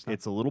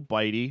it's a little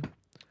bitey.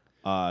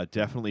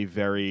 Definitely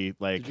very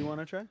like. Did you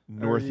want to try?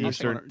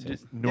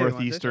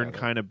 northeastern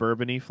kind of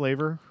bourbony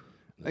flavor.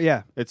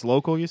 Yeah, it's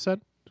local. You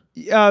said.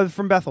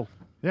 From Bethel.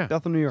 Yeah,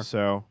 Bethel, New York.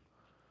 So.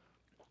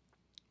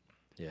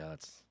 Yeah,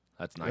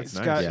 that's nice.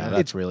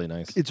 That's really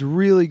nice. It's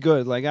really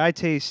good. Like I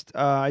taste,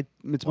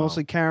 it's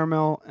mostly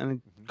caramel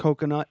and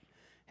coconut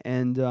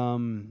and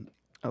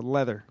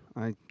leather.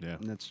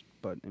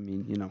 But I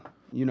mean,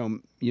 you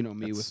know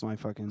me with my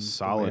fucking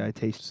solid. The way I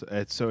taste.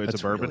 It's a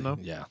bourbon though.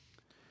 Yeah.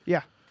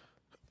 Yeah.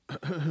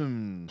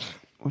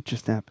 What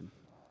just happened?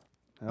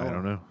 I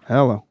don't know.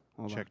 Hello.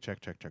 Check.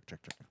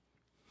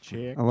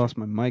 I lost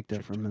my mic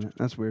there for a minute.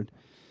 That's weird.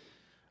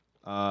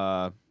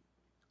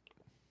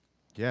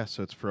 Yeah,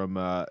 so it's from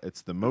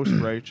it's the most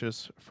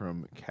righteous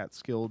from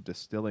Catskill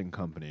Distilling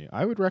Company.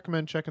 I would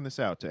recommend checking this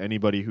out to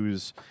anybody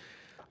who's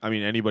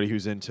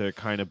into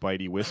kind of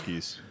bitey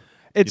whiskeys.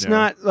 It's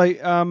not like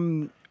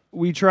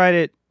we tried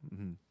it.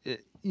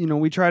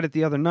 We tried it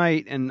the other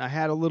night, and I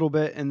had a little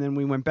bit, and then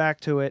we went back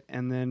to it,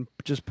 and then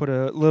just put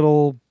a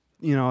little,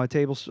 a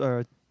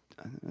tablespoon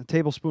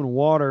of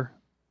water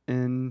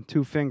in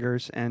 2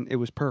 fingers, and it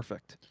was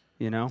perfect.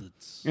 And a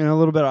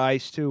little bit of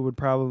ice too would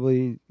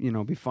probably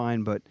be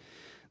fine, but.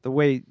 I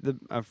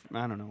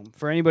don't know.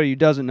 For anybody who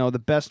doesn't know, the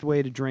best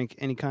way to drink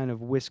any kind of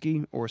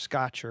whiskey or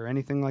scotch or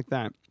anything like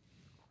that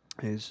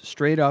is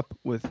straight up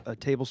with a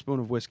tablespoon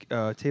of whiskey,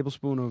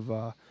 tablespoon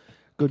of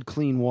good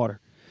clean water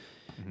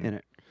in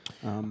it.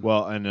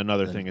 Well, and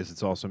another thing is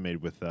it's also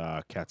made with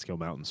Catskill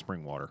Mountain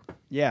spring water.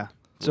 Yeah.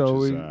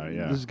 So is,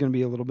 this is going to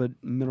be a little bit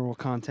mineral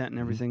content and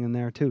everything in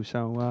there too.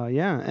 So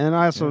yeah, and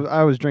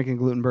I was drinking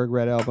Glutenberg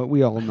Red Ale, but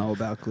we all know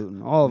about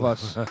gluten. All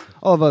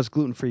of us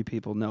gluten-free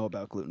people know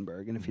about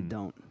Glutenberg, and if you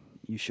don't,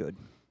 you should.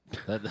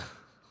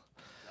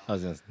 I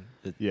was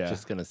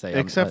just gonna say,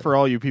 except for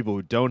all you people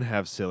who don't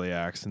have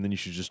celiacs, and then you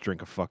should just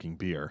drink a fucking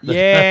beer.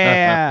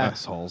 Yeah,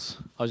 assholes.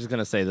 I was just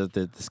gonna say that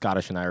the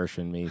Scottish and Irish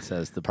in me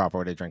says the proper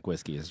way to drink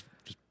whiskey is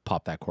just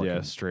pop that cork.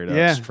 Yeah, straight up.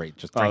 Yeah. Straight.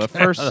 Just drink the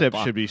first sip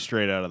should be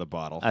straight out of the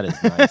bottle. That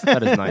is nice.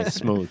 That is nice,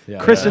 smooth. Yeah.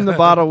 Christen the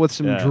bottle with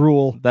some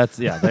drool. That's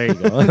there you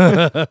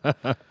go.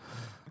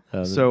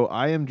 So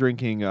I am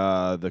drinking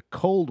the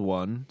cold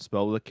one,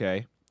 spelled with a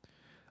K.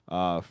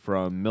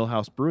 From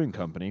Millhouse Brewing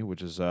Company,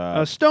 which is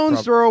a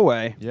stone's throw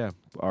away. Yeah,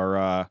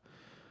 our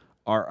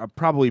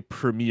probably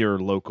premier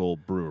local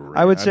brewery.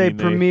 I would say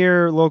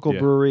premier local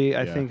brewery.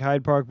 I yeah. think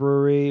Hyde Park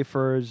Brewery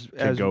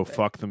can go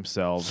fuck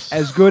themselves.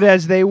 As good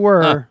as they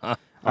were.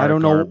 I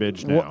don't know.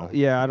 Garbage now.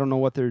 Yeah, I don't know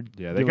what they're.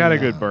 Yeah, they got a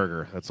good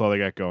burger. That's all they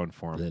got going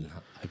for them.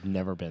 I've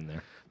never been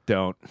there.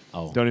 Don't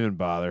even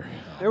bother.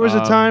 There was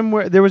a time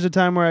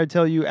where I'd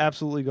tell you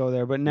absolutely go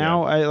there, but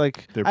now I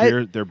like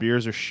their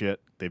beers are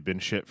shit. They've been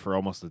shit for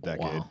almost a decade.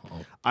 Wow.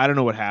 I don't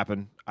know what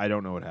happened.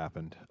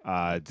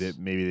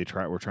 Maybe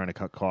were trying to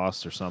cut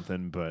costs or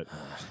something, but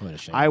what a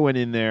shame. I went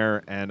in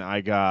there and I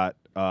got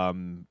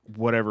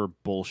whatever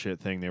bullshit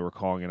thing they were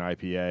calling an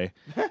IPA,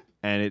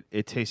 and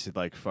it tasted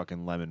like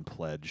fucking Lemon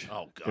Pledge.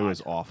 Oh God, it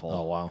was awful.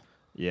 Oh wow.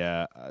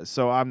 Yeah,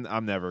 so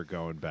I'm never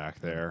going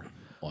back there.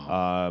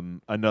 Wow.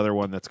 Another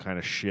one that's kind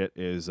of shit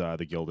is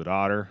the Gilded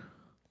Otter.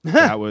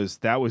 that was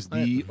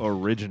the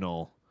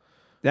original.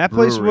 That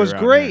place was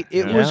great.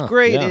 It was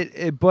great.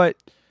 Yeah. But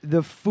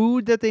the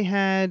food that they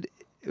had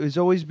has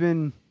always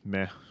been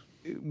meh,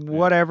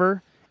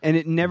 whatever, and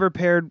it never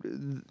paired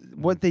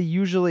what they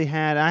usually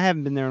had. I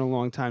haven't been there in a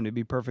long time, to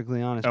be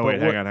perfectly honest. Oh wait,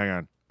 hang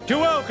on. To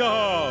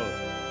alcohol,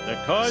 the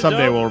cause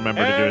Someday of we'll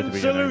remember to do it at the and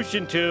beginning.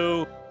 solution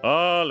to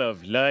all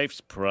of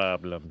life's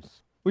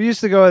problems. We used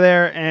to go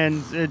there,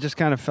 and it just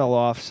kind of fell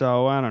off.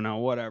 So I don't know,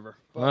 whatever.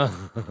 But,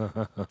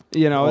 and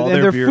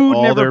their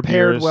food never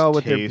paired well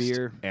with their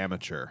beer.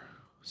 Amateur.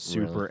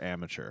 Super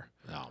amateur.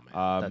 Oh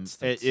man,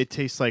 it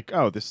tastes like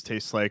this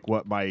tastes like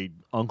what my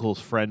uncle's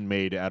friend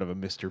made out of a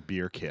Mr.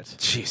 Beer kit.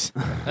 Jeez,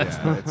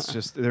 it's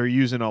just they're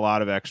using a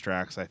lot of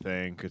extracts. I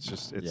think it's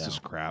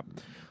just crap.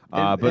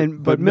 But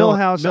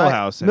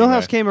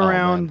Millhouse came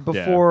around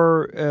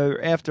before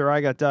after I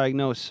got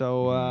diagnosed,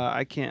 so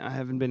I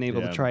haven't been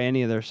able to try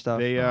any of their stuff.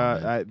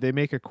 They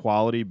make a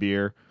quality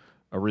beer.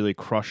 A really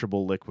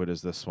crushable liquid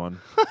is this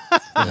one.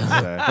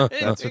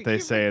 That's what they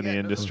say in the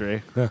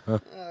industry.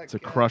 It's a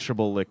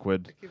crushable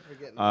liquid.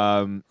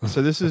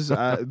 So this is,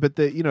 but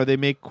they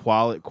make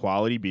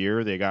quality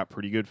beer. They got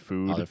pretty good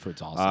food. Oh, their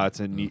food's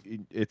awesome.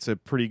 It's a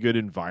pretty good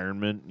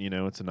environment.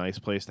 It's a nice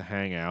place to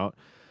hang out.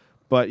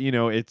 But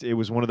it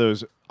was one of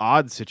those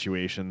odd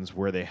situations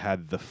where they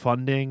had the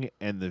funding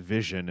and the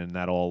vision, and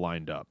that all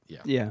lined up.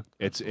 Yeah.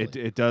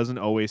 It doesn't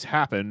always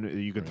happen.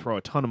 You can throw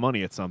a ton of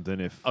money at something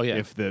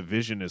if the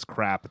vision is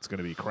crap, it's going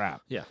to be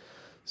crap. Yeah.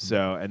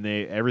 So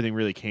everything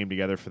really came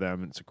together for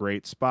them. It's a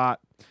great spot.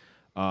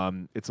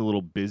 It's a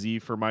little busy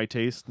for my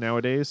taste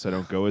nowadays, so I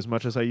don't go as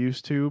much as I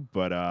used to.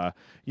 But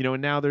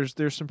and now there's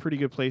some pretty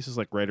good places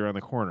like right around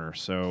the corner.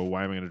 So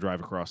why am I going to drive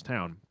across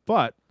town?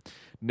 But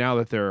now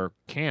that they're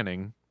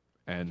canning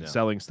and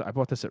selling stuff. I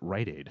bought this at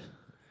Rite Aid.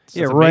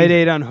 Rite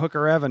Aid on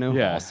Hooker Avenue.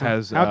 Yeah,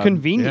 awesome. How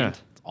convenient.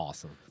 Yeah. It's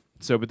awesome.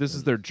 So, but this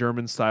is their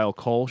German-style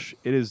Kolsch.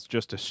 It is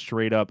just a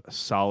straight-up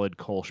solid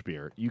Kolsch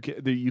beer.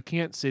 You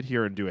can't sit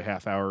here and do a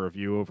half-hour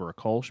review over a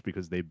Kolsch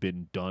because they've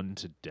been done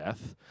to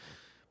death.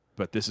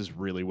 But this is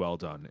really well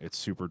done. It's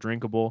super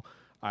drinkable.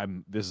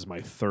 This is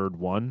my third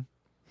one.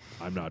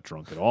 I'm not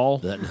drunk at all.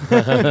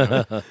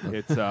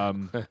 It's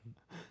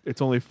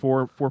only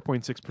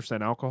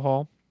 4.6%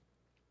 alcohol.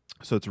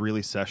 So it's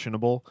really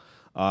sessionable,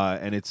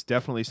 and it's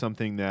definitely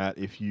something that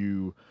if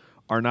you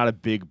are not a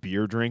big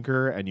beer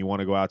drinker and you want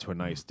to go out to a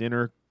nice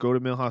dinner, go to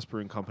Millhouse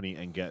Brewing Company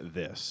and get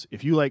this.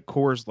 If you like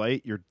Coors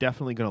Light, you're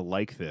definitely going to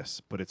like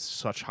this, but it's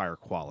such higher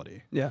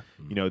quality. Yeah.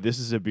 This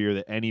is a beer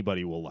that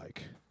anybody will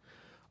like,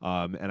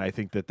 and I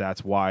think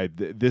that's why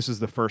this is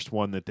the first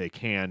one that they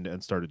canned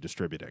and started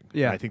distributing.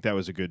 Yeah. And I think that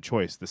was a good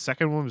choice. The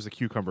second one was the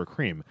Cucumber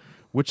Cream,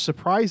 which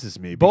surprises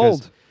me.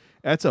 Bold.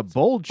 That's a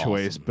bold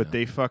choice, but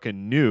they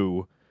fucking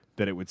knew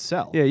that it would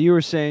sell. Yeah, you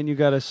were saying you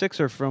got a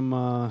sixer from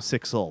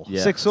Sixel.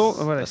 Yeah. Sixel?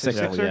 What did I say? Sixel,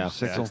 Sixer? yeah.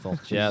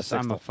 Sixel. Yeah, Jesus,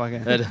 I'm a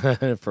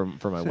Sixel. fucking...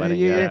 for my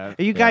wedding. Are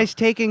you guys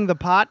taking the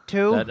pot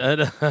too?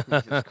 Jesus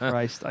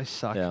Christ, I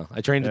suck. Yeah,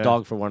 I trained a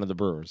dog for one of the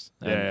brewers,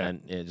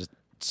 and Yeah. just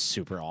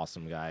super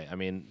awesome guy. I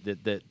mean,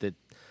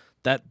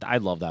 that I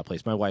love that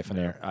place. My wife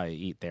and I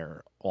eat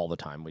there all the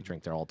time. We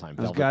drink there all the time.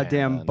 Those Velvet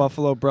goddamn Panda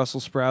Buffalo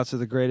Brussels sprouts are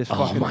the greatest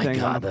fucking my thing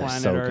God, on the they're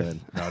planet so Earth. good.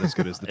 Not as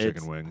good as the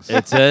chicken wings.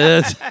 It's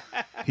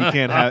He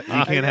can't have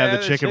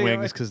the chicken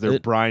wings because they're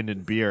brined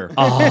in beer.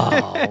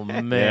 Oh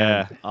man!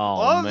 Yeah. Oh,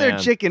 All of their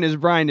chicken is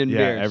brined in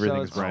beer.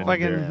 Everything's so brined in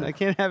fucking, beer. I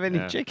can't have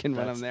any chicken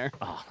when I'm there.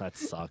 Oh, that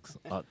sucks.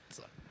 Yeah.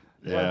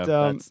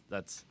 But,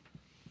 that's.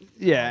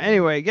 Yeah.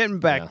 Anyway, getting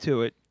back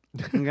to it.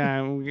 We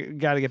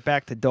got to get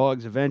back to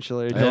dogs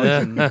eventually.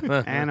 Dogs and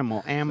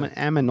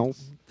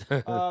aminals.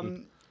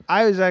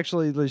 I was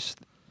actually just,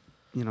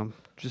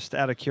 just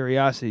out of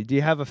curiosity. Do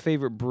you have a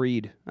favorite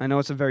breed? I know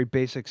it's a very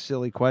basic,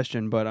 silly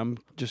question, but I'm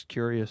just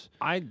curious.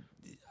 A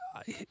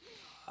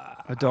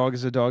dog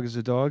is a dog is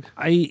a dog.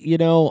 I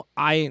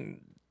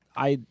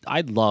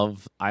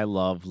love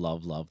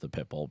the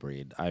pit bull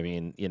breed. I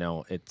mean,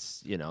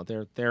 it's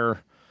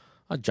they're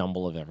a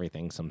jumble of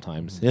everything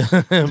sometimes,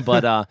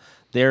 but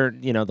they're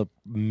the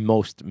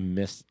most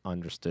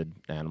misunderstood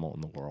animal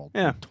in the world.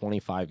 Yeah,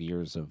 25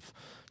 years of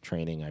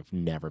training, I've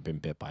never been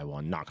bit by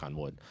one. Knock on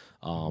wood.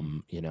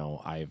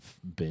 I've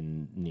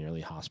been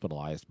nearly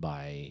hospitalized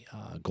by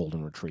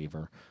golden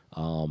retriever.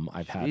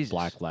 I've had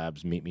black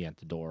labs meet me at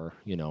the door,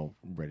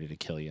 ready to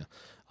kill you.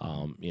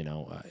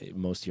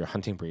 Most of your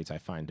hunting breeds I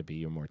find to be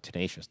your more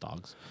tenacious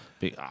dogs.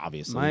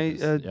 Obviously,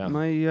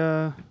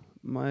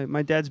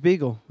 My dad's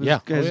beagle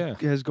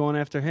has gone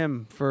after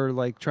him for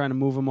like trying to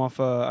move him off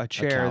a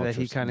chair that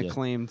he kind of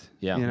claimed.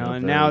 Yeah,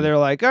 and now they're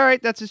like, all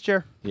right, that's his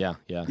chair. Yeah.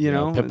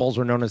 Pit bulls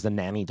were known as the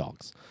nanny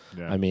dogs.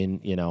 Yeah. I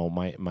mean,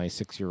 my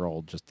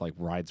 6-year-old just like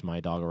rides my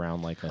dog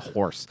around like a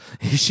horse.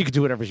 She could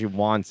do whatever she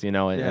wants, and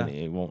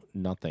it won't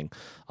nothing.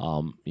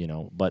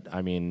 But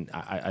I mean,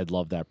 I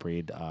love that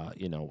breed.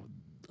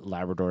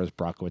 Labradors,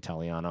 Bracco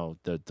Italiano.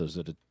 Those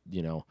are the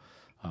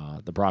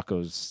the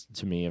Braccos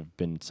to me have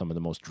been some of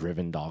the most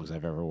driven dogs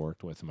I've ever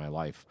worked with in my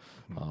life.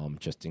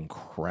 Just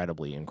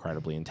incredibly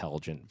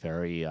intelligent,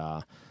 very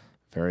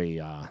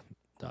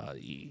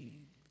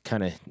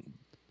kind of,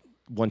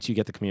 once you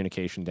get the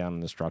communication down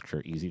in the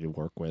structure, easy to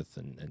work with,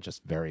 and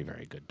just very,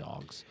 very good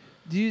dogs.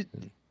 Do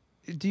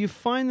you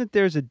find that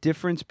there's a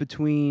difference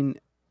between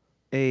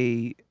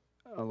I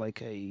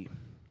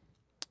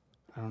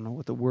don't know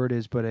what the word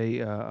is, but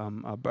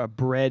a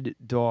bred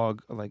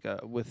dog,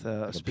 with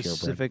a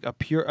specific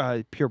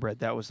purebred.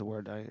 That was the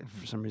word.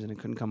 For some reason I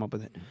couldn't come up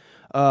with it.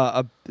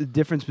 The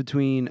difference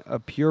between a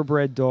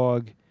purebred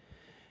dog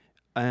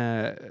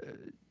and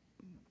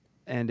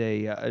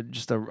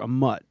just a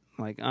mutt.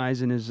 Like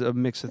Eisen is a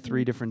mix of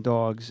 3 different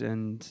dogs,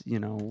 and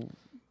a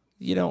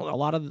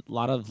lot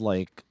of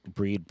like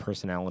breed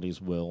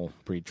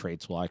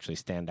traits will actually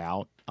stand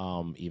out,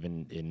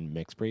 even in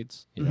mixed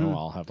breeds.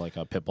 I'll have like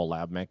a pit bull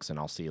lab mix, and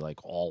I'll see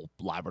like all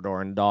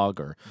Labrador in a dog,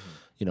 or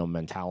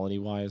mentality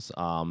wise.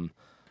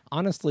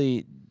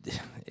 Honestly,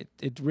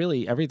 it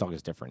really, every dog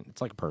is different.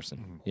 It's like a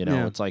person.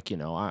 It's like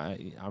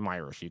I'm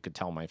Irish. You could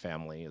tell my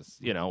family is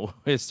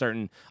is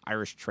certain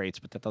Irish traits,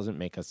 but that doesn't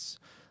make us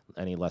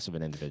any less of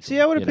an individual.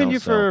 See, I would have pinned you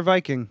for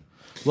Viking.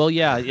 Well,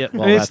 yeah.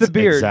 Well, it's the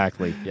beard.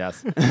 Exactly.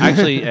 Yes.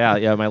 Actually,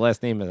 yeah. My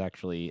last name is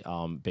actually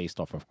based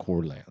off of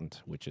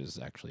Kurlander, which is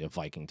actually a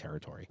Viking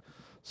territory.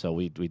 So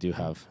we do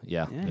have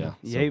yeah.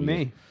 Yay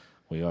me.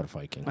 We are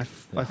Viking. I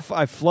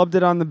flubbed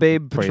it on the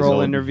Babe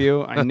Patrol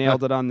interview. I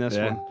nailed it on this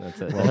one.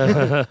 That's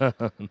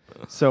it.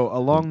 So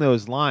along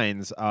those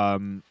lines,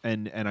 and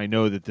I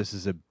know that this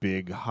is a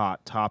big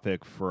hot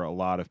topic for a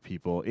lot of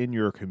people in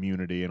your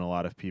community, and a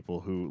lot of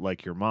people who,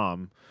 like your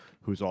mom,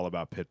 who's all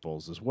about pit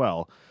bulls as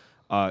well.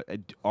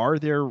 Are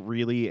there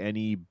really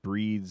any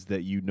breeds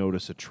that you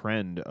notice a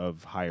trend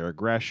of higher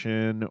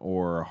aggression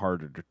or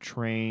harder to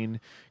train?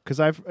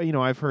 Because I've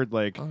heard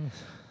like,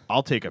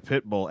 I'll take a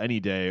pit bull any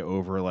day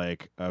over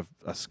like a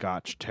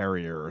Scotch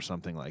Terrier or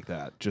something like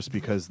that, just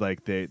because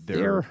like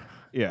they're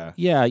yeah.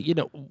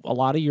 A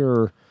lot of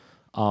your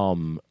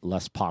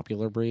less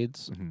popular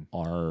breeds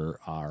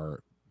are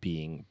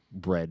being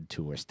bred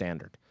to a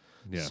standard.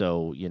 Yeah.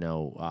 So,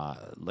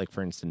 like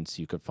for instance,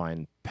 you could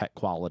find pet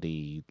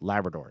quality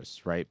Labradors,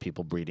 right?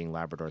 People breeding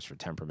Labradors for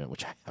temperament,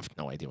 which I have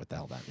no idea what the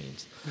hell that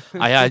means.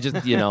 I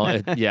just,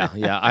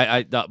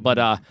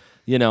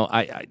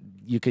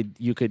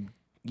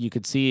 you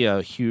could see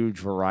a huge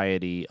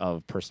variety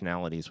of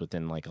personalities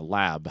within like a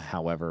lab.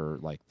 However,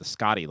 like the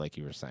Scotty, like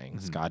you were saying,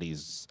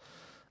 Scotty's,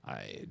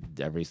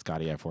 every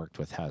Scotty I've worked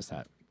with has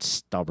that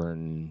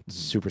stubborn,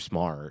 super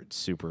smart,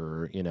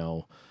 super,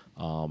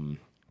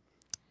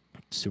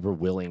 super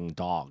willing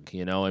dog,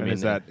 I mean,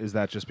 is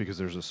that just because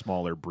there's a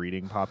smaller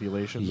breeding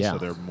population, so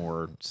they're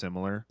more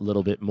similar, a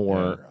little bit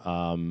more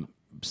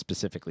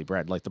specifically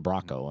bred, like the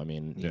Bracco. I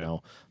mean,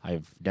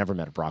 I've never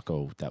met a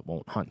Bracco that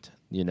won't hunt,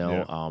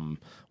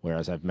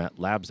 whereas I've met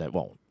labs that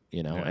won't,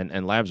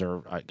 and labs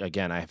are,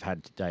 again, I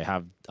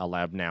have a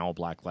lab now, a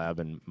black lab,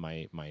 and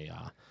my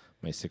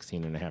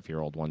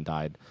 16-and-a-half-year-old one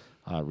died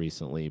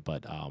recently,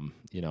 but I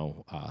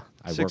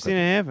 16 and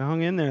a half,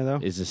 hung in there though.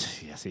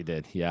 Yes, he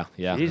did. Yeah.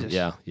 Jesus.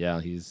 Yeah.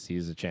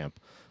 He's a champ.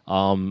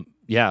 I mean,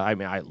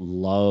 I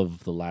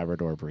love the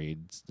Labrador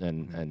breeds,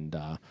 and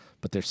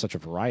but there's such a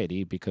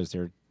variety because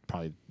they're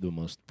probably the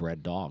most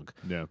bred dog.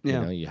 Yeah.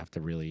 You have to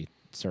really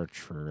search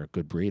for a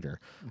good breeder.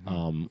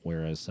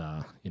 Whereas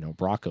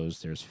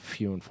Broncos, there's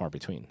few and far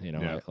between.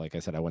 Like I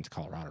said, I went to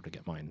Colorado to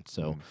get mine.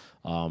 So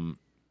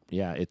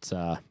it's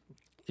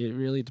it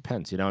really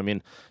depends.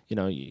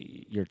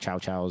 Your Chow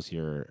Chows,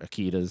 your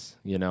Akitas,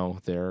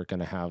 they're going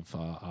to have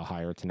a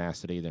higher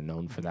tenacity. They're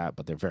known for that,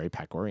 but they're very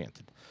pack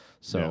oriented.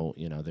 So,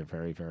 they're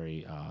very,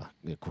 very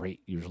they're great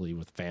usually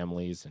with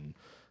families, and,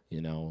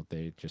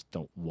 they just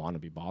don't want to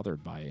be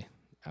bothered by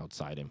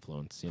outside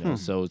influence,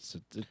 So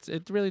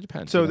it really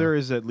depends. So there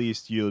is, at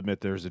least you'll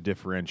admit, there's a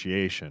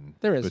differentiation.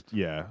 There is. But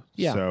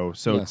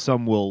So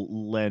some will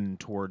lend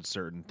towards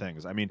certain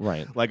things. I mean,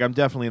 like, I'm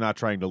definitely not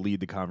trying to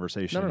lead the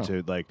conversation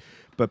to like,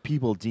 but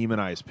people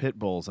demonize pit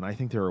bulls, and I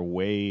think there are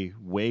way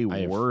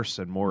worse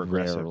and more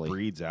aggressive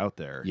breeds out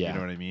there. Yeah. You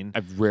know what I mean?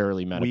 I've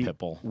rarely met a pit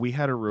bull. We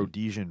had a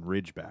Rhodesian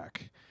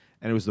Ridgeback,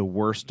 and it was the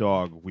worst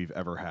dog we've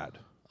ever had.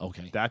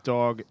 Okay. That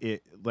dog,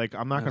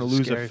 I'm not going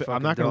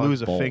to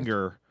lose a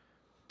finger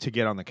to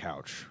get on the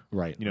couch.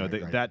 Right.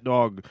 That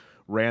dog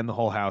ran the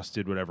whole house,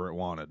 did whatever it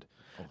wanted.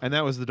 And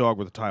that was the dog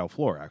with a tile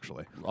floor,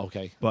 actually.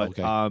 Okay. But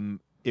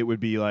it would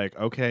be like,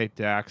 okay,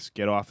 Dax,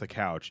 get off the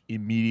couch.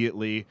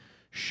 Immediately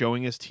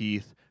showing his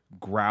teeth,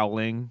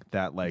 growling,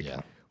 that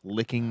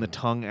licking the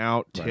tongue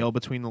out, tail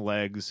between the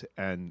legs,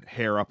 and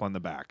hair up on the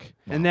back.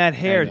 And that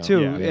hair,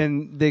 too.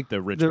 And the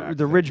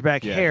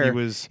Ridgeback hair,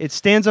 it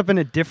stands up in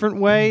a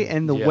different way,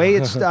 and the way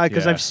it's...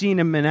 Because I've seen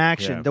him in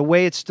action. The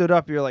way it stood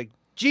up, you're like,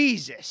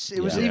 Jesus!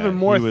 It was even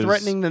more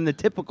threatening than the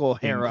typical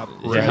hair up.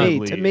 To me, at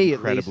least.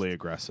 Incredibly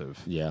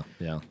aggressive. Yeah.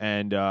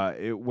 And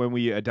when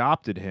we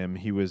adopted him,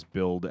 he was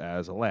billed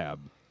as a lab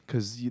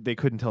because they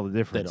couldn't tell the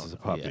difference as a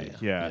puppy.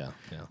 Yeah.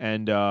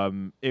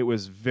 And it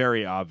was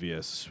very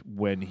obvious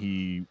when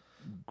he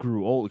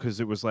grew old, because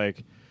it was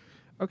like,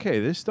 okay,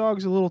 this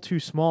dog's a little too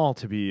small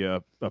to be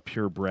a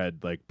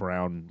purebred, like,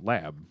 brown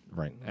lab.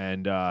 Right.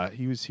 And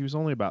he was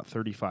only about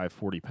 35,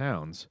 40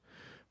 pounds,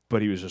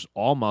 but he was just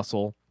all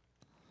muscle.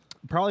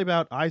 Probably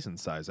about Eisen's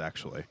size,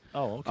 actually.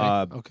 Oh,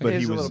 okay. But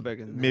he a was little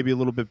bigger than maybe a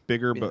little bit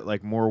bigger, but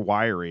like more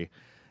wiry.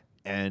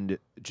 And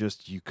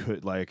just, you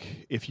could,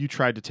 like, if you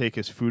tried to take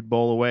his food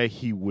bowl away,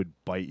 he would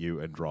bite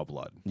you and draw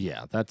blood.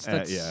 Yeah, that's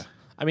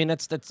I mean,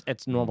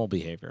 it's normal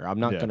behavior. I'm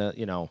not gonna,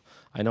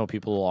 I know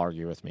people will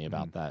argue with me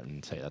about that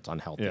and say that's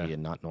unhealthy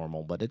and not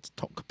normal, but it's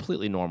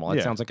completely normal.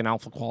 It sounds like an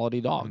alpha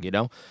quality dog.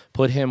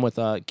 Put him with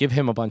give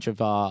him a bunch of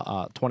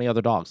 20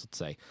 other dogs. Let's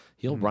say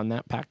he'll run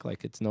that pack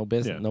like it's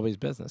nobody's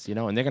business.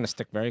 And they're gonna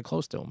stick very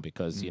close to him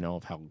because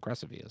of how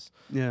aggressive he is.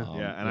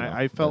 And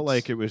I felt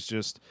like it was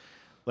just.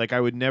 Like,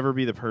 I would never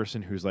be the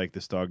person who's like,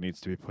 this dog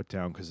needs to be put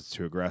down because it's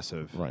too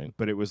aggressive. Right.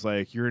 But it was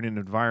like, you're in an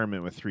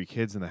environment with 3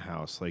 kids in the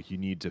house. Like, you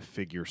need to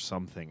figure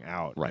something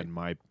out. Right. And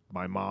my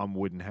mom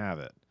wouldn't have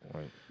it.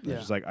 Right.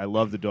 She's like, I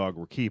love the dog.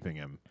 We're keeping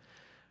him.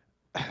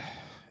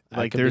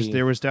 Like,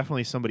 there was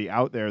definitely somebody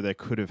out there that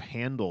could have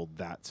handled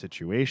that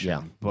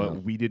situation.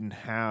 But we didn't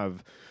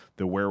have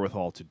the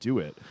wherewithal to do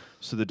it.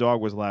 So the dog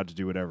was allowed to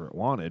do whatever it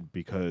wanted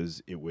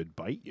because it would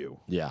bite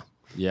you. Yeah.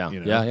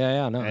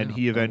 No, and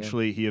he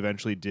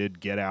eventually did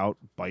get out,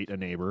 bite a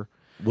neighbor,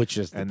 which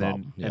is the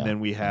problem. And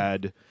then we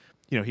had,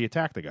 he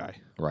attacked the guy.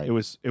 Right. It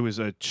was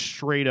a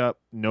straight up,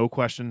 no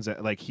questions.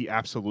 Like, he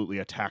absolutely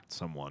attacked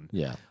someone.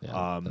 Yeah.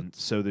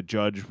 So the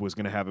judge was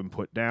going to have him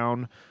put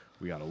down.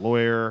 We got a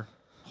lawyer.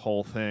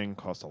 Whole thing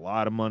cost a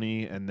lot of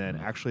money, and then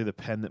actually the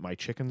pen that my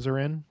chickens are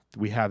in,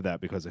 we have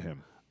that because of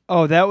him.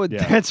 Oh,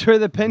 that's where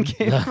the pen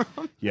came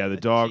from? Yeah, the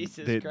dog,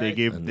 they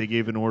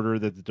gave an order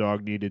that the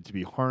dog needed to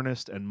be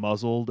harnessed and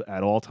muzzled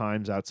at all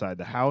times outside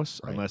the house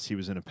unless he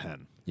was in a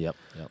pen. Yep.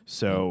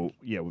 So,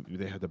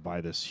 they had to buy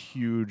this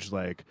huge,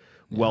 like,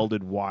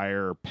 welded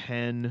wire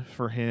pen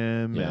for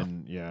him,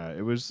 and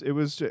it was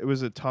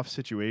a tough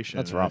situation.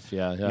 That's rough.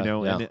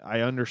 And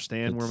I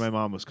understand where my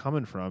mom was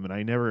coming from, and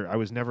I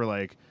was never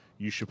like,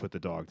 you should put the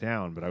dog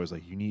down, but I was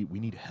like, we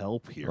need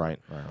help here. Right.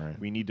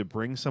 We need to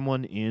bring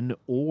someone in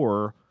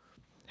or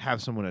have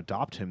someone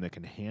adopt him that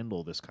can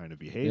handle this kind of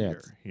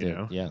behavior.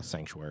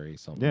 Sanctuary,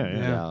 something.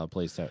 Yeah. A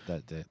place that.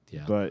 But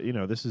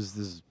this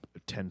is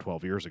 10,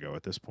 12 years ago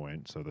at this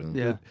point. So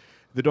the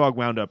dog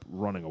wound up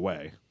running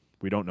away.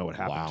 We don't know what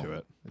happened to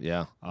it.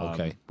 Yeah.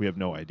 Okay. We have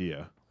no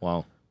idea.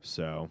 Wow.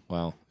 So.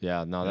 Well.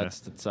 Yeah. No.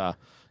 That's.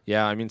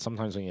 Yeah. I mean,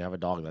 sometimes when you have a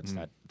dog that's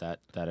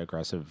that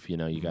aggressive,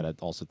 you got to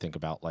also think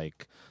about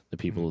like the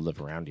people who live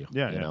around you.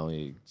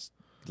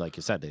 Like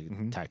you said, they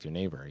attacked your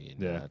neighbor.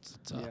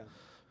 It's a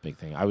big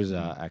thing. I was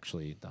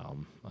actually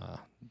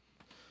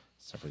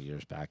several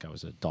years back. I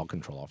was a dog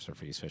control officer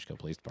for East Fishkill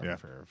Police Department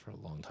for a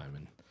long time,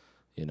 and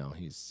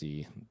you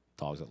see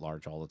dogs at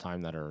large all the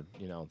time that are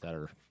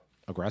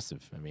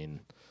aggressive. I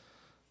mean,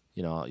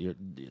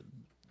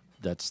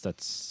 that's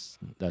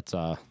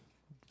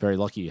very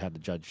lucky you had the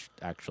judge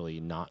actually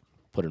not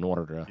put an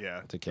order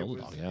to kill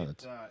the dog. Yeah,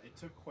 it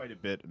took quite a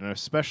bit, and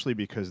especially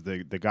because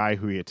the guy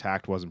who he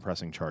attacked wasn't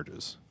pressing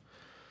charges.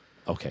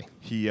 Okay.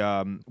 He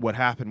what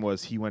happened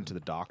was he went to the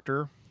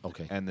doctor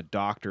Okay. And the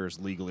doctor is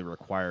legally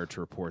required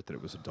to report that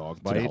it was a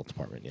dog bite. To the health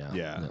department, yeah.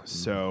 Yeah.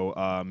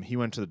 So he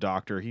went to the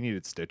doctor. He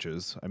needed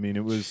stitches. I mean,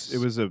 it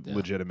was a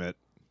legitimate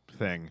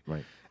thing.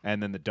 Right.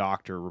 And then the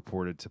doctor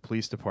reported to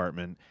police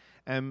department.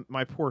 And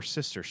my poor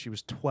sister, she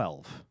was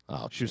 12.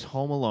 Oh, she was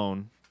home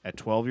alone at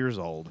 12 years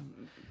old.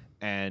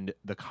 And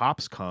the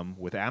cops come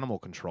with animal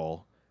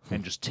control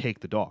and just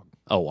take the dog.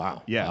 Oh,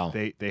 wow. Yeah, wow.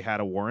 They had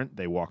a warrant.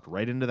 They walked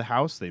right into the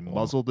house. They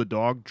muzzled the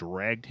dog,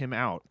 dragged him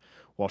out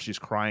while she's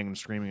crying and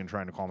screaming and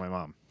trying to call my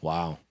mom.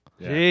 Wow.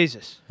 Yeah.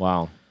 Jesus.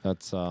 Wow.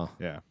 That's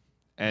yeah.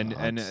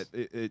 And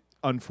it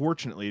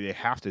unfortunately they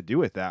have to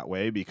do it that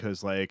way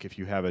because like if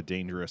you have a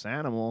dangerous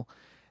animal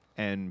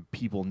and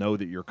people know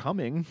that you're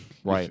coming,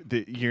 right?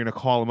 You're gonna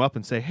call them up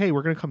and say, "Hey,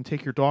 we're gonna come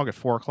take your dog at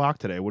 4:00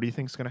 today. What do you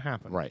think's gonna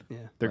happen?" Right. Yeah.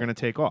 They're gonna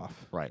take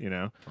off. Right. You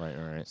know.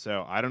 Right.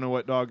 So I don't know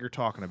what dog you're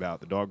talking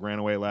about. The dog ran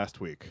away last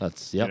week.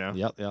 That's you know?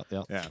 Yep.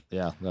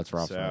 Yeah. That's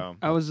rough. So,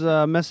 I was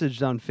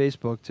messaged on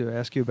Facebook to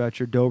ask you about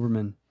your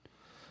Doberman.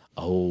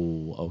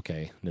 Oh,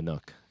 okay,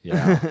 Nanook.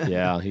 Yeah,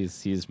 yeah.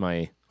 He's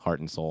my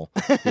heart and soul.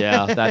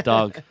 Yeah, that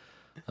dog.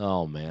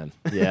 Oh man.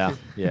 Yeah.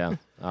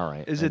 All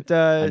right. Is it?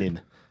 I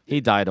mean, he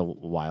died a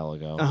while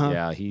ago. Uh-huh.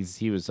 Yeah,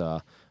 he was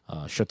a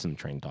Schutzen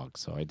trained dog.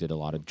 So I did a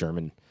lot of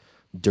German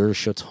Der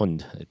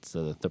Schutzhund. It's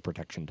the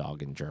protection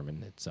dog in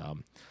German. It's a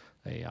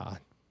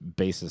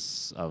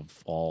basis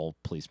of all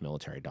police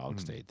military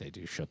dogs. They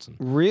do Schutzen.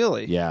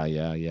 Really?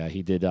 Yeah.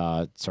 He did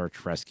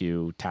search,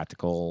 rescue,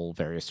 tactical,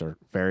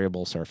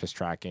 variable surface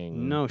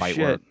tracking. No bite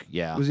shit. work.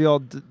 Yeah. Was he all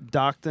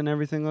docked and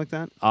everything like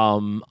that?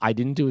 I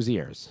didn't do his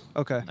ears.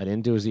 Okay. I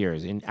didn't do his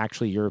ears. In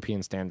actually,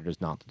 European standard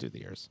is not to do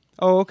the ears.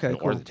 Oh, okay.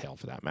 Or the tail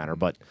for that matter.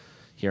 But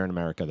here in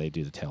America, they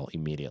do the tail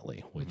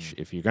immediately. Which,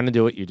 if you're going to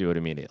do it, you do it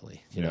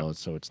immediately. You know,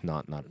 so it's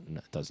not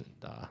it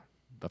doesn't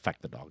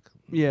affect the dog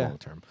long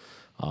term.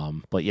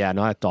 But yeah,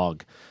 no, that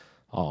dog.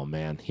 Oh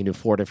man, he knew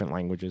 4 different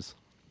languages.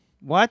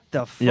 What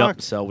the fuck?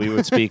 Yep. So we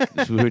would speak.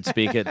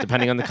 It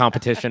depending on the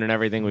competition and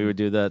everything. We would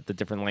do the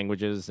different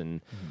languages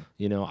and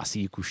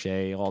assis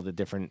couché, all the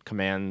different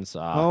commands.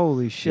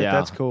 Holy shit,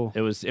 that's cool.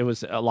 It was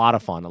a lot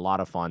of fun.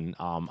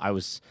 I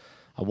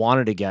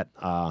wanted to get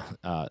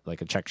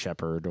like a Czech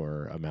Shepherd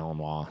or a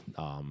Malinois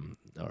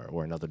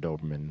or another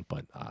Doberman,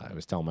 but I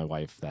was telling my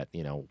wife that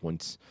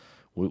once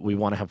we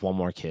want to have one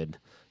more kid.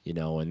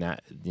 And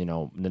that,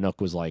 Nanook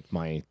was like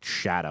my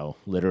shadow,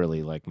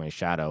 literally like my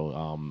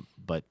shadow.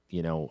 But,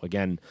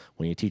 again,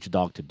 when you teach a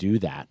dog to do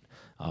that,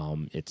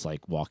 it's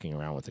like walking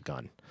around with a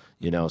gun,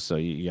 so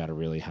you got to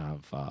really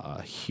have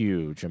a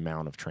huge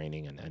amount of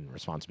training and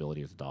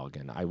responsibility with the dog.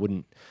 And I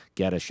wouldn't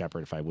get a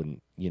shepherd if I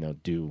wouldn't,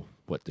 do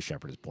what the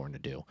shepherd is born to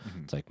do.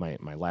 It's like my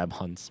lab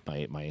hunts,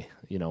 my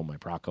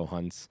Bronco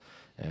hunts,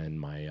 and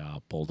my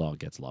bulldog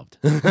gets loved.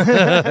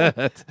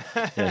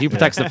 He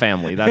protects the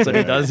family. That's what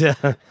he does.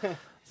 Yeah.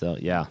 So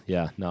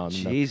no.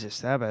 Jesus,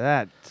 how about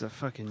that? It's a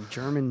fucking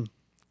German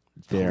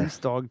police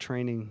dog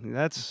training.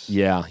 That's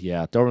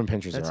Doberman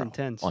Pinschers are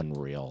intense.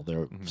 Unreal.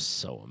 They're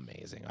so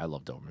amazing. I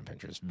love Doberman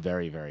Pinschers.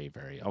 Very, very,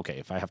 very. Okay,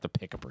 if I have to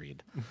pick a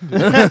breed.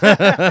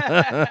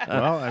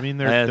 Well, I mean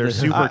they're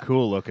super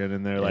cool looking,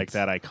 and they're like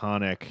that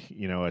iconic,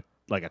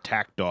 like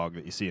attack dog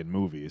that you see in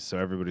movies. So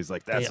everybody's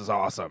like, "That's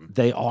awesome."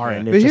 They are,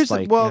 and but it's here's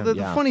just like the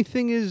funny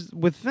thing is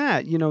with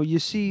that, you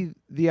see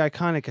the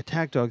iconic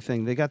attack dog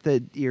thing. They got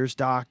the ears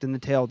docked and the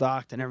tail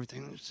docked and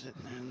everything.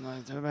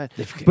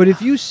 But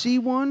if you see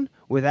one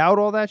without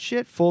all that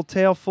shit, full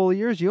tail, full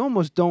ears, you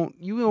almost can't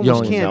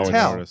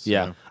tell. Notice,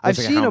 yeah, I've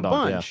seen a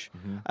bunch.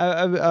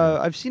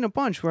 I've seen a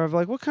bunch where I'm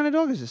like, "What kind of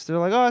dog is this?" They're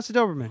like, "Oh, it's a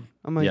Doberman."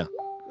 I'm like,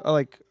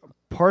 like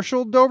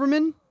partial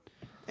Doberman.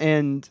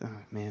 And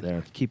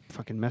man, keep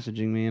fucking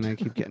messaging me, and I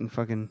keep getting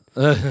fucking.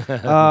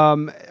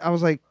 I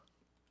was like,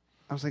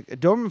 a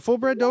Doberman, full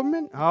bred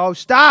Doberman. Oh,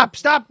 stop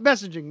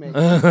messaging me.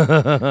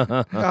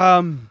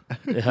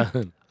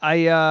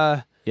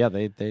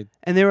 They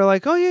and they were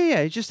like, oh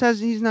yeah,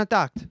 he's not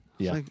docked.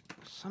 Yeah, like,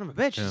 son of a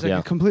bitch. It's like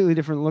a completely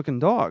different looking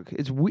dog.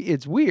 It's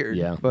weird.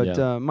 Yeah,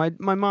 but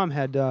my mom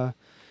had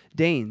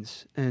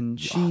Danes, and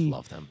I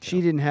love them.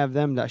 She didn't have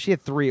them. She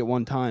had 3 at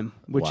one time,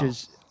 which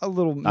is. A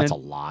little. That's a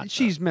lot.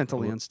 She's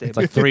mentally unstable. It's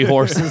like 3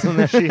 horses.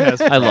 She has.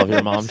 I love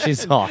your mom.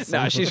 She's awesome.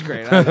 No, she's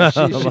great.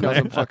 She knows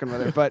I'm fucking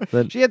with her.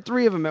 But she had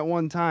 3 of them at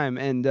one time,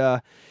 and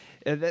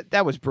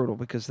that was brutal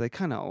because they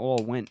kind of all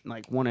went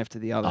like one after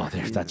the other. Oh,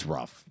 that's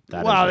rough.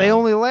 They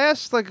only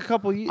last like a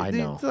couple years. I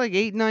know. Like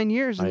 8-9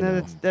 years, and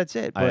then that's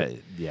it. But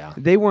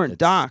they weren't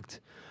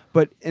docked.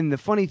 And the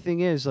funny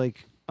thing is,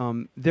 like,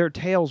 their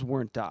tails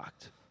weren't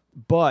docked,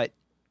 but.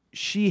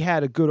 She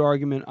had a good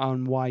argument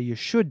on why you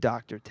should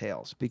dock their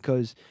tails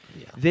because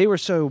they were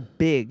so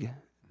big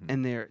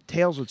and their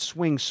tails would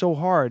swing so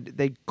hard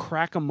they'd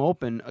crack them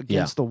open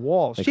against the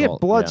walls. She had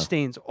blood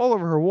stains all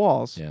over her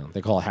walls. Yeah,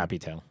 they call it happy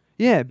tail.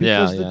 Yeah,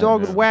 because the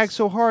dog would wag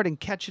so hard and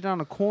catch it on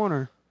a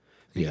corner.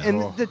 Yeah.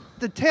 And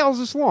the tail's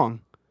this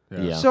long.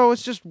 Yeah. So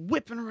it's just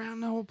whipping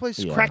around the whole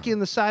place, crack you in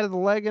the side of the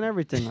leg and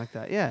everything like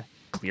that. Yeah.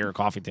 Clear a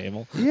coffee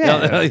table.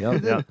 Yeah.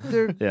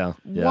 They're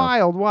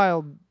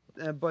wild.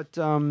 But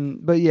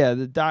yeah,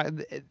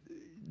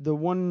 the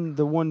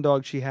one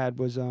dog she had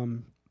was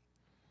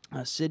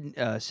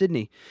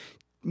Sydney,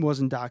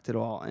 wasn't docked at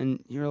all,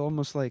 and you're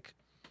almost like,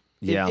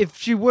 if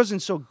she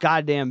wasn't so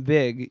goddamn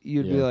big,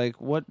 you'd be like,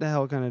 what the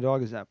hell kind of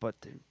dog is that? But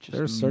they're just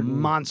There's certain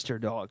monster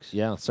dogs.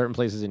 Yeah, certain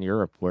places in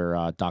Europe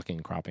where docking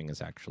and cropping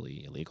is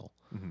actually illegal.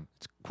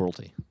 It's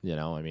cruelty. You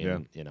know, I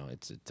mean, you know,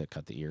 it's to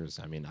cut the ears.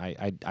 I mean,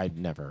 I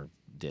never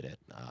did it.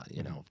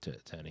 You know, to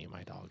any of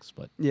my dogs,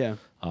 but yeah,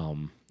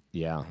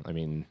 I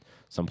mean,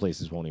 some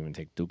places won't even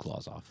take dew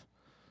claws off.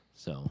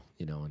 So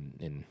you know,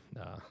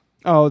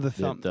 the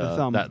thumb, the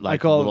thumb. That like I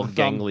call little it the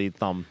thumb. gangly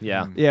thumb.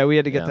 Yeah, yeah. We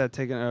had to get that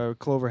taken.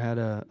 Clover had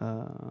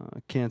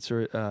a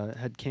cancer,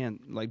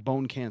 like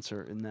bone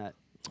cancer in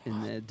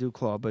the dew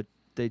claw, but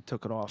they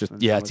took it off. Just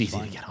and it's was easy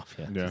fine. to get off.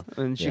 Yeah,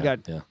 and she got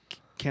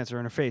cancer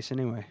in her face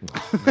anyway.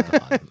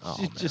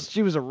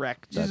 She was a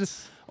wreck. She's an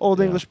old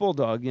English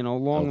bulldog, you know,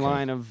 long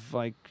line of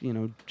like, you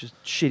know, just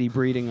shitty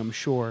breeding, I'm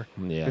sure.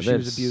 Yeah, she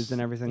was abused and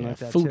everything like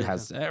that. Food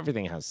too.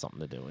 everything has something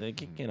to do with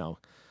it. You know,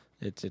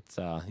 it's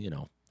you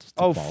know.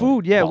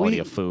 Food, yeah. Quality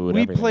of food.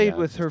 We played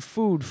with her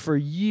food for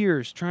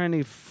years, trying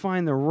to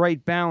find the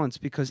right balance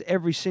because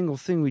every single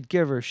thing we'd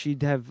give her, she'd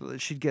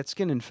get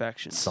skin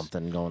infections.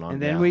 Something going on.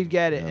 And then we'd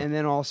get it, and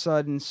then all of a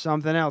sudden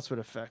something else would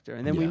affect her.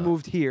 And then we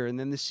moved here, and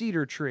then the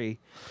cedar tree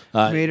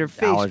made her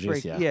face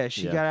allergies, break. Yeah,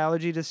 she got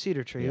allergy to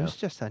cedar tree. It was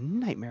just a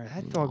nightmare.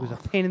 That dog was a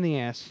pain in the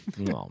ass.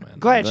 Oh man.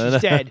 Glad she's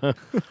dead.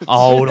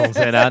 Oh, don't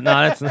say that.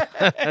 No,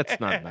 that's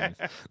not nice.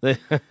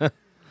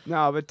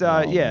 No, but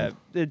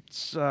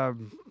it's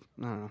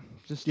I don't know.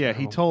 Just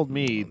he told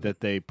me that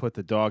they put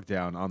the dog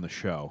down on the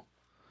show.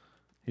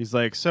 He's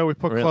like, so we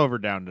put Clover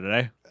down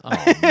today. Oh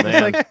man,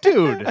 it's like,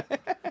 dude.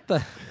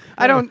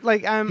 I don't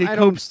like. He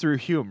copes through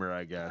humor,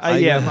 I guess.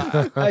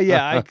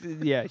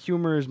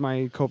 Humor is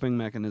my coping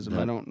mechanism.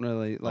 I don't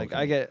really like.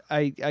 Okay.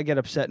 I get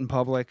upset in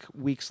public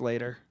weeks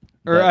later,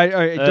 or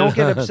I don't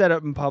get upset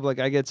up in public.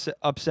 I get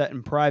upset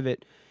in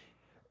private,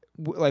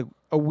 like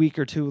a week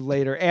or two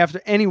later after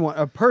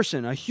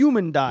a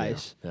human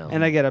dies,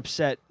 and I get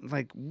upset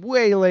like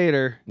way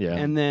later. Yeah,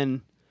 and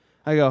then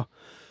I go,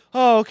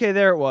 oh, okay,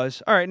 there it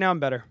was. All right, now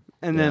I'm better.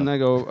 And then I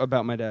go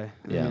about my day.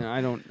 Yeah,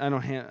 I don't. I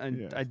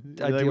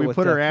deal we with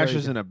put that our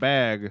ashes very in a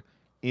bag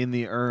in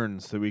the urn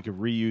so we could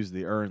reuse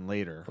the urn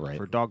later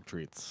for dog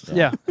treats.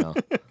 Yeah.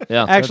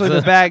 Actually,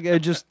 the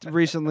bag just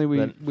recently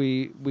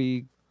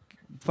we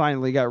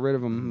finally got rid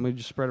of them. We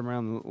just spread them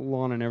around the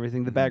lawn and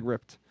everything. The bag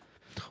ripped.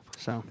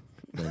 So.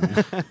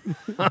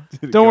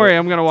 Don't worry,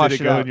 I'm gonna wash it out.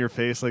 Did it go in your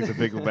face like the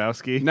Big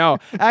Lebowski? No,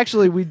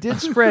 actually, we did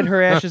spread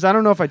her ashes. I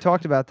don't know if I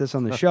talked about this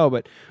on the show,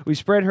 but we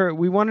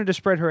wanted to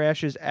spread her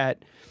ashes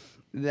at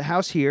the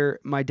house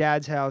here, my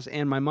dad's house,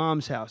 and my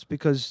mom's house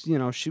because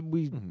she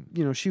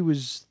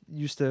was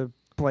used to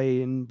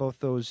play in both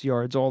those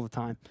yards all the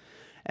time.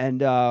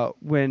 And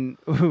when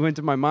we went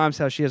to my mom's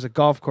house, she has a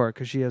golf cart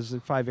because she has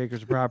 5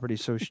 acres of property,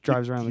 so she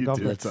drives around the golf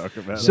cart. Talk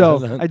about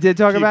so I did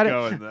talk about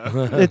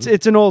it.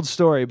 It's an old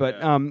story,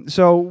 but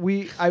so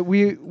we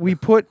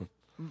put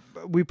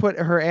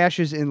her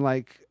ashes in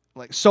like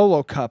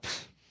solo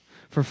cups,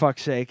 for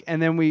fuck's sake,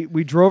 and then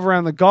we drove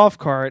around the golf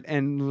cart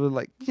and we were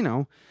like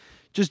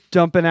just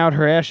dumping out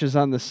her ashes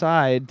on the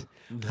side,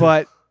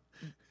 but.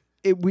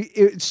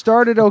 It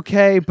started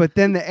okay, but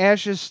then the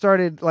ashes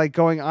started like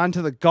going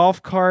onto the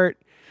golf cart,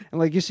 and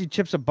like you see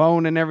chips of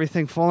bone and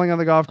everything falling on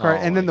the golf cart,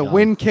 and then the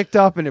wind kicked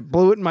up and it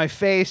blew it in my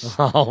face.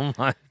 Oh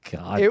my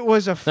god! It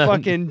was a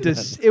fucking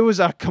it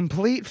was a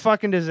complete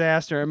fucking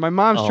disaster. And my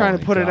mom's trying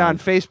to put it on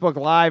Facebook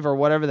Live or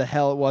whatever the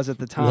hell it was at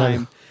the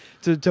time.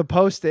 To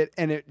post it,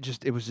 and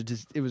it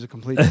was a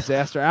complete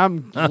disaster.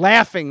 I'm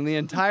laughing the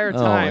entire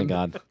time. Oh my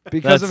god!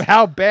 Because of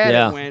how bad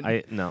it went.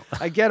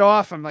 I get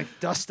off. I'm like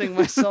dusting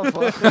myself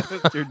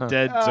off. Your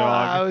dead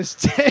dog. It was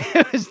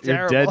terrible.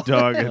 Your dead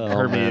dog had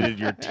permeated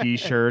your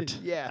T-shirt.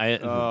 Yeah.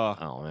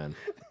 Oh man.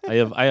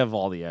 I have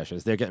all the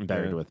ashes. They're getting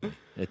buried with me.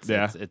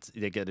 They're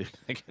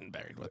getting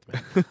buried with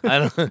me. I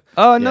don't.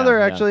 Oh,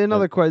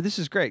 another question. This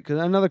is great because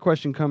another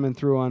question coming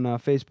through on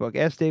Facebook.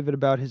 Ask David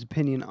about his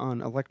opinion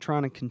on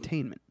electronic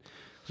containment.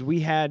 Because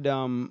we had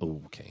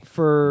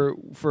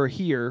for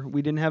here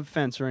we didn't have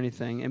fence or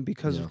anything, and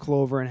because of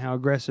Clover and how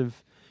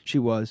aggressive she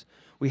was,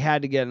 we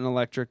had to get an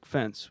electric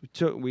fence.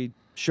 We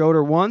showed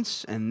her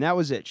once, and that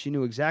was it. She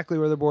knew exactly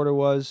where the border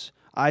was.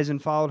 Eisen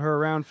followed her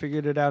around,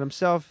 figured it out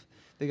himself.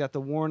 They got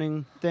the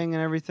warning thing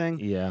and everything.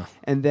 Yeah.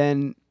 And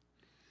then,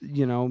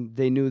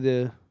 they knew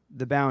the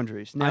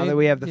boundaries. Now that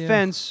we have the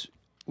fence,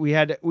 we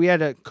had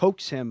to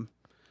coax him.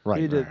 Right.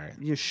 We had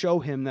to show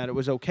him that it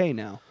was okay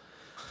now.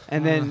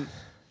 And then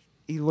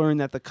he learned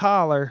that the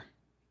collar,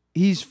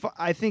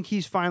 I think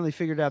he's finally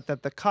figured out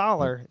that the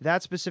collar,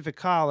 that specific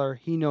collar,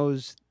 he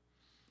knows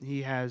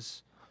he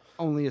has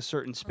only a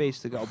certain space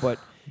to go, but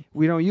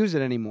we don't use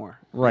it anymore.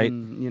 Right.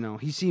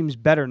 And, he seems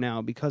better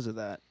now because of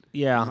that.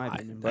 Yeah,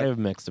 I have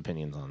mixed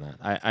opinions on that.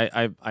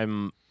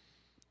 I'm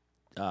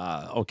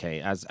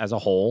okay as a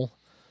whole.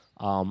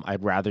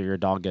 I'd rather your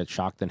dog get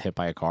shocked than hit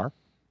by a car.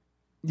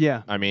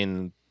 Yeah, I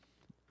mean,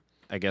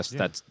 I guess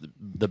that's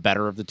the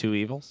better of the two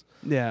evils.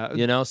 Yeah.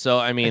 You know, so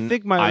I mean, I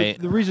think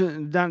the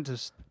reason not to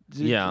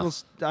yeah,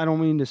 I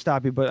don't mean to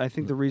stop you, but I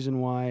think the reason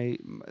why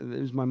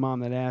it was my mom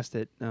that asked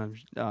it. Her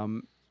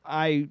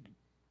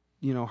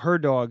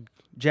dog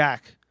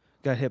Jack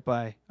got hit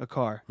by a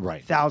car.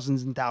 Right.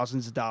 Thousands and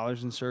thousands of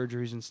dollars in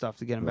surgeries and stuff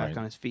to get him back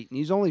on his feet, and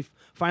he's only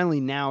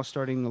finally now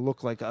starting to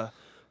look like a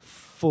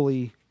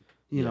fully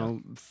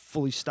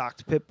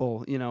stocked pit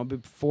bull.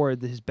 Before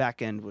his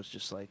back end was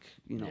just like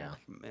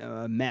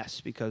a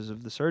mess because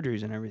of the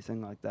surgeries and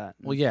everything like that.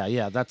 Well,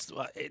 yeah, that's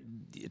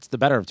it's the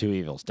better of two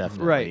evils,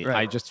 definitely. Right.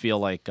 I just feel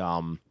like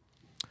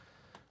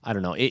I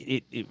don't know.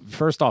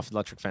 First off,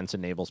 electric fence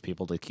enables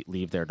people to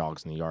leave their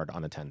dogs in the yard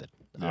unattended.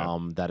 Yeah.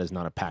 That is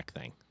not a pack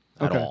thing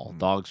at all.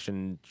 Dogs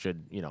should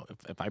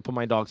if I put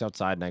my dogs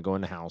outside and I go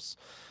in the house,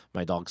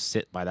 my dogs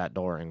sit by that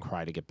door and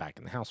cry to get back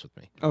in the house with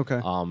me.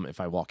 Okay.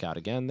 If I walk out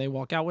again, they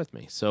walk out with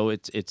me. So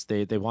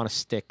they want to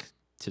stick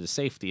to the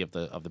safety of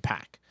the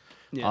pack.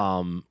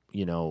 Yeah.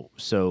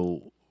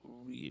 So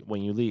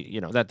when you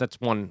leave,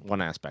 that's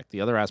one aspect. The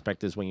other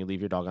aspect is when you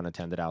leave your dog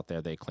unattended out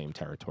there, they claim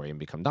territory and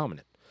become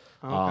dominant.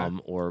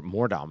 Or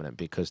more dominant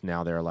because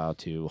now they're allowed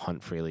to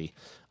hunt freely,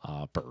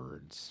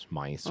 birds,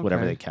 mice,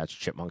 whatever they catch,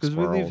 chipmunks,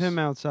 squirrels. Because we leave him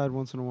outside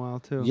once in a while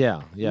too.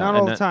 Yeah. Not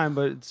all the time,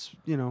 but it's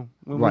when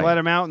we let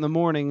him out in the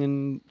morning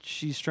and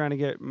she's trying to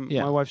get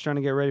my wife's trying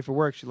to get ready for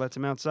work. She lets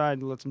him outside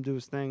and lets him do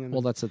his thing. And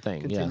that's the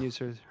thing.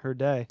 Continues her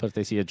day. But if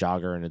they see a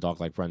jogger and a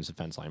dog runs the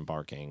fence line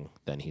barking,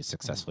 then he's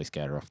successfully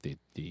scared off the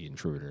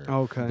intruder.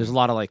 Okay. There's a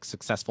lot of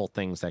successful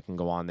things that can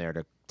go on there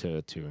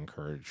to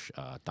encourage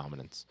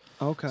dominance.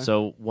 Okay.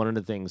 So one of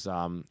the things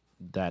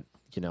that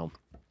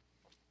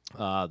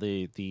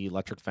the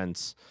electric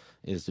fence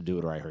is the do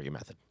it or I hurt you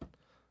method.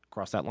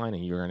 Cross that line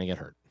and you're going to get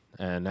hurt,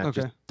 and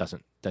that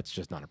that's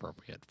just not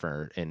appropriate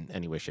in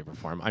any way, shape, or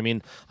form. I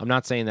mean, I'm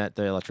not saying that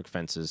the electric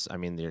fences. I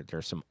mean,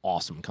 there's some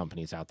awesome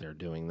companies out there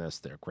doing this.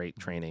 They're great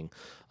training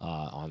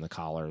on the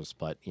collars,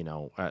 but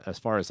as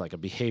far as a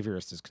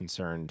behaviorist is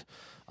concerned,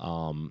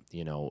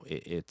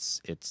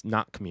 it's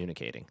not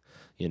communicating.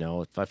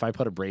 If I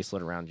put a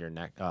bracelet around your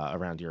neck,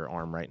 around your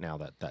arm right now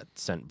that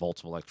sent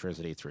volts of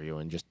electricity through you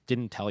and just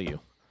didn't tell you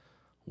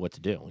what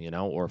to do,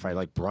 or if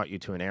I brought you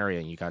to an area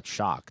and you got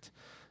shocked,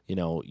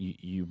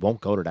 you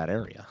won't go to that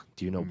area.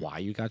 Do you know why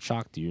you got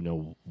shocked? Do you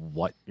know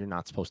what you're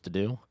not supposed to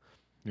do?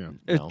 Yeah,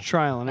 it's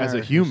trial and error. As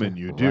a human,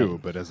 you do,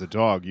 but as a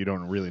dog, you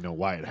don't really know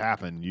why it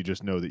happened. You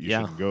just know that you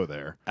shouldn't go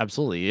there.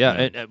 Absolutely,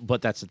 yeah.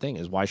 But that's the thing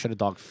is, why should a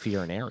dog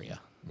fear an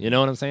area? You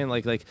know what I'm saying?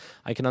 Like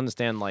I can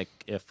understand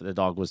if the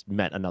dog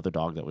met another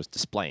dog that was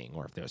displaying,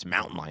 or if there was a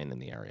mountain lion in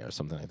the area or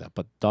something like that.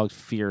 But dog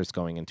fears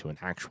going into an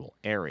actual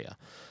area.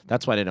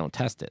 That's why they don't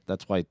test it.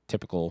 That's why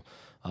typical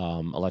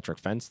electric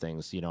fence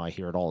things, I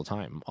hear it all the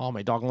time. Oh,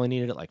 my dog only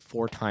needed it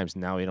 4 times.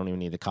 Now we don't even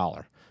need the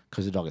collar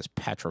because the dog is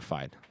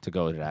petrified to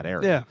go to that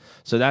area. Yeah.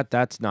 So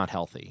that's not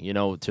healthy.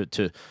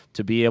 To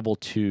be able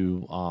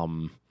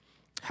to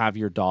have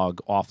your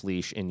dog off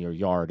leash in your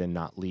yard and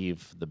not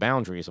leave the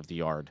boundaries of the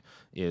yard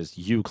is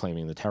you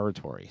claiming the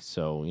territory.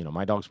 So,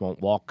 my dogs won't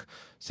walk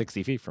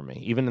 60 feet from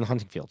me. Even in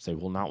hunting fields, they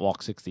will not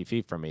walk 60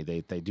 feet from me.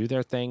 They do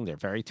their thing. They're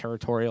very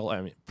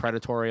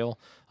predatorial.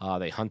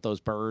 They hunt those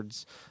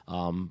birds,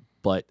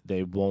 but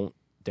they won't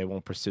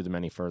pursue them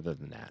any further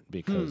than that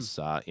because,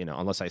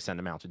 unless I send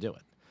them out to do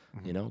it.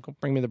 Go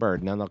bring me the bird,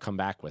 and then they'll come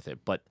back with it.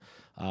 But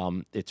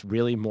it's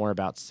really more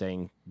about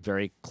staying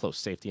very close,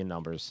 safety in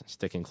numbers,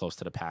 sticking close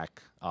to the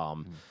pack.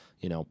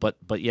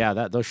 But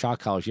yeah, those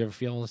shock collars. You ever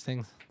feel those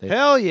things?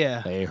 Hell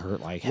yeah, they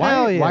hurt like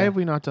hell. Why have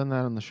we not done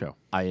that on the show?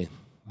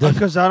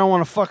 Because I don't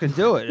want to fucking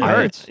do it. It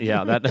hurts.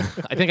 Yeah,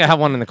 I think I have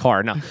one in the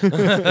car. No,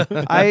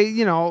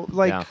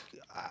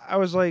 I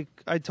was like,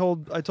 I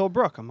told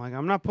Brooke, I'm like,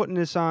 I'm not putting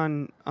this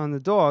on the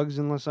dogs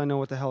unless I know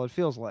what the hell it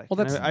feels like. Well,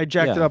 I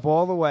jacked it up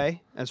all the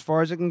way as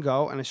far as it can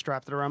go, and I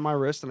strapped it around my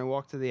wrist, and I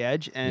walked to the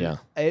edge, and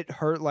it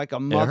hurt like a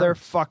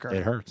motherfucker.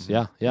 It hurts.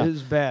 Yeah. It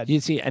was bad.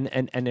 You see,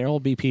 and there will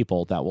be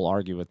people that will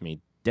argue with me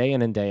day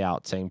in and day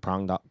out saying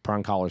prong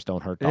collars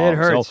don't hurt dogs. It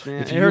hurts, so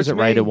man. If you use it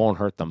right, it won't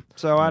hurt them.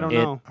 So I don't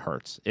know. It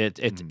hurts.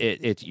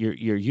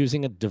 You're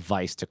using a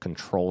device to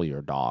control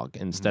your dog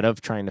instead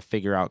of trying to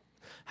figure out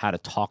how to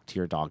talk to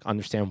your dog,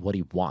 understand what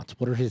he wants,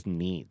 what are his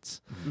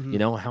needs.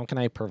 How can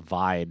I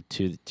provide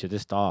to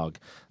this dog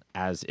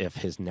as if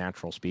his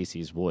natural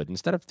species would?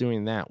 Instead of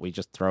doing that, we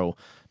just throw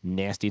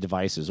nasty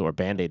devices or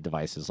Band-Aid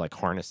devices like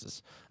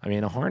harnesses. I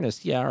mean, a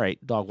harness, all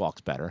right, dog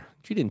walks better.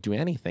 But you didn't do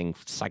anything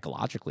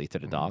psychologically to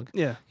the dog.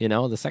 Yeah.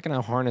 The second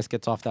a harness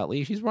gets off that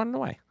leash, he's running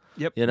away.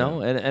 Yep.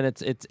 And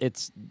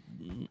it's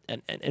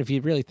if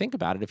you really think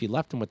about it, if you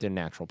left them with their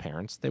natural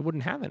parents, they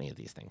wouldn't have any of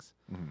these things.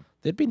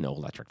 There'd be no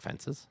electric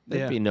fences.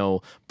 There'd be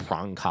no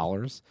prong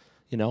collars.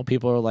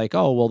 People are like,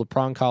 oh, well, the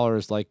prong collar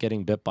is like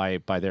getting bit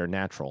by their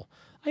natural.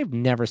 I've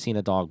never seen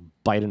a dog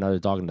bite another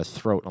dog in the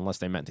throat unless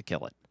they meant to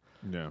kill it.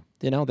 Yeah.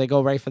 They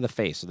go right for the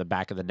face or the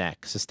back of the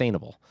neck.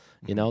 Sustainable.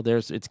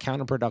 It's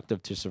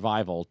counterproductive to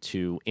survival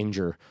to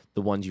injure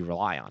the ones you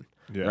rely on.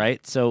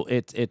 right? So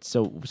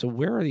so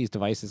where are these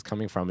devices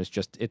coming from? It's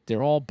just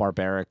they're all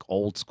barbaric,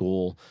 old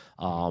school.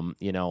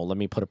 You know, let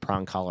me put a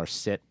prong collar,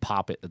 sit,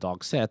 pop it, the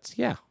dog sits.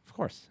 Yeah, of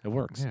course, it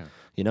works. Yeah.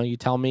 You know, you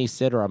tell me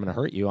sit or I'm going to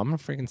hurt you, I'm going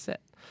to freaking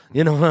sit.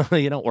 You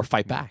know, or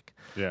fight back.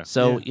 Yeah.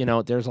 So you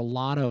know, there's a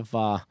lot of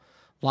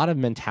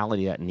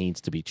mentality that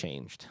needs to be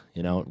changed.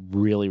 You know, it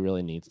really,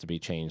 really needs to be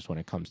changed when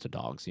it comes to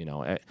dogs. You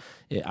know,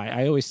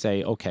 I always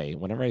say, okay,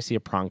 whenever I see a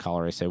prong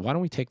collar, I say, why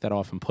don't we take that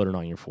off and put it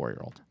on your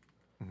 4-year-old?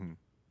 Mm-hmm.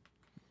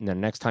 And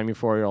then next time your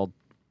 4-year-old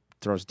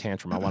throws a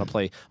tantrum, I want to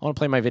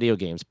play my video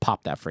games.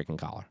 Pop that freaking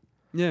collar.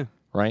 Yeah.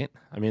 Right.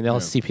 I mean, the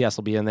CPS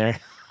will be in there.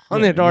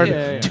 On their door,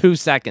 2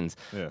 seconds.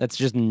 Yeah. That's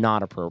just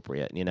not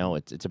appropriate. You know,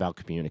 it's about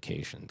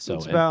communication. So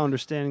it's about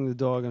understanding the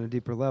dog on a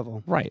deeper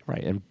level. Right.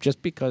 And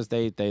just because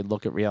they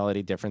look at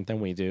reality different than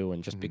we do,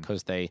 and just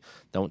because they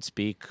don't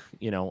speak,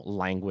 you know,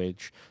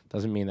 language,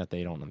 doesn't mean that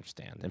they don't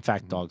understand. In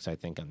fact, dogs, I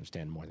think,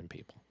 understand more than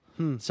people.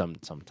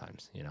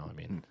 Sometimes, you know. I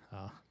mean,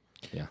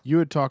 yeah. You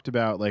had talked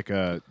about like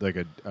a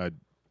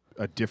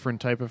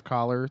different type of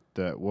collar.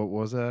 What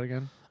was that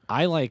again?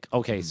 I like.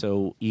 Okay,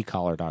 so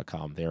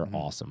ecollar.com. They're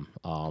awesome.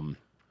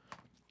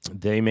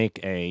 They make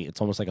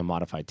it's almost like a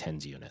modified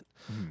TENS unit.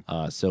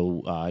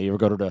 So you ever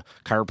go to the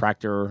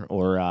chiropractor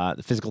or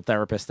the physical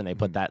therapist and they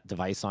put that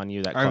device on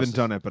you? I haven't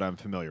done it, but I'm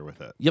familiar with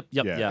it. Yep.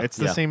 Yeah. It's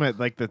the same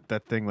like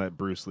that thing that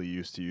Bruce Lee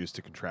used to use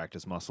to contract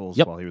his muscles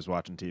while he was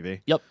watching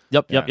TV. Yep.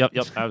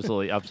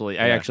 Absolutely.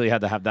 I actually had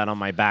to have that on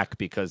my back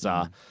because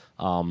I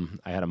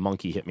had a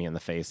monkey hit me in the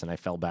face and I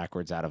fell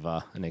backwards out of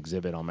an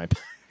exhibit on my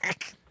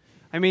back.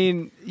 I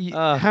mean,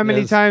 how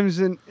many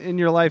times in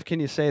your life can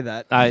you say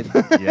that?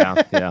 Yeah.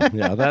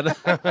 That.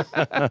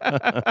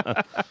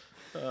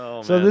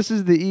 So this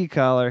is the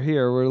e-collar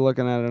here. We're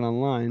looking at it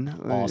online.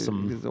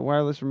 Awesome. It's a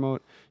wireless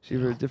remote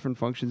receiver, different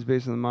functions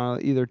based on the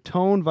model, either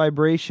tone,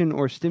 vibration,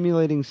 or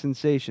stimulating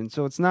sensation.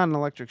 So it's not an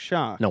electric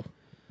shock. No,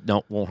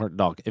 won't hurt the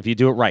dog. If you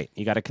do it right,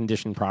 you got to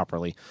condition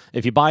properly.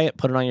 If you buy it,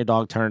 put it on your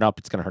dog, turn it up,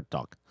 it's going to hurt the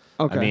dog.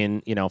 Okay. I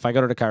mean, you know, if I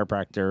go to the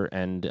chiropractor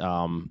and,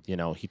 you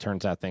know, he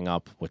turns that thing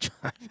up, which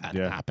I've had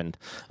happened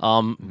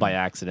by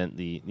accident,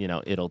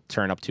 it'll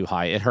turn up too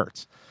high. It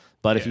hurts.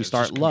 But if you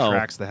start low,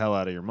 contracts the hell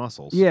out of your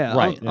muscles. Yeah,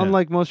 right.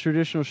 Unlike most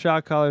traditional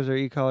shock collars or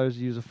e-collars,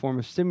 use a form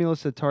of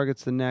stimulus that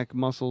targets the neck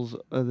muscles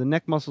of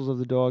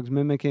the dogs,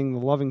 mimicking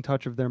the loving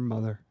touch of their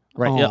mother.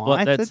 Right. Aww, yeah.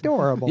 Well, that's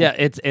adorable. Yeah.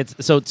 It's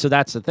so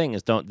that's the thing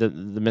is the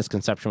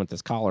misconception with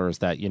this collar is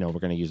that, you know, we're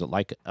going to use it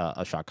like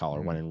a shock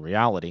collar when in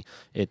reality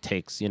it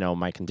takes, you know,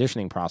 my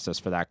conditioning process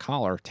for that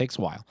collar takes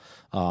a while.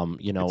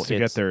 You know, it's to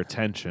get their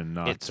attention,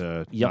 not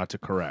to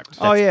correct.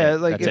 Oh yeah,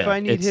 like if I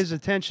need his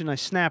attention, I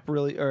snap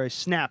really,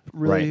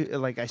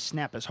 like I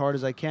snap as hard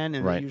as I can,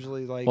 and it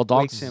usually like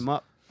wakes him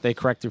up. They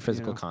correct through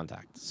physical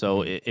contact.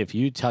 So if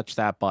you touch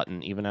that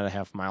button, even at a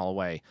half mile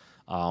away,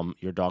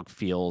 your dog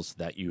feels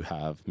that you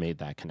have made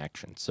that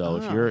connection. So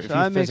if you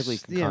physically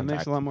contact, it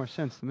makes a lot more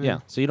sense to me. Yeah,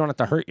 so you don't have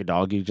to hurt your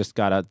dog. You just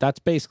gotta. That's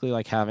basically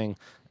like having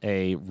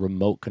a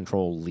remote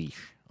control leash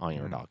on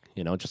your dog.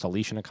 You know, just a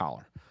leash and a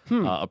collar.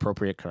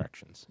 Appropriate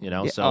corrections. You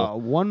know, so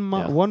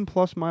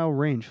 1+ mile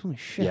range. Holy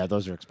shit! Yeah,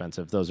 those are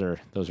expensive. Those are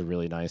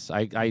really nice.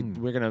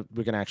 We're gonna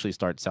actually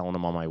start selling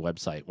them on my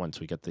website once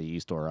we get the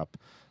e-store up.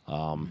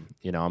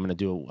 You know, I'm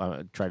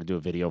gonna try to do a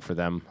video for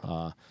them.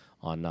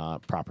 On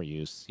proper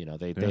use. You know,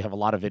 they have a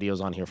lot of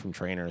videos on here from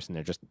trainers, and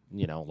they're just,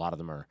 you know, a lot of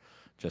them are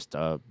just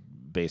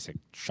basic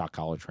shock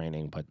collar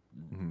training, but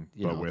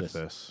you know, with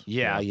this.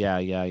 Yeah.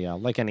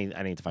 Like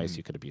any device,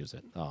 you could abuse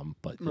it.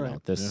 But you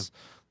know, this,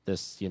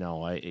 you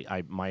know,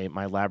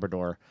 my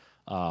Labrador,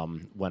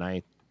 when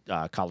I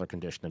collar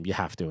condition them, you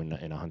have to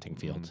in a hunting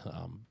field.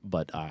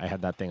 But I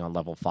had that thing on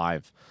level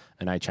 5,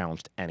 and I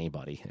challenged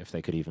anybody if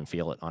they could even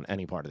feel it on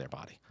any part of their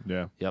body.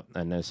 Yeah. Yep.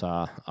 And this,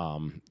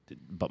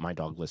 but my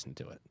dog listened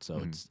to it, so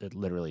it's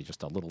literally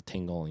just a little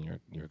tingle, and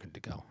you're good to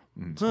go.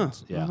 How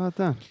about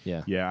that?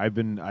 Yeah. Yeah. I've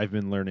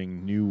been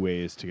learning new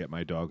ways to get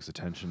my dog's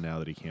attention now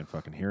that he can't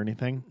fucking hear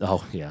anything.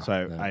 Oh yeah. So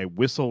I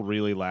whistle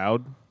really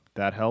loud.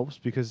 That helps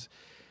because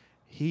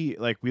we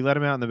let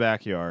him out in the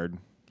backyard.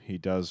 He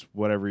does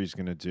whatever he's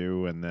going to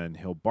do, and then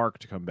he'll bark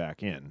to come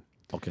back in.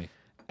 Okay.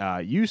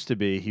 Used to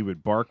be he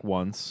would bark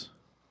once,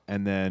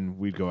 and then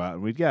we'd go out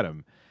and we'd get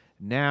him.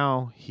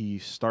 Now he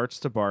starts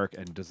to bark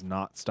and does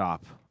not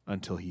stop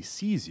until he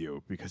sees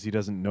you because he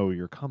doesn't know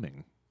you're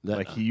coming.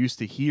 Like he used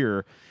to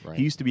hear,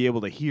 he used to be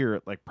able to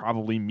hear like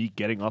probably me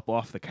getting up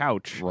off the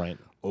couch,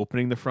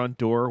 opening the front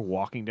door,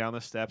 walking down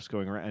the steps,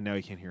 going around, and now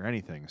he can't hear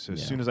anything. So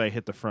as soon as I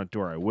hit the front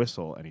door, I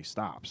whistle, and he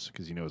stops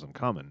because he knows I'm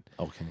coming.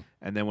 Okay.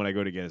 And then when I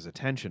go to get his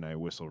attention, I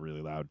whistle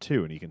really loud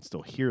too, and he can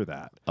still hear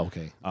that.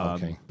 Okay.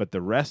 But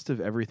the rest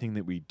of everything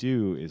that we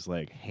do is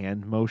like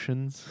hand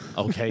motions.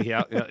 Okay.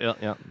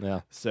 Yeah.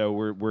 So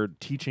we're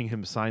teaching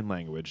him sign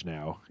language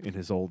now in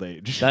his old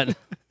age. That.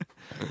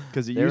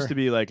 Because it used to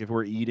be like if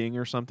we're eating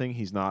or something,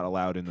 he's not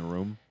allowed in the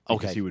room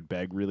because he would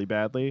beg really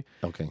badly.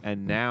 Okay.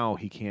 And now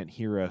he can't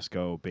hear us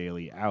go,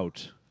 Bailey,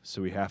 out.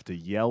 So we have to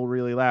yell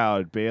really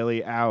loud,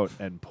 Bailey, out,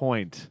 and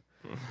point.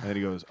 And then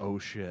he goes, "Oh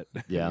shit."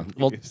 Yeah.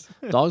 Well,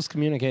 dogs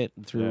communicate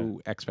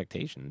through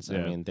expectations. Yeah.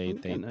 I mean,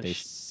 they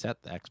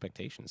set the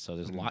expectations. So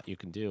there's a lot you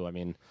can do. I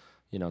mean,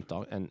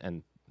 dog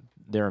and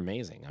they're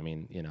amazing. I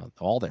mean,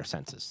 all their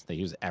senses. They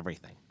use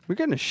everything. We're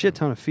getting a shit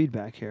ton of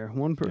feedback here.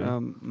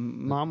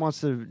 Mom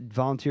wants to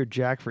volunteer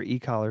Jack for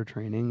e-collar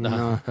training.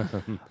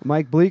 And,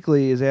 Mike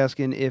Bleakley is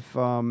asking if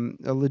a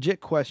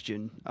legit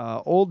question: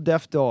 old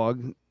deaf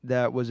dog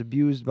that was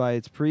abused by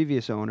its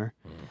previous owner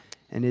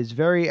and is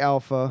very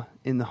alpha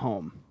in the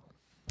home.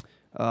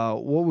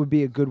 What would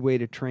be a good way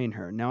to train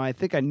her? Now, I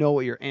think I know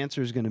what your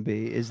answer is going to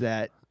be. Is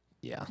that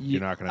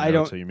you're not going to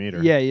know until you meet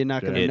her. Yeah, you're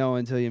not going to know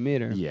until you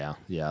meet her. Yeah.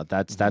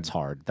 That's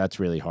hard. That's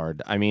really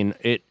hard. I mean,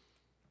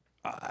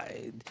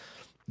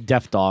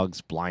 deaf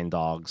dogs, blind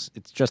dogs,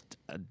 it's just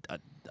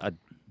a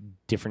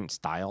different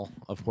style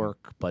of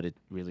work, but it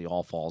really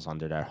all falls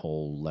under that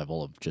whole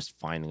level of just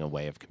finding a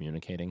way of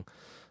communicating.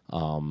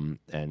 And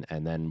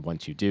then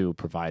once you do,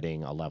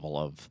 providing a level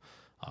of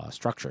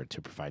structure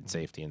to provide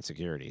safety and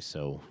security.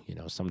 So,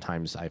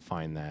 sometimes I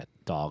find that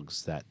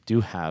dogs that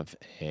do have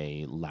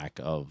a lack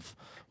of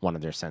one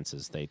of their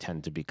senses, they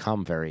tend to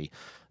become very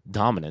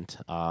dominant,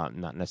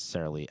 not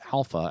necessarily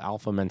alpha.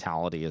 Alpha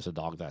mentality is a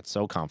dog that's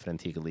so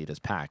confident he could lead his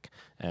pack.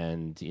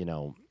 And,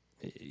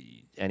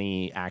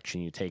 any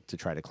action you take to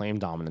try to claim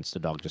dominance, the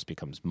dog just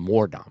becomes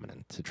more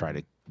dominant to try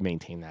to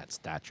maintain that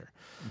stature.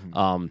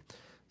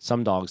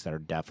 Some dogs that are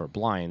deaf or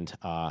blind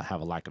have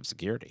a lack of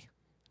security.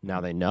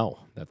 Now they know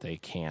that they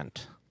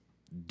can't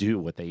do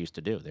what they used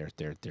to do.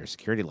 Their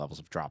security levels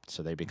have dropped,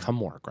 so they become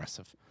more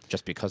aggressive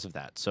just because of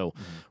that. So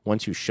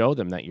once you show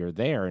them that you're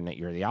there and that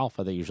you're the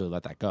alpha, they usually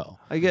let that go.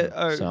 I get.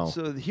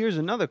 So here's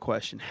another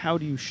question: how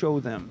do you show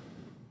them?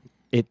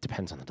 It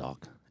depends on the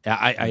dog.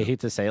 I hate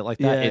to say it like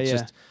that. It's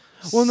just.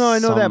 Well, no, I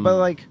know that, but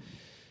like,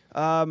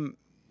 I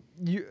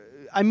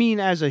mean,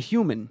 as a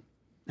human,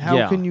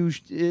 how can you?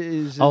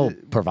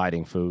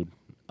 Providing food.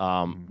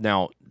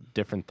 Now,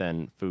 different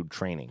than food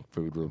training,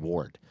 food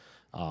reward.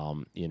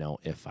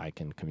 If I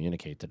can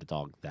communicate to the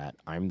dog that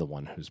I'm the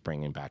one who's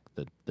bringing back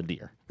the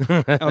deer,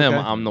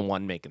 I'm the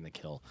one making the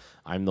kill.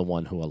 I'm the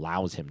one who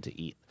allows him to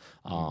eat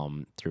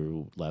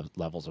through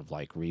levels of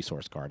like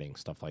resource guarding,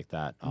 stuff like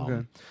that.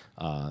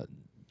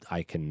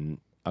 I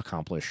can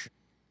accomplish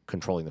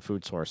controlling the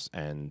food source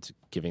and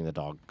giving the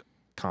dog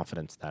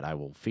confidence that I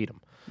will feed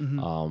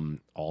him.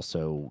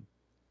 Also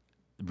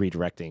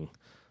redirecting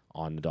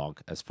on the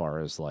dog as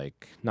far as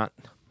like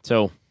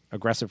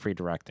aggressive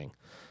redirecting.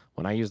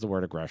 When I use the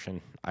word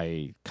aggression,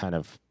 I kind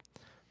of...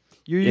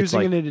 You're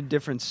using it in a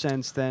different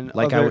sense than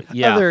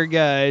other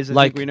guys. I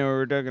think we know what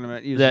we're talking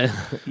about.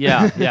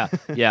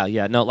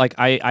 Yeah. No, like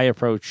I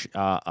approach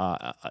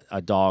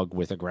a dog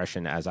with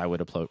aggression as I would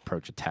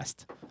approach a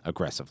test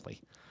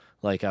aggressively.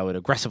 Like I would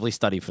aggressively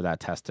study for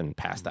that test and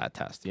pass that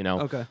test,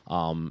 Okay.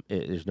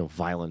 There's no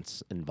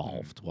violence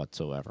involved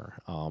whatsoever.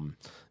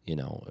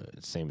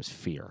 Same as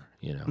fear,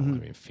 I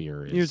mean,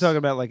 fear is... You're talking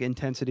about like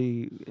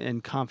intensity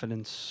and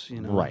confidence,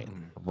 Right.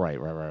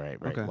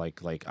 Okay.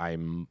 Like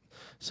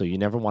so you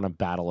never want to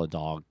battle a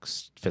dog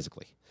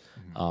physically.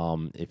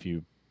 If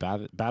you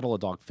battle a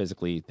dog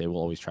physically, they will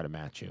always try to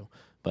match you.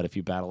 But if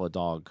you battle a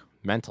dog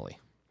mentally,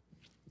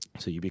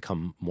 so you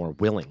become more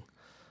willing.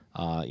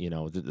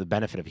 The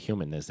benefit of a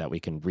human is that we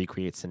can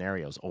recreate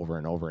scenarios over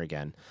and over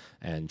again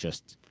and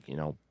just,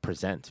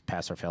 present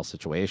pass or fail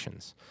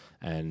situations.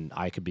 And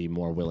I could be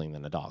more willing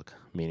than a dog,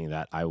 meaning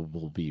that I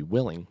will be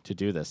willing to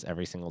do this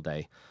every single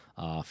day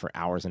for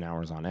hours and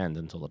hours on end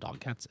until the dog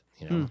gets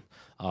it.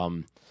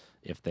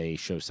 If they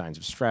show signs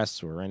of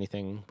stress or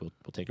anything, we'll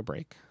take a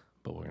break,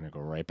 but we're going to go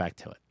right back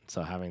to it.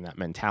 So having that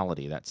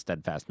mentality, that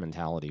steadfast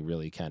mentality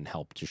really can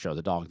help to show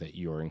the dog that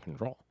you're in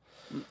control.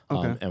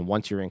 Okay. And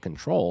once you're in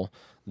control,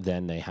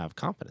 then they have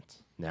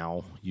confidence.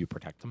 Now you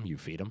protect them, you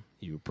feed them,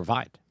 you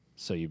provide.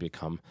 So you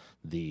become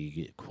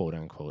the quote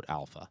unquote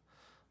alpha.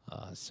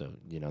 That's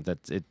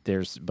it.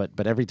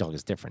 But every dog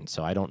is different.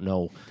 So I don't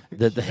know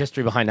the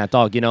history behind that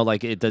dog. Did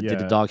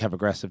the dog have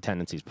aggressive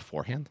tendencies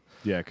beforehand?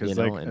 Yeah, because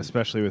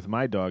especially with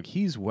my dog,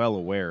 he's well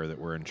aware that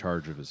we're in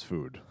charge of his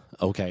food.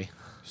 Okay.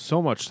 So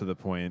much to the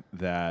point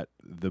that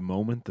the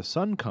moment the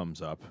sun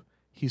comes up,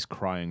 he's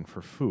crying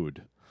for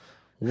food.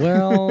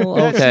 Well,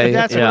 okay.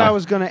 That's what I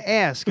was going to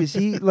ask. Is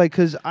he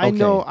because I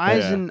know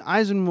Eisen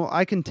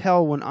I can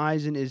tell when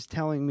Eisen is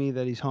telling me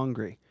that he's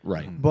hungry.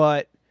 Right.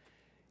 But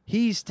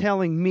he's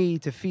telling me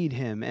to feed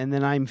him, and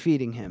then I'm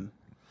feeding him.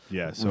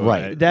 Yeah, so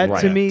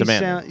to me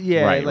sounds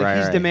he's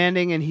right.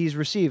 demanding and he's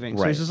receiving.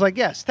 So he's just like,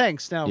 yes,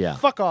 thanks. Now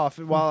fuck off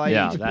while I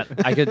eat.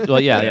 I could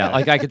like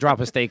I could drop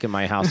a steak in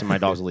my house and my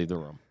dogs will leave the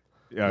room.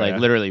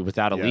 Literally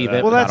without a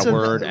without a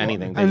word,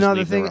 anything.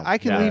 Another thing, I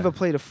can leave a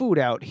plate of food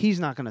out. He's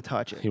not going to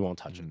touch it. He won't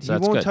touch it. So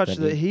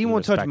he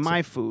won't touch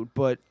my food.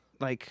 But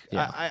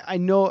I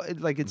know,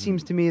 it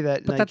seems to me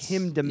that that's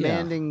him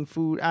demanding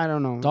food. I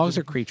don't know. Dogs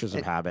are creatures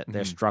of habit.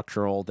 They're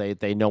structural.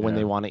 They know when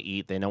they want to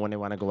eat. They know when they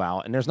want to go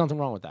out, and there's nothing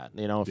wrong with that.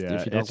 If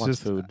your dog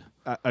wants food.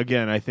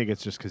 Again, I think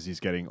it's just because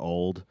he's getting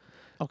old.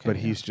 Okay, but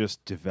he's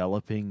just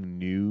developing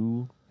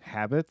new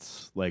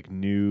habits, like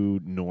new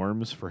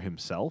norms for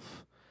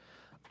himself.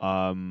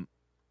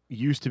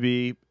 Used to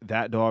be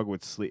that dog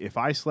would sleep. If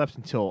I slept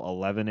until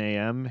 11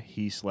 a.m.,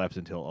 he slept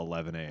until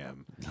 11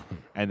 a.m.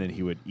 And then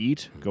he would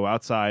eat, go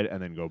outside,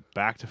 and then go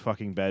back to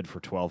fucking bed for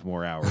 12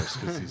 more hours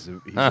because he's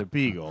a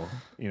beagle,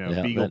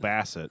 beagle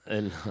basset.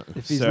 And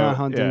if he's not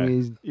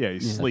hunting,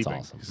 he's sleeping.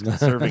 Awesome. He's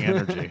conserving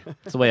energy.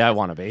 That's the way I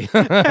want to be.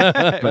 But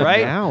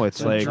right? now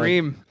it's like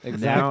dream.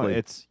 Now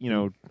it's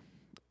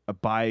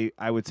by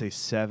I would say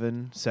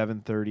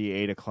 7:30,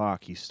 8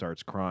 o'clock he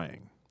starts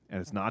crying,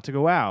 and it's not to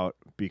go out.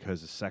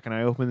 Because the second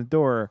I open the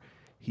door,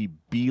 he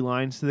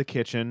beelines to the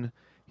kitchen.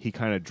 He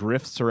kind of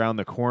drifts around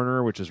the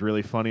corner, which is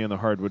really funny on the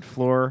hardwood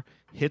floor,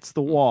 hits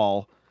the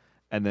wall,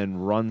 and then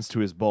runs to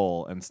his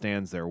bowl and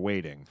stands there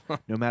waiting.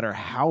 No matter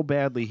how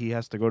badly he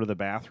has to go to the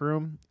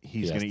bathroom,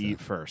 he's going to eat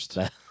first.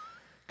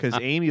 Because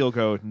Amy will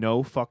go,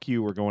 no, fuck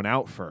you, we're going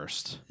out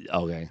first.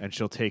 Okay. And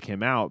she'll take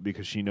him out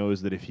because she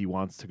knows that if he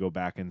wants to go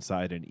back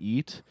inside and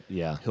eat,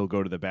 he'll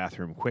go to the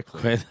bathroom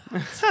quickly.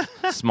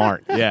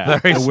 Smart. Yeah.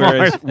 Very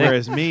smart.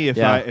 Whereas me,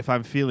 if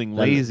I'm feeling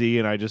lazy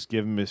and I just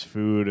give him his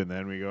food and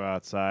then we go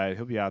outside,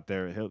 he'll be out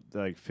there, he'll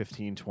like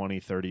 15,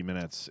 20, 30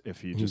 minutes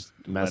if you just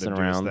messing let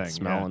him around, do his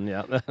thing. smelling.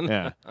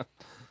 Yeah.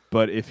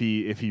 But if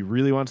he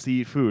really wants to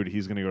eat food,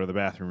 he's going to go to the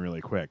bathroom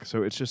really quick.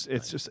 So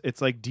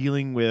it's like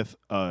dealing with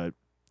a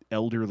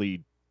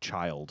elderly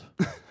child.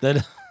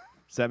 Does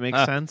that make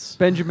sense?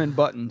 Benjamin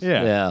Buttons.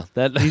 Yeah.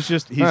 That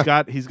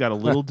he's got a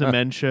little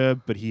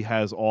dementia, but he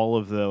has all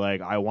of the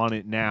I want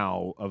it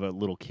now of a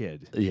little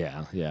kid.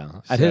 Yeah.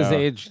 At his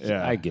age,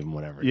 I give him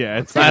whatever. Yeah,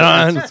 it's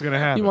gonna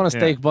happen. You want a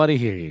steak, buddy?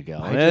 Here you go.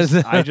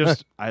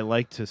 I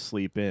like to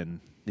sleep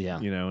in. Yeah.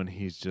 And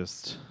he's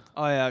just.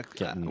 Oh yeah,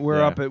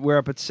 we're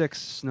up at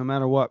 6 no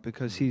matter what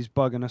because he's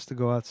bugging us to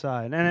go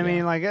outside. And I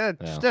mean,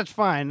 that's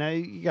fine.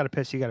 You got to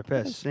piss, you got to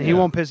piss. And he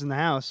won't piss in the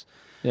house.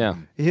 Yeah.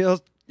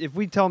 If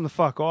we tell him to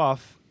fuck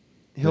off,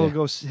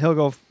 he'll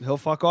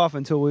fuck off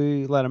until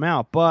we let him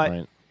out.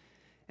 But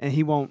and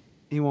he won't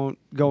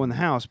go in the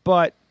house.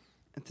 But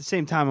at the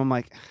same time, I'm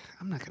like,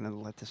 I'm not gonna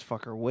let this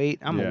fucker wait.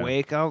 I'm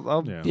awake. I'll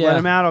let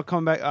him out. I'll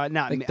come back.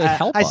 They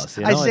help us.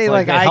 I say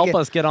they help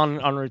us get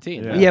on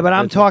routine. Yeah, but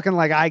I'm talking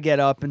like I get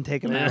up and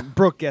take him out.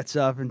 Brooke gets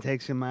up and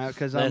takes him out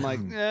because I'm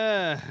like,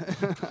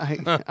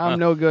 I'm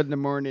no good in the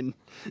morning.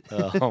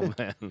 Oh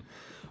man.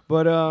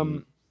 But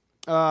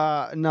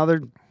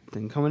another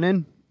thing coming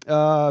in.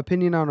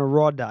 Opinion on a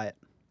raw diet.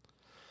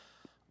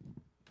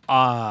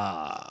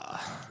 Raw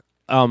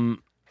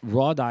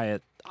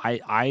diet.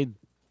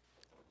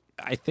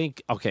 I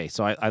think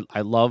so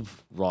I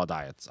love raw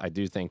diets. I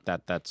do think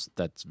that's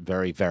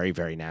very, very,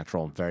 very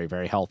natural and very,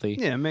 very healthy.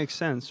 Yeah, it makes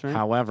sense, right?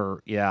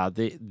 However,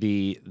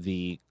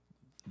 the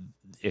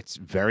it's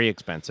very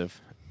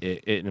expensive.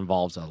 It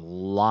involves a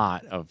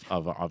lot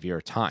of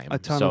your time. A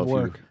ton of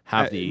work.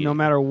 No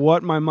matter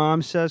what my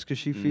mom says, because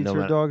she feeds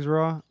her dogs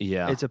raw.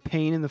 Yeah, it's a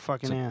pain in the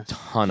fucking ass.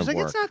 Ton She's of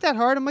work. It's not that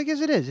hard. I'm like,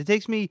 yes, it is. It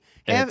takes me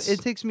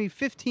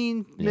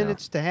 15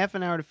 minutes to half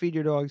an hour to feed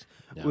your dogs.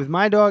 Yeah. With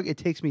my dog, it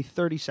takes me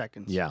 30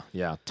 seconds. Yeah.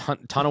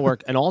 Ton of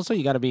work, and also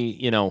you got to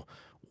be,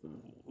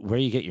 where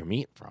you get your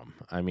meat from.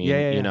 I mean,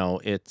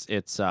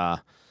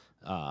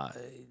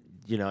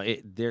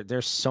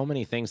 there's so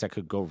many things that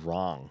could go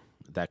wrong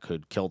that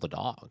could kill the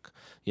dog.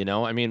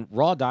 I mean,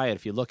 raw diet,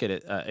 if you look at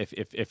it,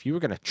 if you were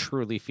going to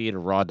truly feed a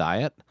raw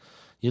diet,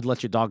 you'd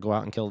let your dog go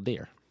out and kill a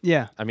deer.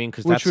 Yeah. I mean,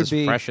 because that's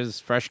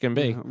as fresh can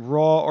be.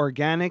 Raw,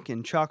 organic,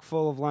 and chock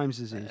full of Lyme's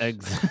disease.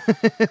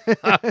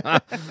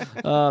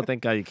 Oh,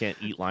 thank God you can't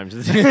eat Lyme's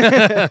disease.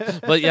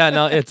 But yeah,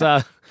 no, it's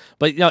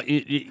but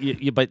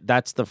but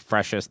that's the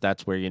freshest.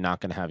 That's where you're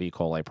not going to have E.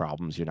 coli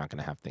problems. You're not going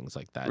to have things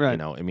like that. Right.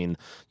 I mean,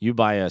 you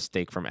buy a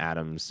steak from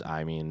Adams.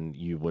 I mean,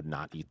 you would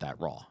not eat that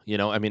raw.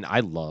 I mean, I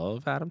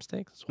love Adams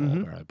steak as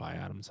well. Where I buy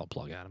Adams, I'll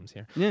plug Adams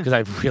here because I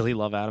really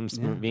love Adams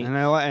meat. And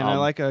I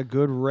like a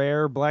good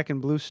rare black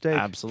and blue steak.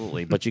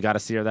 Absolutely, but you got to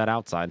sear that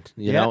outside.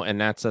 You know, and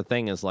that's the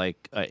thing is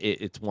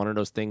it's one of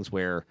those things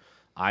where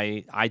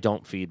I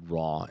don't feed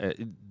raw.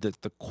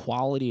 The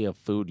quality of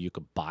food you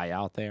could buy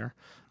out there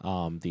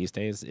these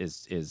days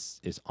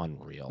is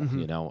unreal.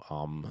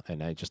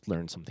 And I just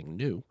learned something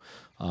new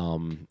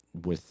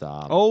with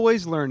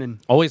always learning.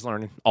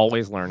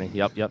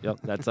 Yep.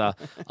 That's I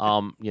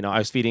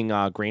was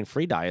feeding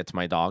grain-free diet to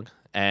my dog,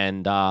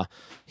 and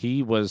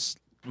he was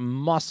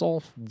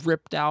muscle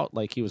ripped out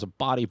like he was a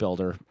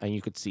bodybuilder, and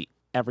you could see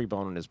every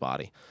bone in his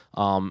body.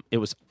 It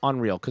was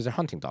unreal because they're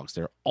hunting dogs.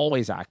 They're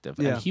always active.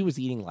 Yeah. And he was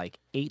eating like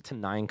 8 to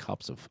 9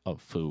 cups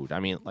of food. I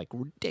mean, like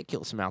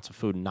ridiculous amounts of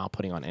food and not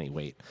putting on any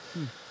weight.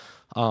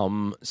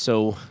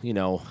 So,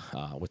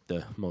 with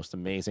the most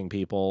amazing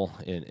people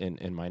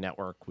in my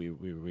network,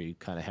 we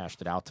kind of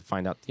hashed it out to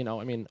find out,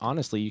 I mean,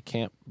 honestly, you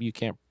can't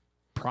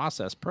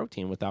process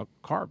protein without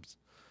carbs.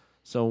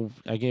 So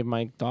I gave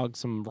my dog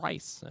some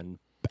rice and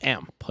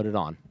bam, put it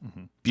on.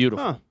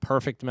 Beautiful.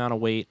 Perfect amount of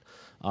weight.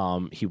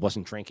 He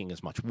wasn't drinking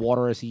as much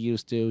water as he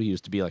used to. He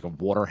used to be like a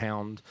water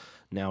hound.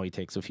 Now he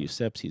takes a few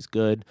sips. He's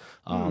good.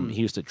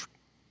 He used to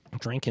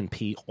drink and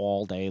pee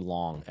all day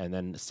long. And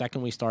then the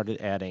second we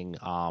started adding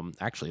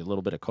actually a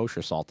little bit of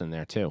kosher salt in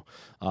there too.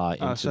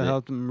 So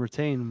help them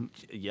retain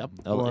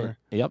water.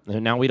 Yep.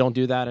 And now we don't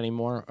do that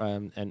anymore.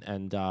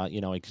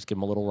 I just give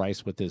him a little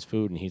rice with his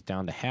food, and he's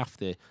down to half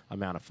the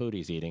amount of food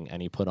he's eating,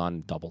 and he put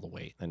on double the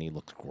weight, and he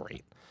looks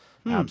great.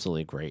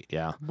 Absolutely great,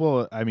 yeah.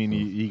 Well, I mean,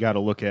 you got to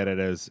look at it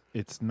as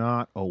it's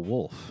not a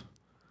wolf.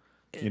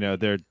 You know,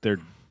 there's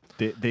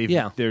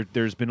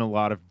been a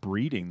lot of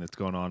breeding that's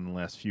going on in the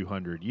last few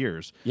hundred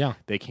years. Yeah.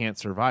 They can't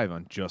survive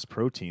on just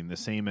protein, the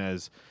same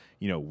as,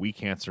 we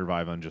can't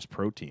survive on just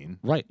protein.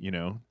 Right.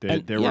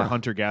 There were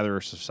hunter-gatherer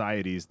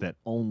societies that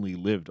only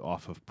lived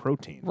off of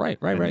protein. Right.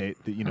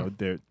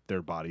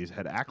 Their bodies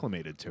had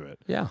acclimated to it.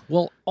 Yeah.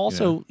 Well,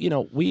 also,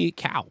 we eat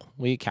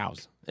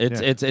cows.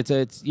 It's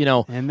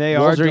and they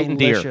are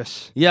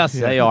delicious. Deer. Yes,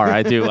 they are.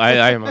 I do.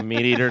 I am a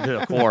meat eater to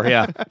the core.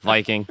 Yeah,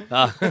 Viking.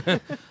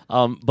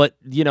 But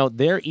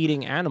they're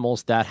eating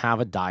animals that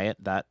have a diet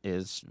that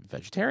is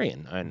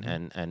vegetarian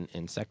and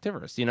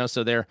insectivorous.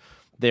 So they're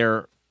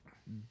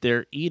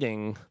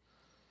eating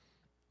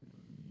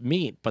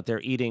meat, but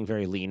they're eating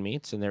very lean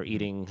meats, and they're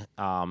eating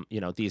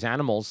these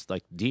animals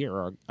like deer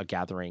are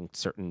gathering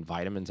certain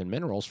vitamins and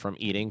minerals from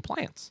eating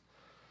plants.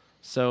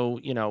 So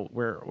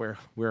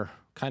we're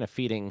kind of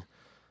feeding,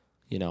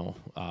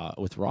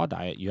 with raw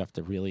diet, you have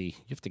to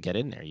get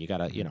in there. You got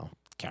to,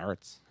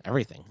 carrots,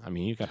 everything. I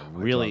mean, you got to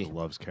really. My dog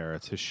loves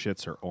carrots. His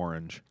shits are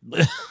orange.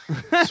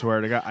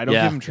 Swear to God, I don't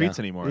give him treats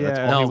anymore. Yeah.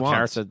 That's all he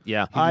wants. Carrots.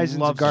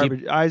 Eisen's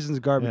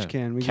garbage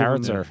can.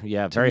 Carrots are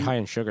very high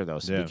in sugar though,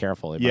 so be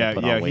careful. He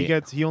only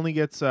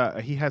gets.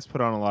 He has put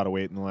on a lot of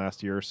weight in the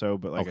last year or so,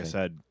 but like I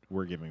said,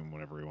 we're giving him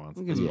whatever he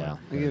wants.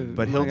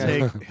 But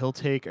he'll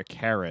take a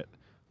carrot.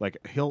 Like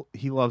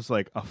he loves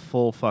like a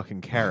full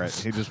fucking carrot.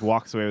 He just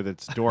walks away with it.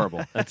 It's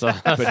adorable.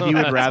 But he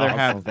would rather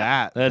have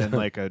that than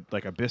like a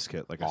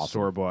biscuit, like a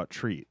store bought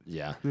treat.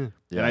 Yeah. And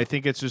I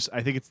think it's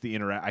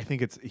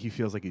the he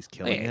feels like he's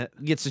killing it.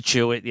 Gets to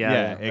chew it.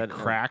 Yeah. It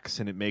cracks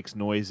and it makes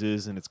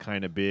noises and it's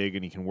kind of big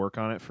and he can work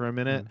on it for a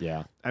minute.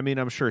 Yeah. I mean,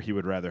 I'm sure he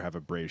would rather have a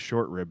braised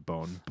short rib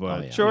bone,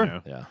 but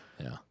sure. Yeah.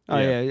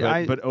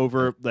 But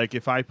over like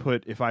if I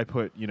put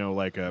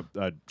like a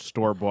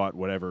store bought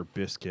whatever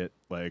biscuit,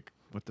 like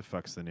what the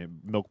fuck's the name?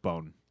 Milk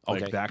bone.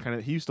 Like that kind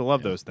of. He used to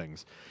love those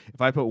things.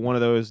 If I put one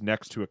of those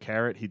next to a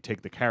carrot, he'd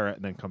take the carrot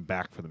and then come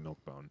back for the milk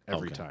bone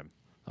every time.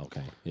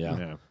 Okay.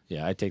 Yeah.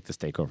 I take the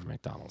steak over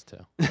McDonald's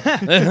too.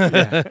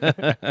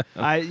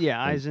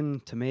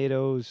 Eisen,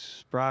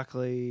 tomatoes,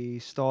 broccoli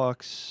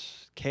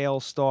stalks,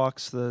 kale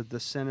stalks, the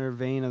center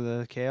vein of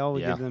the kale.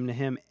 We give them to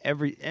him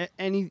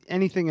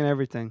anything and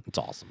everything. It's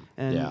awesome.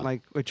 And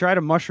like we tried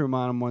a mushroom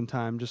on him one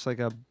time, just like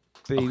a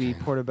baby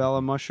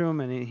portobello mushroom,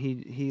 and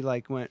he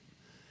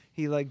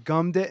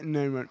gummed it and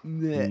then went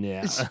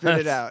spit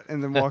it out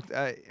and then walked.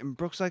 And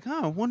Brooke's like,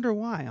 "Oh, I wonder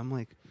why." I'm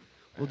like,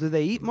 "Well, do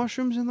they eat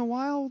mushrooms in the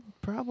wild?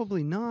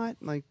 Probably not.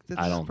 Like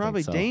that's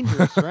probably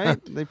dangerous, right?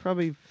 They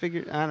probably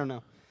figured. I don't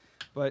know,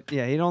 but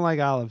yeah, he don't like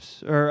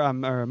olives or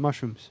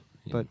mushrooms,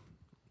 but."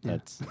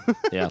 That's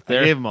I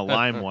gave him a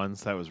lime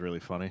once. That was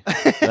really funny.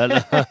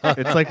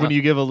 It's like when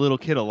you give a little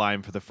kid a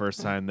lime for the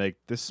first time.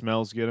 This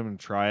smells good. I'm gonna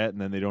try it, and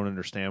then they don't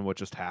understand what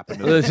just happened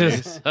to their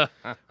face.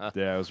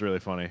 Yeah, it was really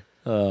funny.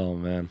 Oh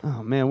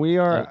man. We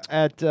are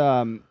at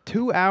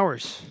 2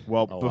 hours.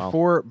 Well,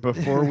 before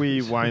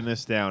we wind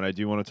this down, I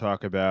do want to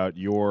talk about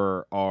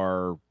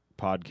our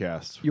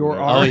podcast. It's your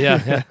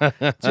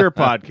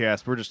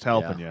podcast. We're just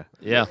helping you.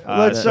 Yeah.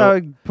 Let's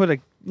put a.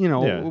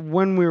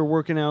 When we were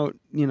working out,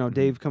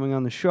 Dave coming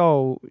on the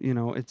show,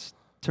 it's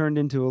turned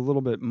into a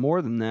little bit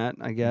more than that,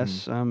 I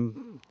guess.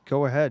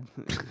 Go ahead.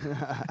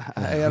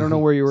 I don't know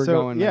where you were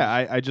going.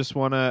 Yeah, I just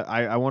want to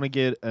I want to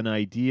get an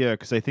idea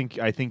because I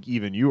think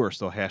even you are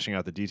still hashing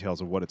out the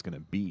details of what it's going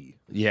to be.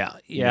 Yeah.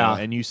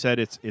 And you said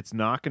it's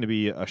not going to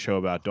be a show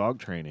about dog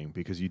training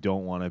because you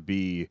don't want to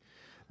be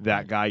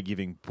that guy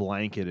giving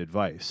blanket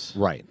advice.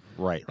 Right.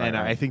 And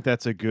I think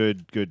that's a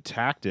good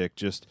tactic.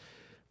 Just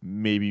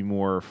maybe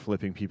more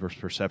flipping people's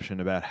perception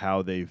about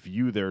how they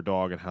view their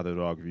dog and how their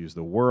dog views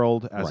the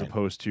world, as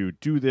opposed to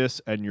do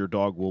this and your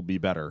dog will be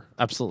better.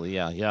 Absolutely,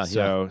 yeah.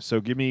 So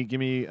give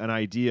me an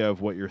idea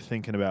of what you're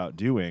thinking about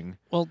doing.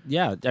 Well,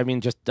 yeah, I mean,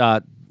 just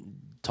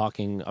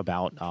talking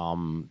about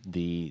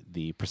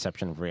the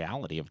perception of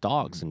reality of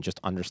dogs and just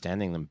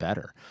understanding them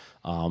better,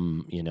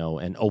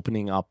 and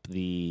opening up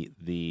the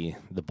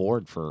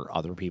board for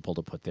other people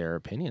to put their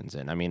opinions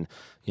in. I mean,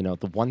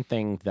 the one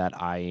thing that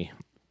I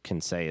can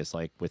say is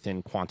like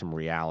within quantum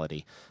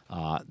reality,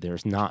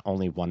 there's not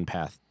only one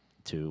path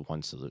to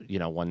one solution.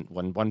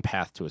 One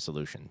path to a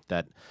solution.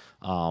 That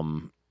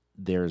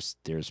there's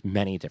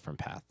many different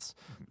paths.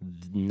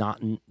 Not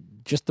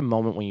just the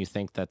moment when you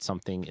think that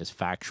something is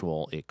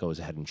factual, it goes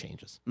ahead and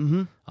changes.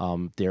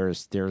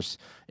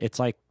 It's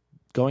like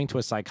going to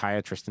a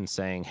psychiatrist and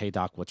saying, "Hey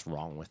doc, what's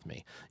wrong with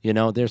me?"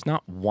 There's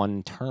not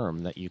one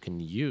term that you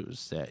can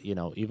use that,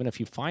 even if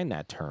you find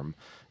that term,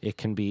 it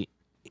can be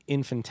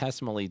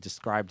infinitesimally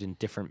described in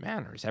different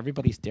manners.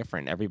 Everybody's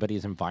different.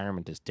 Everybody's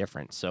environment is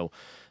different. So,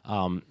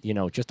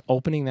 just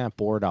opening that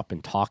board up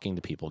and talking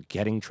to people,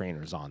 getting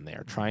trainers on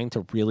there, trying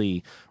to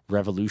really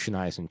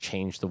revolutionize and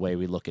change the way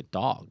we look at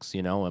dogs,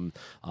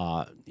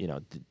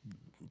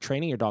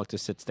 training your dog to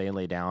sit, stay, and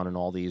lay down, and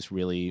all these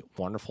really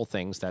wonderful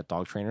things that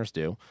dog trainers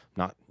do.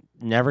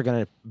 Never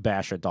going to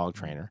bash a dog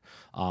trainer,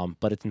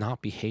 but it's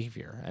not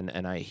behavior.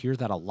 And I hear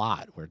that a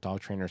lot where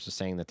dog trainers are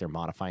saying that they're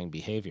modifying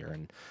behavior.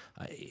 And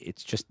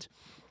it's just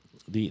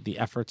the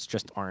efforts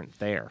just aren't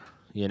there.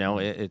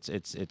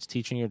 It's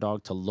teaching your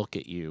dog to look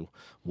at you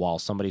while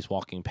somebody's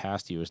walking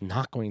past you is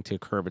not going to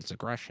curb its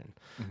aggression.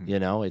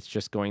 It's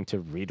just going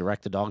to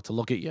redirect the dog to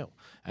look at you.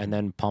 And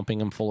then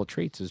pumping him full of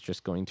treats is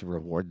just going to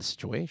reward the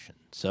situation.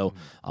 So,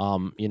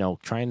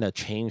 trying to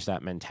change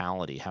that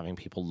mentality, having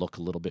people look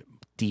a little bit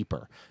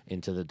deeper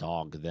into the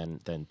dog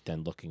than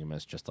looking at him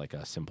as just like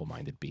a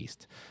simple-minded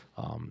beast.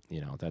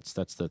 That's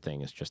the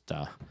thing. It's just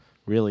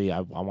really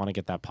I want to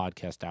get that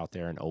podcast out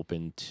there and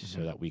open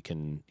so that we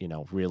can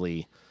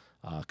really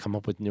come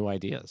up with new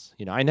ideas.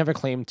 I never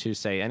claim to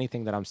say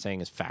anything that I'm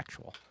saying is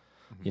factual.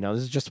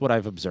 This is just what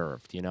I've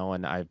observed,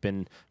 and I've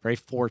been very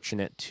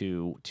fortunate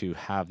to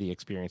have the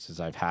experiences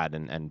I've had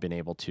and been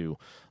able to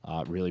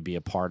really be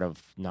a part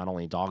of not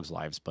only dogs'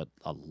 lives, but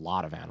a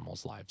lot of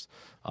animals' lives,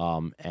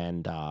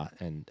 and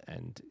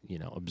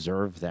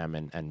observe them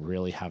and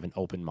really have an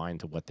open mind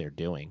to what they're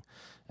doing.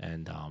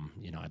 And,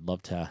 I'd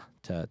love to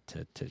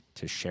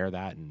share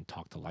that and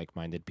talk to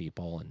like-minded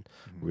people and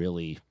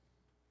really,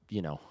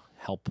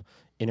 help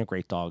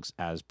integrate dogs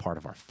as part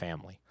of our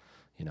family.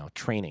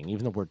 Training,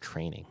 even the word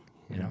training.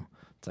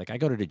 It's like I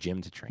go to the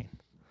gym to train.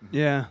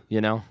 Yeah.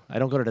 I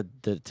don't go to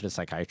the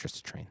psychiatrist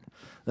to train.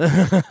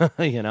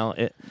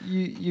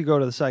 You go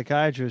to the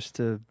psychiatrist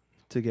to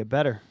get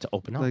better, to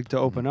open up, like to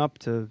open up,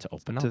 to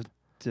open up,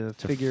 to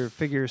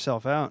figure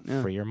yourself out.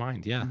 Yeah. Free your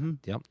mind. Yeah.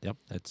 Yep.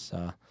 It's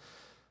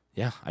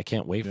I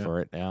can't wait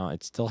for it.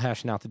 It's still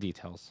hashing out the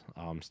details.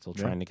 Still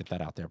trying to get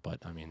that out there, but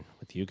I mean,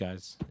 with you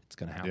guys, it's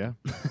gonna happen.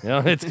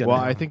 Yeah, it's gonna. Well,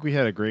 happen. I think we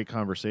had a great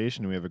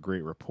conversation. We have a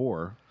great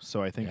rapport,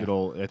 so I think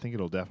it'll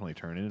definitely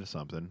turn into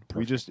something.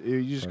 Perfect.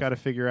 You just got to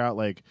figure out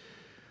like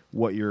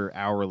what your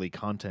hourly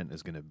content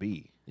is going to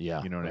be.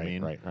 Yeah, you know what I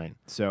mean. Right.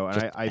 So,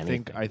 and I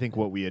think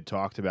what we had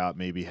talked about,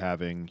 maybe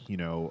having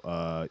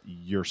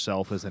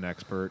yourself as an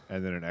expert,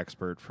 and then an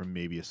expert from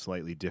maybe a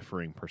slightly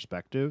differing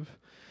perspective.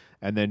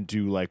 And then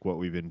do like what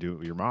we've been doing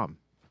with your mom,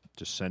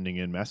 just sending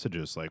in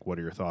messages like, "What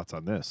are your thoughts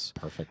on this?"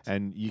 Perfect.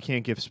 And you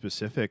can't give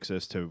specifics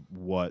as to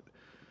what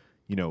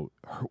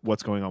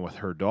what's going on with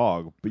her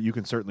dog, but you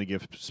can certainly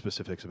give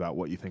specifics about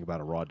what you think about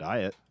a raw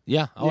diet.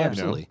 Yeah. Oh,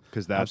 absolutely.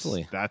 Because that's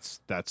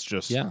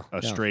just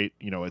a straight.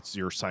 It's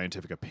your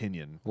scientific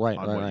opinion on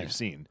what you've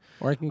seen.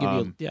 Or I can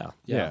give you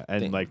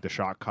and like the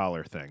shock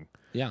collar thing.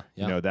 Yeah.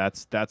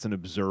 That's an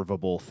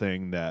observable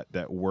thing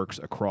that works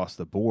across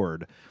the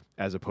board,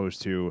 as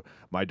opposed to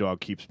my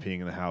dog keeps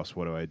peeing in the house.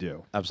 What do I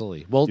do?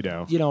 Absolutely. Well,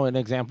 an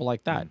example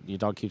like that, your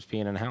dog keeps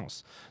peeing in the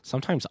house.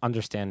 Sometimes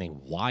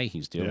understanding why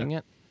he's doing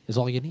it is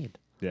all you need.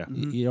 Yeah.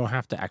 You don't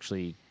have to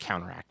actually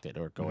counteract it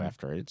or go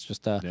after it. It's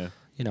just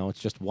it's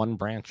just one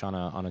branch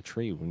on a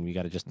tree when we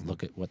got to just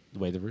look at the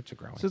way the roots are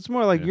growing. So it's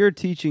more like you're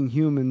teaching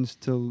humans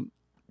to.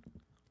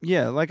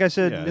 Yeah, like I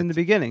said in the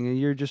beginning,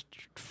 you're just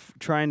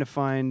trying to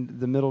find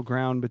the middle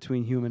ground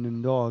between human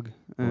and dog,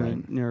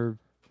 or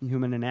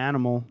human and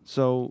animal.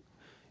 So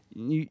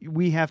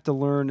we have to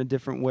learn a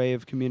different way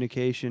of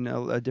communication,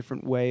 a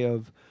different way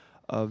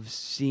of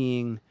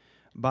seeing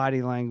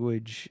body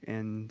language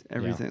and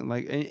everything,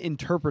 like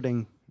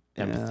interpreting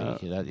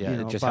empathy.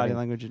 Just body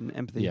language and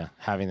empathy. Yeah,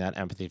 having that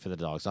empathy for the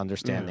dogs,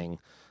 understanding.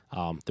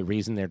 The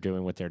reason they're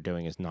doing what they're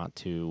doing is not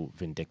to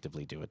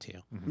vindictively do it to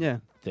you. Yeah,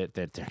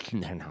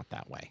 they're not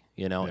that way.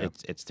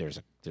 It's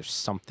there's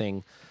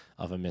something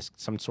of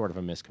some sort of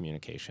a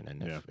miscommunication,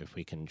 and if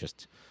we can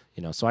just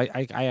so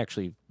I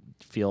actually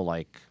feel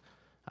like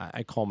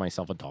I call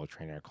myself a dog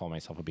trainer. I call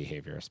myself a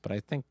behaviorist, but I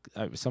think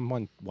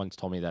someone once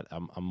told me that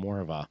I'm more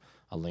of a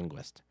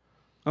linguist.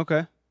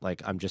 Okay,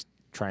 like I'm just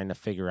trying to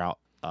figure out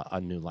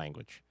a new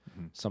language,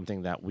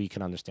 something that we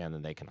can understand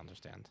and they can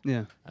understand.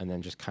 Yeah, and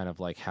then just kind of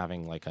like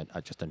having like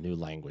just a new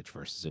language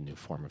versus a new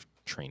form of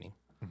training.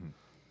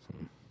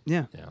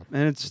 Yeah,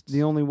 and it's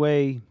the only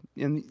way,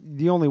 and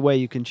the only way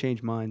you can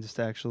change minds is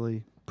to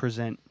actually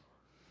present,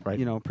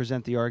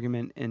 present the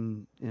argument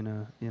in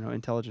a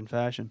intelligent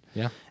fashion.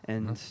 Yeah,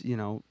 and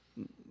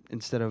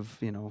instead of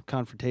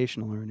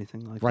confrontational or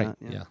anything like that.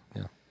 Yeah,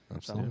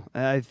 absolutely. So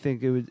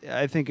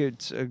I think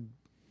it's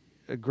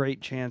a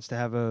great chance to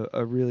have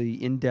a really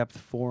in-depth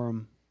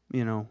forum,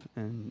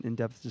 and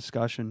in-depth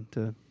discussion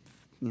to,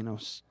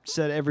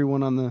 set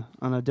everyone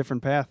on a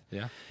different path.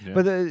 Yeah.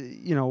 But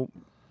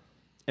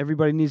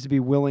everybody needs to be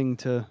willing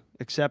to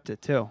accept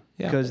it too.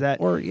 Yeah. Because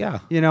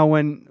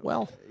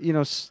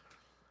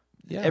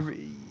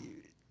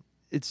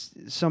it's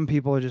some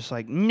people are just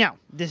like, no,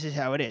 this is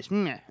how it is,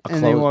 and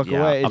they walk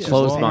away. A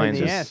closed mind.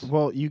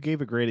 Well, you gave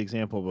a great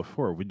example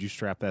before. Would you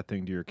strap that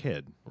thing to your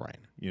kid? Right.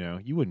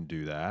 You wouldn't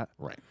do that.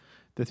 Right.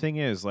 The thing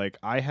is, like,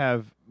 I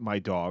have my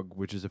dog,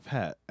 which is a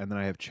pet, and then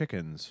I have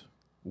chickens,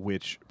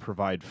 which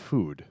provide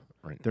food.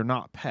 Right. They're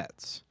not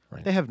pets.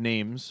 Right. They have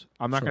names.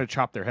 I'm not going to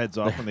chop their heads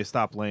off when they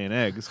stop laying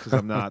eggs because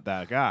I'm not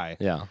that guy.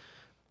 Yeah.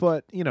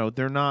 But, you know,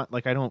 they're not,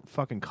 like, I don't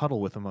fucking cuddle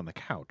with them on the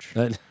couch.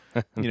 You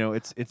know,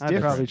 it's I'd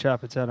different. probably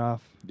chop its head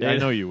off. Yeah, I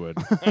know you would.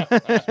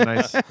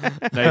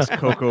 nice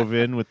Cocoa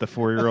Vin with the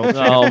 4-year-old.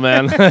 Oh,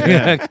 man.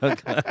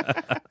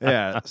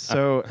 Yeah,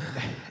 so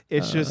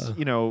it's just,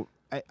 you know,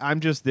 I'm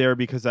just there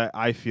because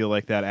I feel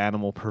like that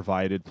animal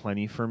provided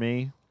plenty for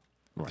me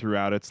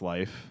throughout its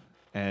life,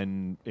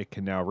 and it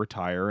can now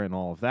retire and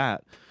all of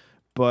that.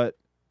 But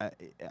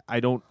I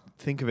don't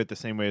think of it the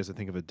same way as I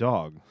think of a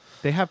dog.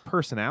 They have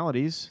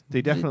personalities.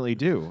 They definitely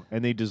do,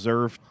 and they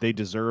deserve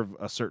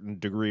a certain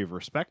degree of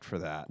respect for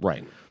that.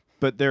 Right.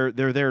 But they're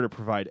there to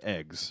provide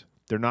eggs.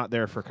 They're not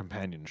there for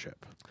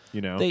companionship.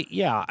 You know.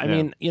 I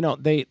mean, you know,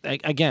 they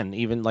again,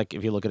 even like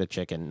if you look at a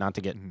chicken, not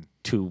to get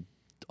too,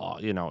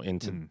 you know,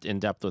 into in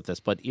depth with this,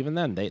 but even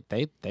then,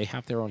 they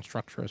have their own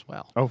structure as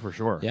well. Oh, for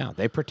sure. Yeah,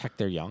 they protect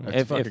their young.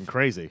 It's fucking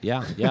crazy.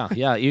 Yeah.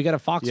 You get a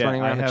fox Yeah,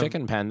 running around I a have-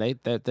 chicken pen. They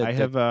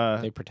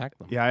protect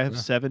them. Yeah, I have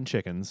 7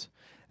 chickens,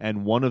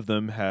 and one of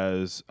them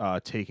has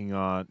taken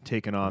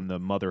on the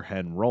mother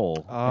hen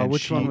role. And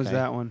Which one was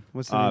that one?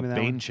 What's the name of that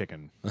Bane one?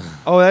 chicken.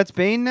 Oh, that's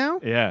Bane now?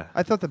 Yeah,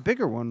 I thought the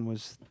bigger one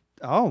was.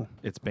 Oh,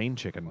 it's Bane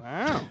chicken.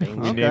 wow. We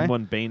Okay. named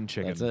one Bane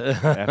chicken.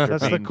 That's after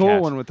That's the Bane cool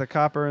cat. one with the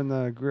copper and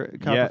the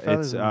copper Yeah,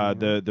 feathers.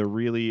 it's the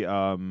really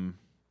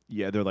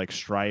they're like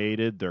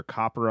striated. They're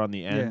copper on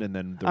the end, Yeah. and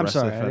then the I'm rest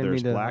sorry, of the I didn't feather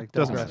is mean to, black. like,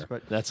 Doesn't digress, matter.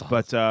 but That's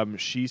awesome. But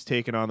she's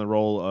taken on the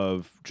role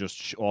of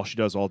just all she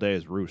does all day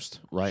is roost.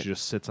 Right. She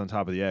just sits on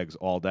top of the eggs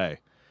all day.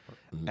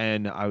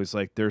 And I was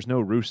like, there's no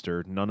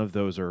rooster. None of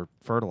those are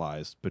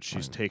fertilized, but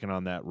she's taken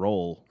on that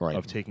role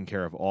of taking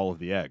care of all of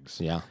the eggs.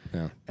 Yeah.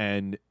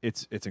 And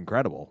it's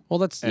incredible. Well,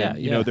 that's And,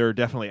 you know, there are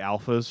definitely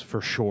alphas for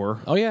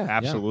sure. Oh, yeah.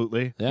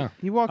 Absolutely. Yeah.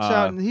 he walks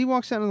out. He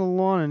walks out on the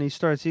lawn and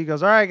he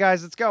goes, "All right,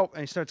 guys, let's go." And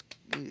he starts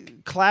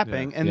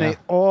clapping, and Yeah. they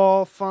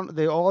all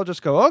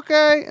just go,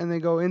 "Okay," and they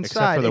go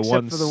inside. for the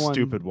one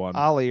stupid one.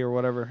 Ollie or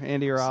whatever,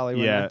 Andy or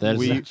Ollie. Yeah,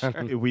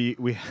 whatever.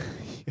 we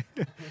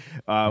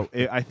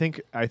I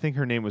think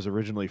her name was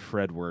originally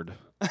Fredward,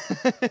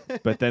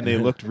 but then they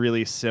looked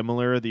really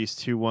similar, these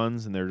two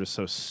ones, and they're just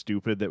so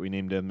stupid that we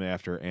named them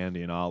after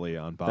Andy and Ollie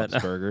on Bob's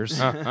Burgers.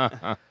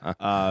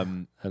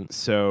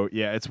 So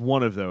yeah, it's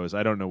one of those.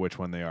 I don't know which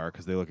one they are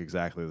because they look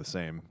exactly the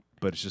same,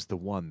 but it's just the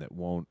one that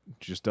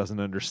just doesn't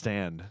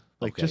understand.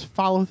 Like, Okay. just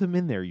follow them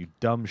in there, you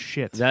dumb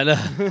shit.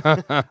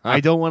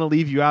 I don't want to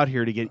leave you out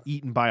here to get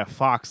eaten by a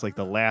fox like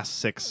the last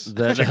 6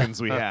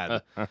 chickens we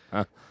had.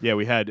 Yeah,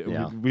 we had.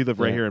 Yeah. We live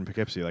right here in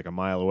Poughkeepsie, like a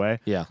mile away.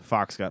 Yeah.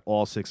 Fox got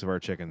all 6 of our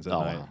chickens at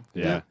night.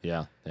 Wow.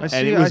 Yeah. I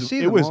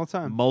see them all the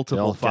time. Multiple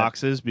They'll get-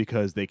 foxes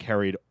because they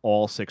carried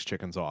all 6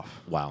 chickens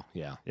off. Wow.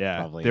 Yeah. Yeah,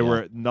 Probably, there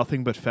were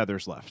nothing but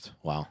feathers left.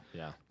 Wow.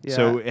 Yeah. Yeah.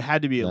 So it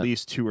had to be at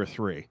least 2 or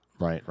 3.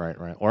 Right.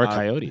 Or a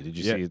coyote. Did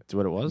you yeah. see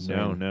what it was?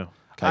 No, Or- no.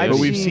 I've But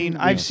seen,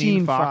 I've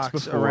seen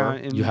fox before. around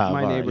in You have,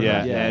 my neighborhood.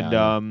 Yeah,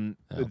 Yeah. and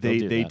they'll they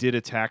do that. did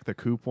attack the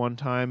coop one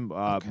time.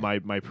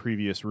 My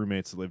previous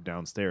roommates that lived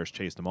downstairs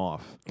chased them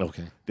off.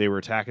 Okay. They were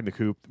attacking the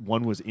coop.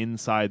 One was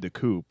inside the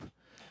coop,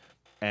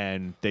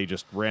 and they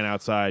just ran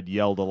outside,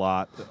 yelled a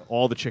lot.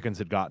 All the chickens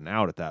had gotten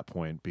out at that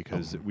point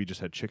because we just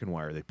had chicken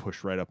wire. They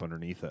pushed right up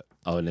underneath it.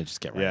 Oh, and they just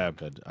get right Yeah, up.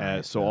 Good. All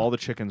right. so all the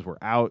chickens were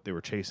out. They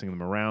were chasing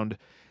them around.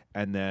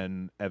 And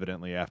then,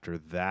 evidently, after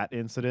that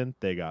incident,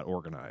 they got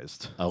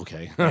organized.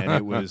 Okay.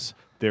 And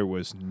there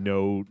was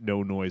no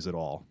noise at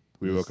all.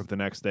 We woke up the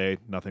next day,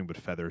 nothing but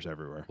feathers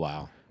everywhere.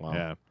 Wow.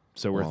 Yeah.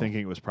 So we're Wow.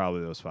 thinking it was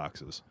probably those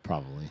foxes.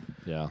 Probably.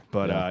 Yeah.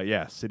 But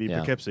City Yeah.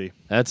 Poughkeepsie.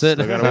 That's it.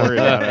 Still got to worry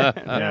about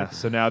it. Yeah.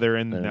 So now they're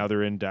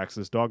in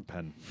Dax's dog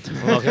pen.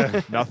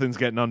 Okay. Nothing's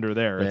getting under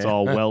there. It's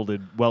all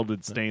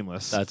welded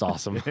stainless. That's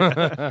awesome.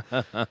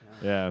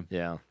 Yeah.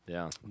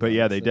 Yeah. But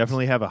yeah, they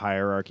definitely have a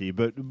hierarchy.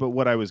 But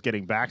what I was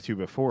getting back to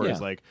before is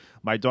Yeah. like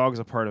my dog's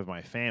a part of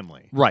my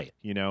family. Right.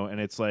 You know, and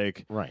it's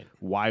like Right.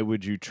 why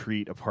would you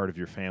treat a part of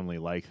your family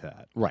like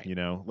that? Right. You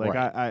know? Like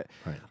Right.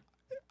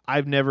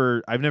 I've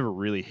never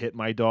really hit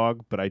my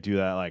dog, but I do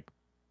that like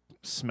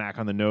smack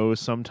on the nose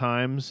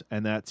sometimes,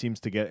 and that seems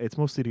to it's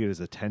mostly to get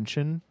his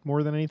attention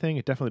more than anything.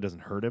 It definitely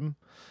doesn't hurt him.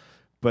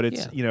 But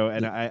it's, Yeah.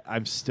 and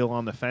I'm still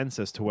on the fence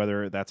as to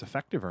whether that's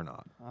effective or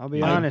not. I'll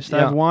be honest.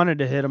 yeah. I've wanted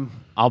to hit him.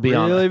 I'll be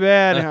honest. really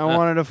bad. I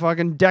wanted to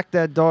fucking deck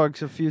that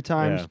dog a few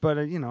times, Yeah. but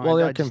Well,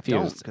 I they're just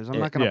confused. because I'm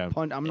not gonna Yeah.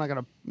 punch. I'm not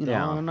gonna,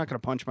 Yeah. I'm not gonna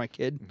punch my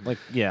kid. Like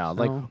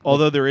like No.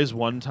 Although there is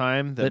one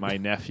time that my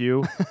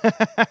nephew,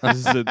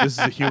 this is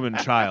a human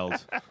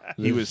child.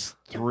 He was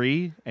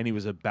 3 and he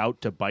was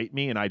about to bite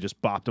me, and I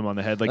just bopped him on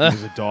the head like he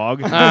was a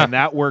dog, and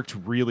that worked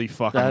really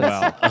fucking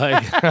well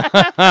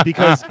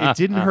because it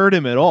didn't hurt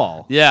him at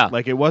all. Yeah.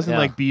 like it wasn't Yeah.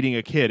 like beating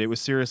a kid. It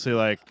was seriously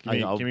like,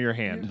 give me your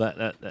hand.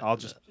 But I'll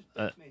just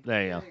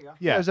there you go.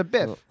 yeah. It was a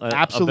biff. A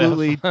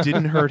Absolutely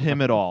didn't hurt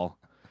him at all.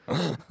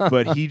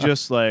 But he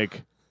just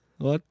like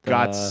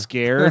got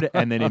scared,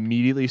 and then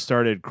immediately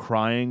started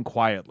crying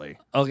quietly.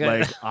 Okay.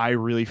 Like, I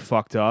really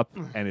fucked up,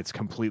 and it's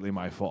completely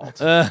my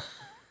fault.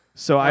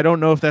 So I don't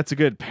know if that's a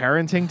good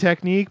parenting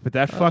technique, but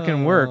that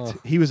fucking worked.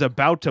 He was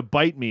about to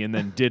bite me and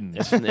then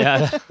didn't.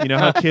 Yeah. You know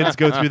how kids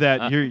go through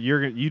that?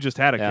 You just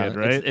had a kid,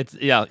 right? It's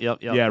yep.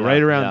 Yeah,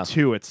 right around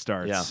 2 it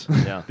starts.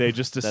 Yeah. They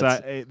just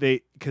decide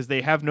because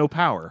they have no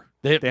power.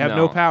 They have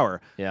no no power.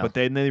 Yeah. But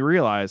then they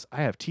realize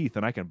I have teeth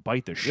and I can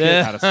bite the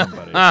shit out of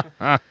somebody.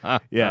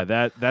 Yeah,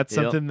 that's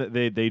something that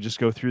they just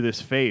go through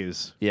this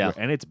phase. Yeah.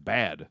 And it's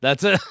bad.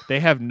 That's it. They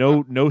have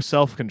no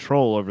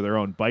self-control over their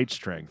own bite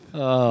strength.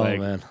 Oh,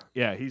 man.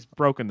 Yeah, he's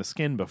broken the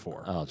skin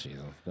before. Oh,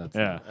 Jesus. That's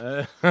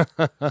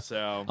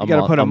So you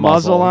got to put a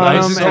muzzle on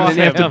him, and then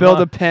you have to build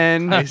a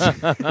pen. You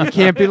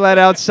can't be let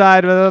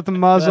outside without the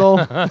muzzle,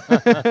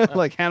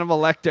 like Hannibal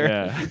Lecter.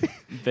 Yeah.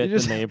 Bit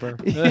the neighbor.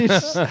 You're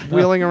just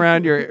wheeling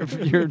around your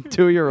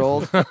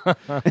 2-year-old.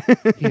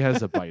 He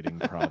has a biting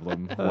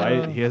problem.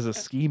 Why? He has a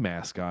ski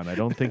mask on. I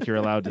don't think you're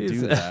allowed to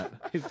do that.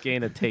 He's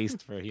gained a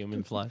taste for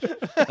human flesh.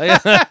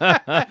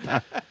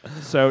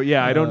 So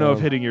yeah, I don't know if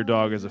hitting your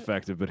dog is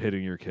effective, but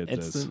hitting your kids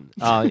is.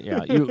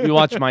 Yeah, you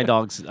watch my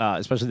dogs,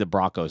 especially the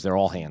Broncos. They're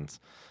all hands.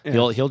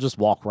 Yeah. He'll just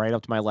walk right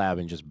up to my lab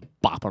and just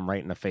bop him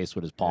right in the face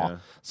with his paw. Yeah.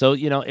 So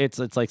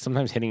it's like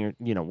sometimes hitting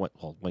your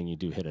when you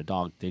do hit a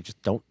dog, they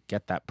just don't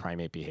get that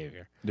primate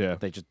behavior. Yeah,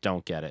 they just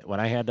don't get it.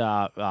 When I had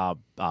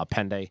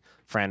Pende,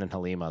 Fran, and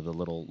Halima, the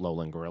little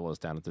lowland gorillas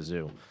down at the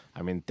zoo,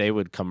 I mean they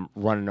would come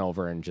running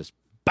over and just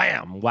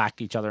bam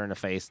whack each other in the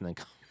face and then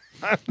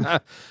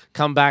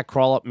come back,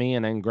 crawl up me,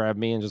 and then grab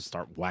me and just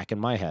start whacking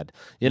my head.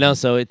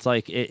 So it's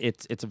like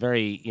it's a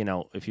very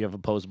if you have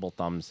opposable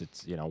thumbs,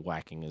 it's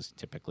whacking is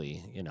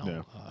typically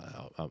a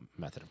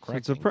method of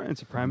correcting.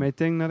 It's a primate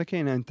thing, not a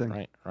canine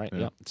thing. Right.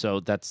 Yeah. So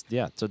that's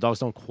So dogs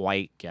don't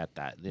quite get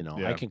that.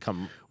 I can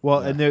come. Well,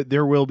 and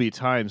there will be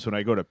times when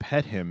I go to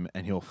pet him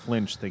and he'll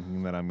flinch,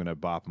 thinking that I'm going to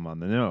bop him on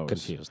the nose.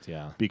 Confused.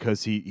 Yeah.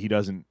 Because he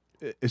doesn't.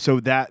 So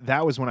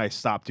that was when I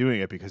stopped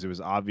doing it, because it was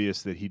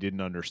obvious that he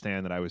didn't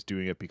understand that I was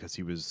doing it because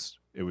it was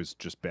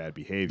just bad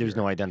behavior. There's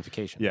no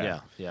identification. Yeah.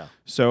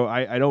 So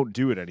I don't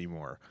do it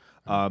anymore.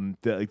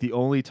 The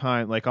only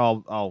time, like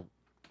I'll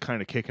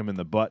kind of kick him in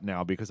the butt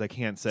now, because I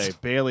can't say,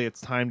 Bailey,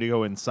 it's time to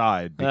go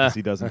inside, because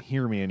he doesn't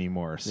hear me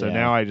anymore. So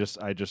now I just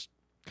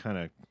kind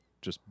of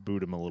just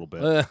boot him a little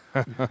bit.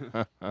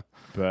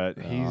 But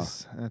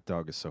that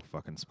dog is so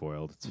fucking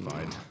spoiled. It's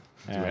fine.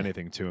 Do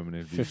anything to him,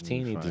 and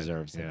 15 he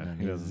deserves. Yeah, it.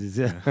 He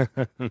doesn't.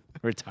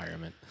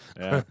 Retirement.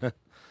 Yeah.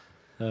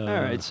 All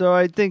right, so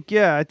I think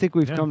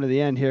we've come to the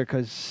end here,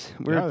 because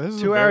we're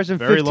 2 hours and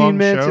very 15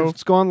 minutes. show. If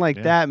it's gone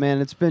like that, man,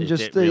 it's been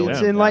it's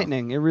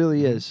enlightening. It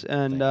really is,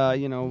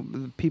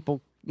 and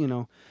people,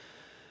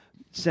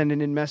 sending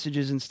in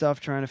messages and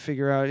stuff, trying to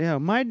figure out,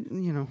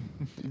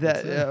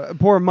 that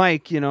poor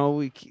Mike,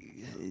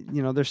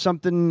 there's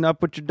something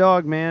up with your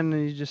dog, man.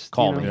 And you just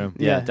call me.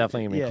 Yeah,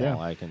 definitely give me a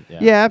call. I can.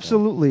 Yeah,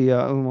 absolutely.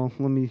 Well,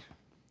 let me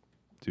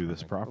do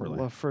this properly.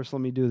 Well, first,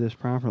 let me do this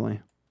properly.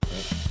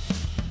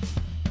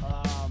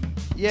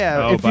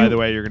 Yeah. Oh, by the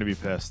way, you're gonna be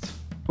pissed.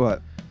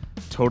 What?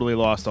 Totally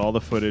lost all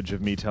the footage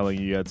of me telling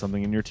you had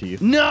something in your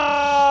teeth. No.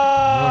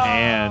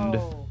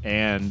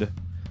 And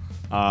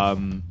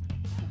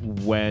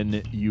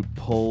when you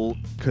pull,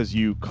 because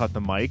you cut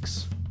the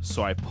mics,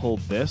 so I pulled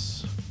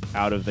this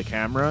out of the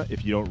camera.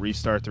 If you don't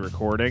restart the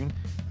recording,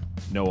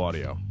 no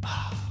audio.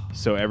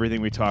 So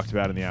everything we talked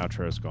about in the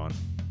outro is gone.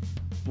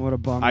 What a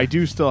bummer. I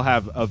do still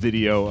have a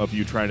video of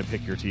you trying to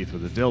pick your teeth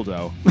with a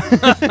dildo.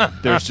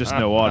 There's just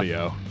no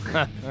audio.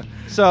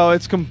 So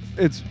it's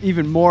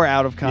even more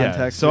out of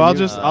context. Yeah, so I'll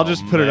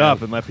just put it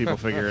up and let people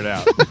figure it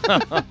out.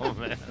 Oh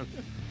man.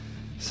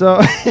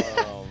 So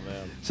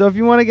So if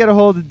you want to get a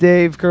hold of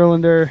Dave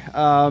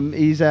Kurlander,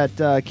 he's at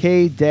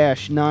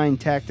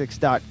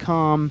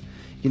k-9tactics.com.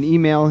 You can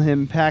email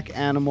him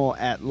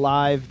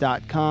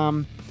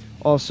packanimal@live.com.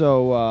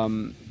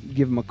 Also,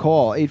 give him a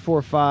call,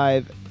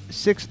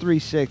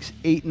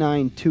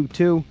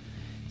 845-636-8922.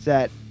 It's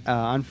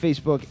on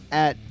Facebook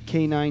at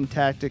K-9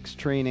 Tactics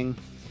Training.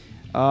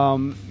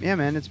 Yeah,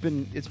 man, it's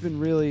been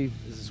really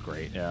this is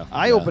great. Yeah,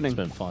 eye-opening. It's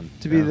been fun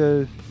to be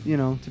to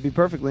be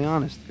perfectly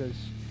honest, because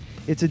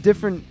it's a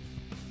different.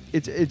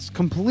 It's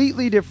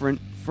completely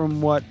different from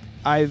what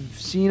I've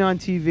seen on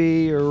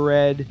TV or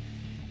read,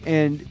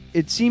 and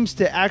it seems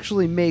to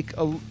actually make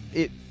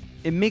it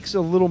makes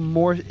a little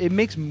more. It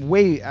makes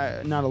way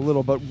not a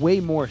little, but way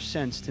more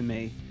sense to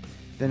me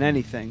than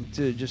anything.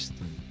 To just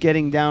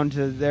getting down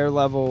to their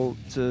level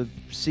to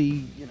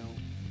see,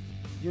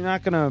 you're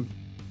not gonna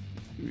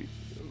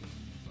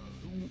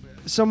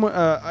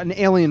an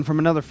alien from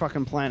another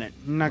fucking planet.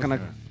 You're not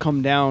gonna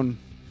come down.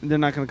 They're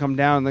not going to come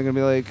down. They're going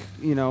to be like,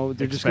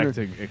 they're just going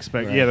to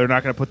Yeah, they're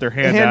not going to put their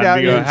hand out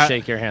and go,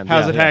 shake your hand.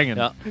 How's it hanging?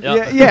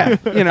 Yeah,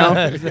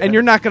 and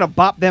you're not going to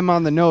bop them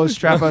on the nose,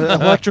 strap an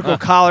electrical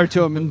collar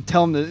to them, and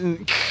tell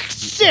them to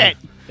sit.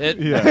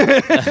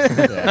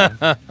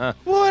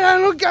 What? I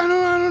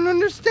don't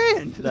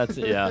understand. That's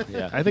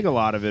yeah. I think a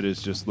lot of it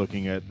is just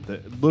looking at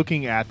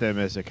them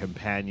as a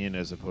companion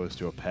as opposed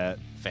to a pet.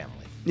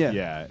 Family.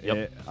 Yeah.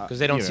 Because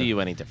they don't see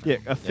you any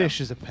different. Yeah, a fish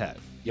is a pet.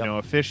 You know,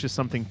 a fish is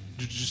something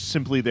just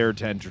simply there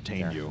to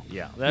entertain you.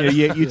 Yeah.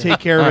 You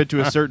take care of it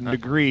to a certain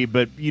degree,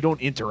 but you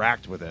don't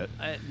interact with it.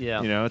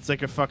 Yeah. You know, it's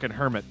like a fucking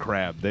hermit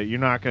crab that you're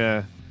not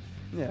gonna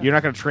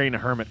train a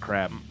hermit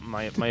crab.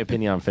 My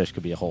opinion on fish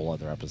could be a whole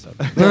other episode.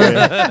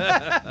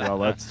 Well,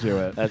 let's do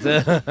it. That's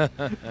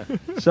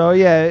it. So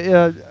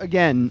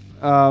again,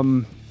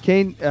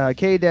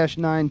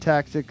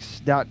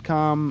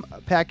 K-9tactics.com,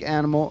 Pack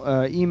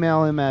Animal,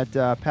 email him at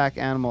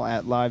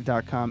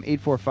packanimal@live.com,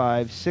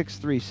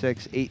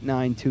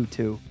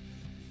 845-636-8922.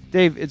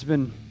 Dave, it's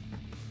been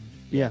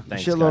thanks, a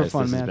shitload of guys.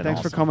 fun, This has man. been Thanks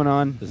for awesome. coming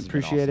on. This has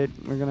Appreciate been it.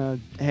 We're gonna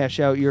hash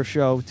out your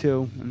show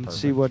too and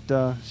see what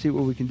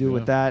we can do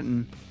with that,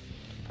 and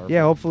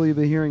hopefully you'll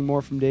be hearing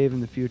more from Dave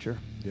in the future.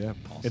 Yeah,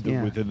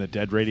 Awesome. Within the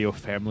Dead Radio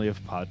family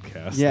of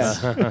podcasts.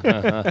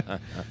 Yeah,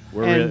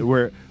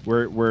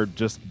 we're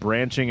just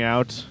branching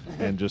out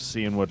and just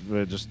seeing what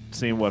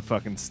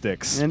fucking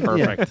sticks. And,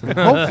 perfect.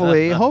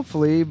 Yeah.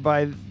 hopefully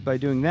by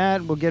doing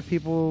that, we'll get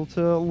people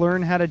to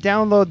learn how to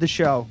download the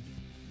show.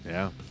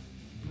 Yeah,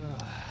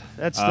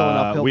 that's still an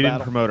uphill we battle.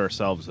 didn't promote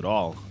ourselves at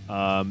all.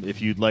 If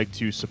you'd like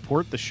to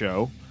support the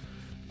show,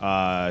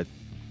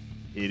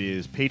 it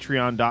is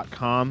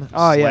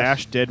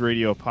patreon.com/Dead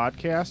Radio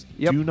Podcast.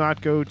 Yep. Do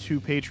not go to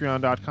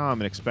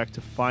patreon.com and expect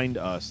to find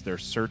us. Their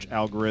search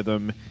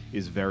algorithm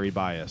is very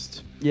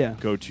biased. Yeah.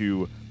 Go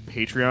to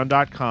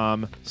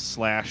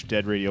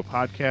patreon.com/Dead Radio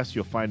Podcast.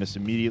 You'll find us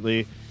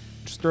immediately.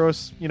 Just throw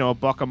us,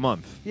 $1 a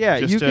month.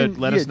 Yeah, just you to can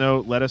let us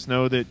know. Let us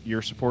know that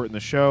you're supporting the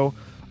show.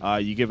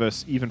 You give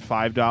us even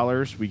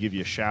 $5, we give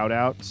you a shout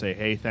out. Say,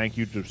 hey, thank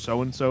you to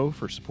so and so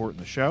for supporting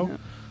the show. Yeah.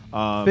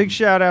 Big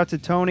shout out to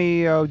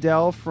Tony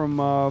Odell from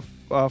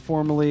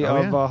formerly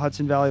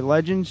Hudson Valley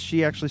Legends.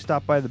 She actually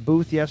stopped by the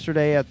booth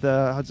yesterday at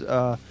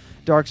the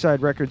Dark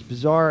Side Records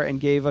Bazaar and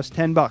gave us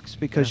 $10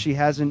 because she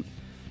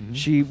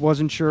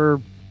wasn't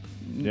sure,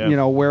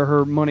 where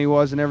her money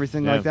was and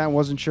everything like that.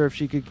 Wasn't sure if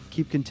she could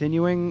keep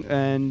continuing,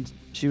 and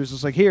she was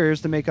just like, here's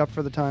to make up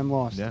for the time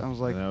lost. Yeah. I was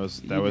like,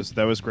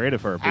 that was great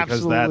of her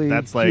because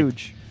that's like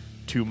huge.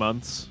 2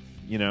 months,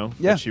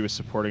 that she was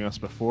supporting us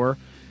before.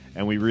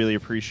 And we really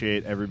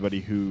appreciate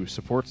everybody who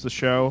supports the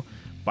show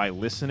by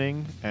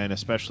listening, and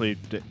especially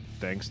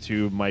thanks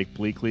to Mike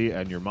Bleakley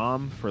and your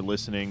mom for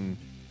listening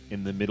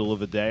in the middle of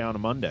the day on a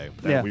Monday.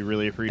 We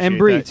really appreciate. And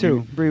Bree that.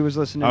 too. Bree was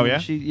listening. Oh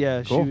yeah,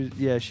 cool.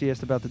 She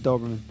asked about the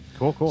Doberman.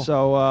 Cool.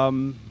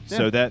 So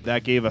so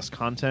that gave us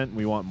content.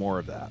 We want more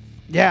of that.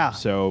 Yeah.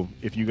 So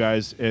if you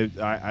guys,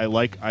 I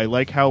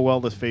like how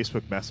well this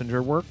Facebook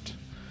Messenger worked.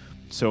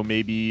 So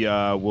maybe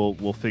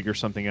we'll figure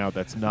something out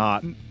that's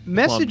not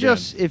message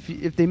us if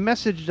they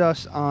messaged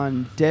us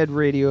on Dead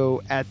Radio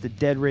at the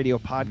Dead Radio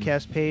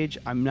podcast page.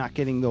 I'm not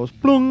getting those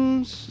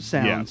plungs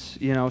sounds,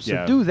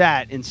 So do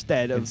that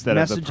instead of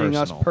messaging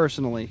us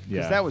personally,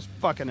 because that was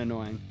fucking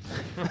annoying.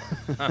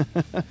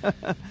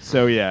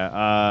 So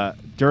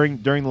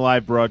during the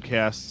live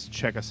broadcasts,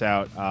 check us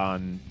out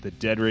on the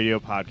Dead Radio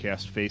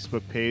podcast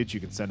Facebook page. You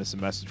can send us a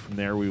message from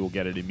there. We will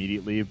get it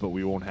immediately, but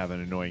we won't have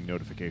an annoying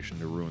notification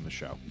to ruin the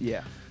show.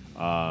 Yeah.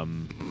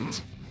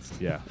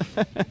 Yeah.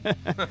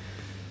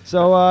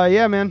 So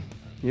man,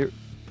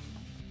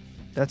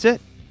 that's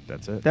it.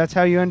 That's it. That's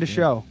how you end a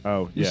show.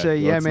 Oh, you yeah. say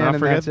Let's man, not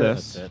and forget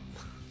that's this. it.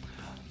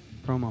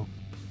 Promo.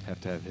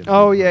 Have to have him.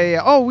 Oh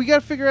yeah. Oh, we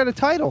got to figure out a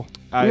title.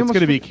 It's going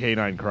to be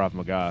K-9 Krav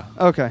Maga.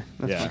 Okay.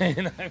 That's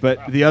fine.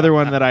 But the other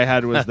one that I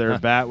had was their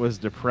bat was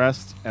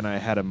depressed, and I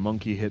had a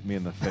monkey hit me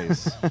in the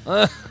face.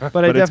 but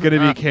it's going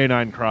to be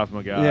K-9 Krav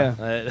Maga.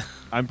 Yeah.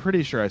 I'm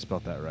pretty sure I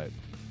spelled that right.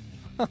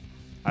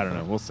 I don't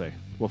know. We'll see.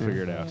 We'll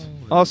figure it out.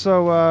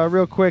 Also,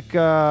 real quick,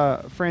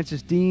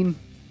 Francis Dean,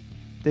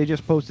 they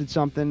just posted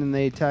something and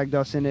they tagged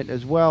us in it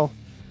as well.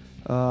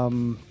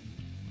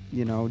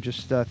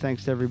 Just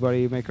thanks to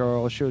everybody who make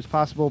all the shows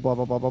possible, blah,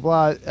 blah, blah, blah,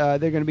 blah.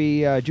 They're going to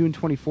be June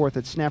 24th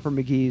at Snapper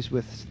McGee's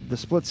with the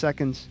Split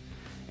Seconds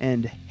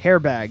and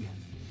Hairbag.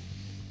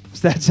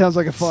 So that sounds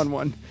like a fun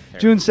one.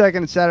 June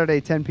 2nd, Saturday,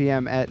 10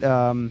 p.m. at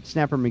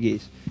Snapper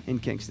McGee's in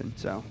Kingston.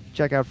 So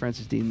check out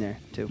Francis Dean there,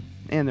 too,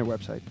 and their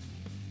website.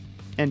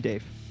 And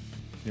Dave.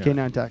 Yeah.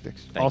 K-9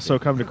 Tactics. Also,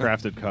 come to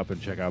Crafted Cup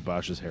and check out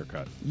Bosch's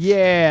haircut.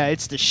 Yeah,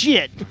 it's the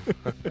shit.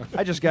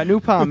 I just got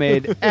new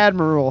pomade,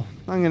 Admiral.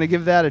 I'm going to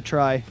give that a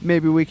try.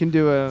 Maybe we can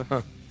do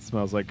a...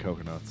 Smells like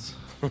coconuts.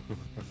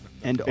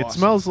 And it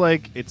awesome.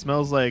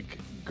 smells like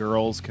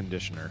girls'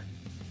 conditioner.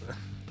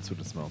 That's what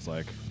it smells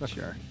like.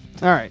 Sure.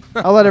 All right.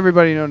 I'll let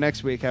everybody know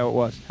next week how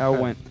it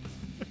went.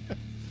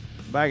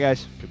 Bye,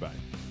 guys. Goodbye.